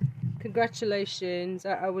 Congratulations.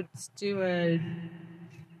 I would do a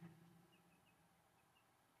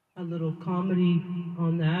little comedy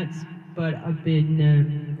on that. but I've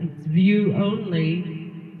been it's view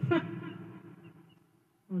only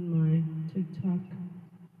on my TikTok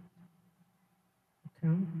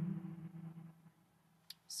account.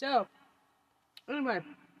 So, anyway,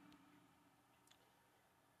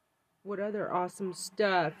 what other awesome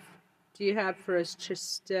stuff do you have for us,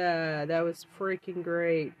 Chista? That was freaking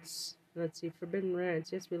great. Let's see, Forbidden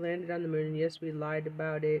Rants. Yes, we landed on the moon, and yes, we lied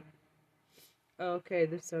about it. Okay,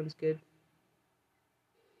 this sounds good.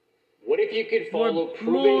 What if you could follow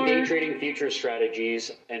proven day trading future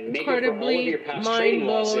strategies and make up for all of your past trading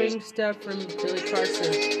losses? Mind-blowing stuff from Billy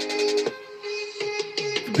Carson.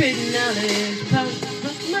 Forbidden knowledge,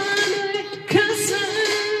 powerful money, cousin,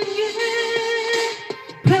 yeah,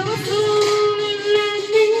 powerful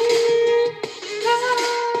lightning, oh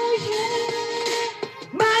yeah,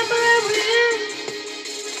 my brain,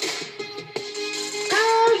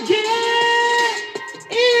 oh yeah,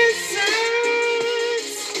 insights,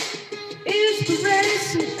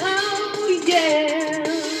 inspiration, oh yeah,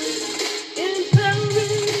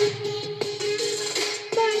 empowering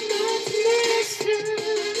my imagination.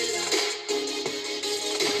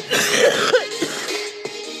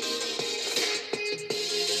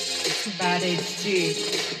 Bad HG.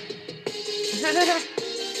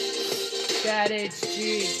 Bad HG.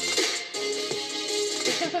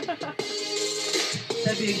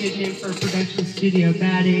 That'd be a good name for a production studio.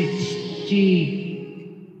 Bad HG.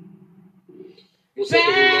 What's up,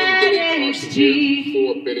 everyone? Billy Carson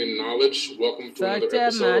here, Forbidden Knowledge. Welcome to another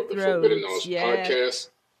episode of the Forbidden Knowledge podcast.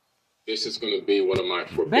 This is going to be one of my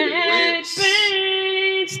Forbidden Rants.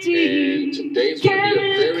 And today's going to be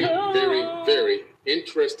a very, very, very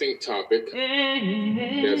interesting topic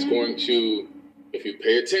that's going to, if you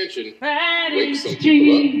pay attention, wake some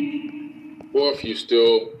people up. Or if you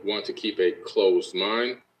still want to keep a closed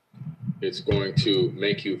mind, it's going to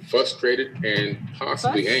make you frustrated and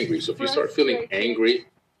possibly angry. So if you start feeling angry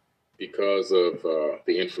because of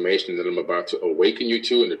the information that I'm about to awaken you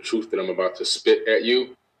to and the truth that I'm about to spit at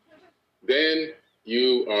you, then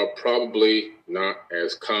you are probably not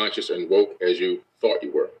as conscious and woke as you thought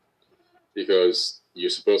you were. Because you're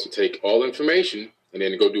supposed to take all information and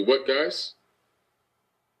then go do what, guys?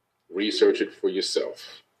 Research it for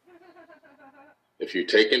yourself. If you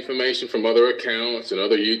take information from other accounts and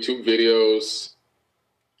other YouTube videos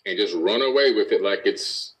and just run away with it like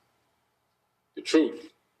it's the truth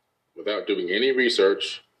without doing any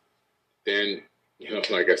research, then,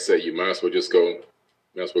 like I said, you might as well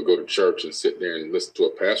go to church and sit there and listen to a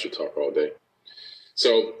pastor talk all day.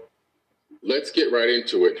 So let's get right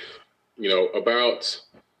into it. About,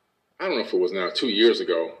 I don't know if it was now 2 years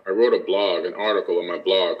ago, I wrote an article on my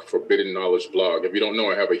blog, Forbidden Knowledge blog. If you don't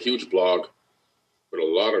know, I have a huge blog with a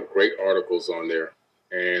lot of great articles on there.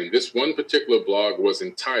 And this one particular blog was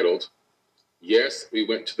entitled, Yes, We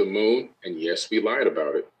Went to the Moon, and Yes, We Lied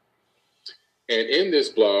About It. And in this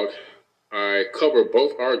blog, I cover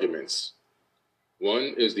both arguments.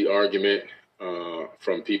 One is the argument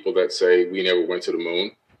from people that say we never went to the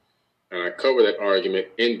moon. And I cover that argument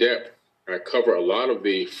in depth. I cover a lot of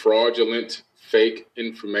the fraudulent, fake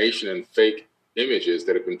information and fake images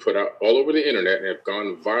that have been put out all over the internet and have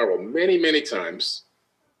gone viral many, many times.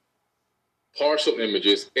 Partial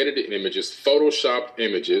images, edited images, photoshopped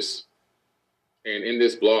images. And in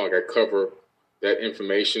this blog, I cover that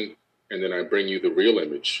information, and then I bring you the real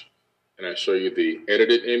image. And I show you the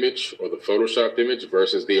edited image or the photoshopped image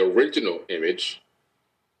versus the original image.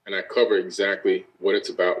 And I cover exactly what it's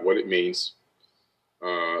about, what it means.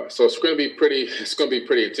 So it's going to be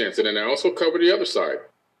pretty intense. And then I also cover the other side.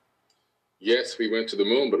 Yes, we went to the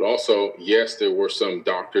moon, but also, yes, there were some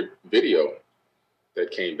doctored video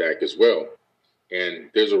that came back as well. And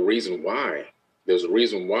there's a reason why. There's a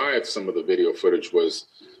reason why some of the video footage was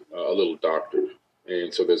a little doctored.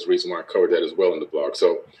 And so there's a reason why I covered that as well in the blog.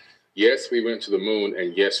 So yes, we went to the moon,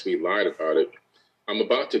 and yes, we lied about it. I'm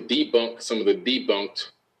about to debunk some of the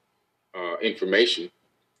debunked information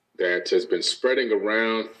that has been spreading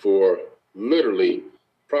around for literally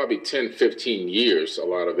probably 10, 15 years, a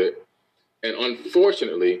lot of it. And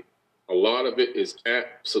unfortunately, a lot of it is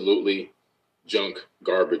absolutely junk,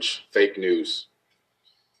 garbage, fake news.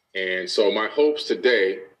 And so my hopes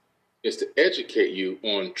today is to educate you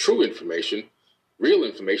on true information, real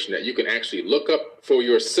information that you can actually look up for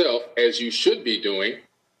yourself, as you should be doing,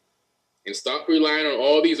 and stop relying on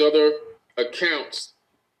all these other accounts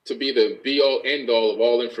to be the be-all, end-all of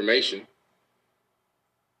all information.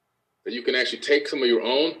 That you can actually take some of your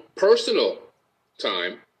own personal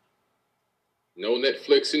time, no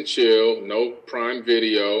Netflix and chill, no Prime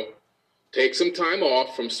Video, take some time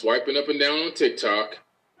off from swiping up and down on TikTok,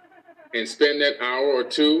 and spend that hour or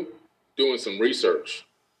two doing some research.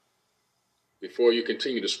 before you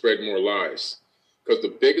continue to spread more lies. Because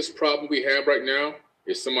the biggest problem we have right now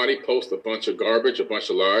is somebody posts a bunch of garbage, a bunch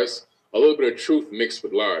of lies, a little bit of truth mixed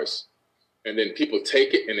with lies. And then people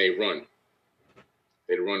take it and they run.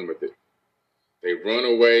 They run with it. They run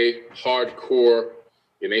away hardcore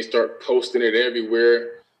and they start posting it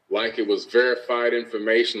everywhere like it was verified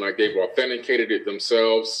information, like they've authenticated it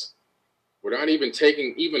themselves without even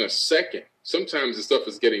taking even a second. Sometimes the stuff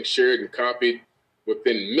is getting shared and copied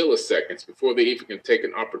within milliseconds before they even can take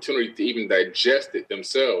an opportunity to even digest it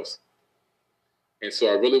themselves. And so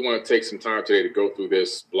I really want to take some time today to go through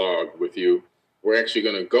this blog with you. We're actually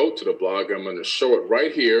going to go to the blog. I'm going to show it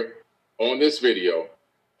right here on this video.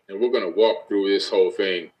 And we're going to walk through this whole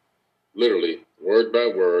thing, literally, word by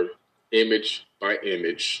word, image by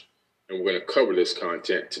image. And we're going to cover this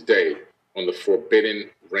content today on the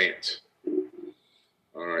Forbidden Rant.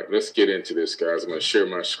 All right, let's get into this, guys. I'm going to share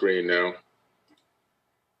my screen now.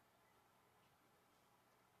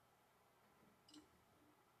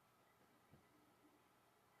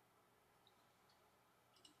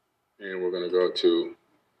 And we're going to go to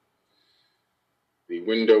the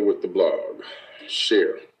window with the blog.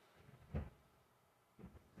 Share.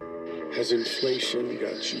 Has inflation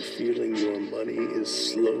got you feeling your money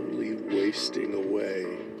is slowly wasting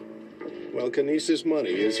away? Well, Kinesis Money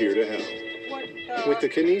is here to help. With the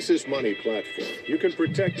Kinesis Money platform, you can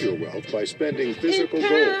protect your wealth by spending physical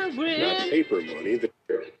gold, not paper money.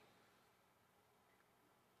 Okay.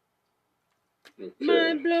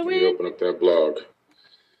 Let me open up that blog.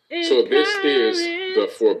 So this is the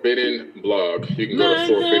Forbidden Blog. You can go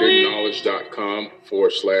to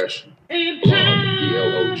forbiddenknowledge.com/blog,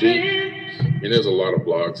 B-L-O-G. And there's a lot of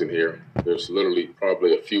blogs in here. There's literally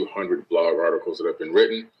probably a few hundred blog articles that have been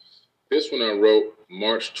written. This one I wrote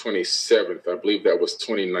March 27th. I believe that was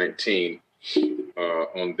 2019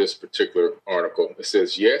 on this particular article. It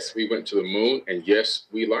says, yes, we went to the moon, and yes,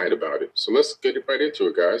 we lied about it. So let's get right into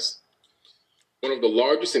it, guys. One of the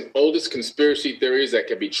largest and oldest conspiracy theories that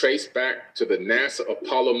can be traced back to the NASA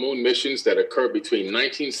Apollo moon missions that occurred between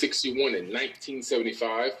 1961 and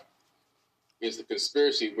 1975 is the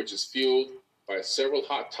conspiracy which is fueled by several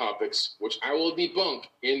hot topics, which I will debunk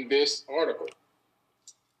in this article.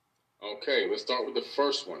 Okay, let's start with the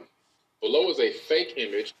first one. Below is a fake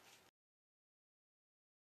image.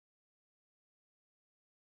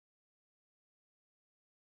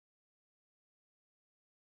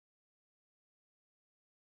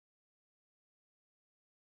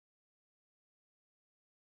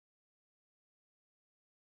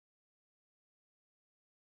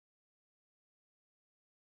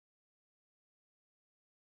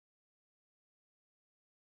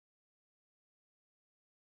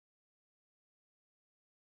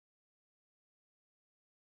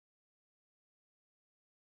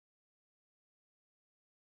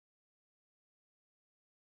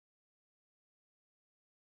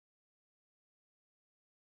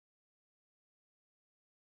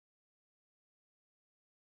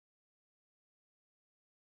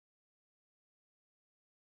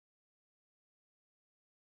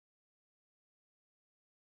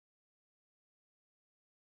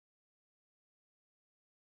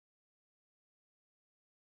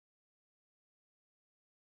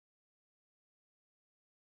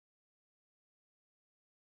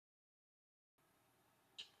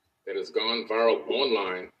 That has gone viral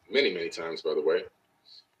online many, many times, by the way.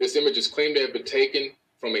 This image is claimed to have been taken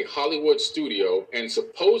from a Hollywood studio and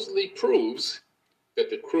supposedly proves that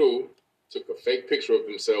the crew took a fake picture of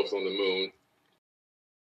themselves on the moon.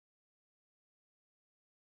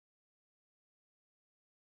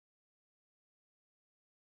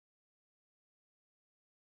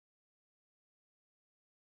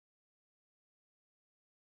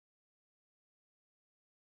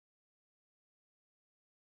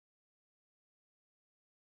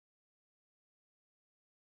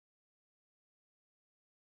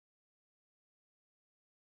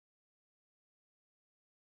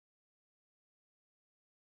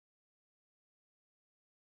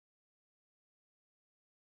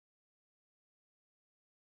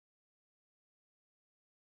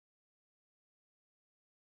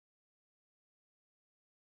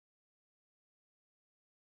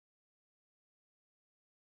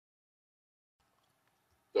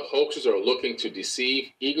 The hoaxers are looking to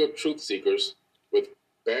deceive eager truth seekers with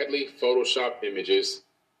badly photoshopped images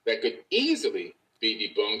that could easily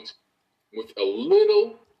be debunked with a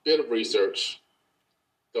little bit of research.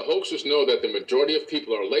 The hoaxers know that the majority of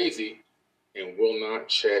people are lazy and will not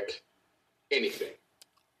check anything.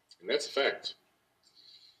 And that's a fact.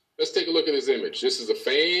 Let's take a look at this image. This is a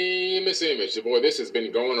famous image. Boy, this has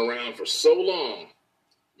been going around for so long.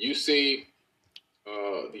 You see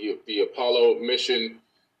the Apollo mission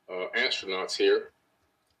astronauts here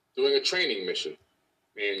doing a training mission.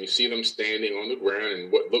 And you see them standing on the ground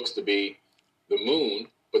in what looks to be the moon,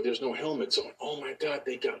 but there's no helmets on. Oh my God,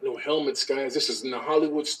 they got no helmets, guys. This is in the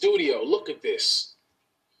Hollywood studio. Look at this.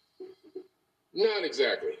 Not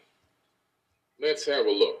exactly. Let's have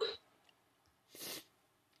a look.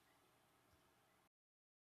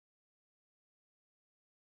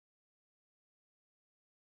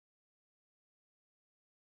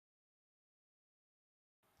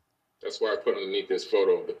 That's why I put underneath this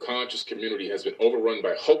photo, the conscious community has been overrun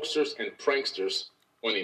by hoaxers and pranksters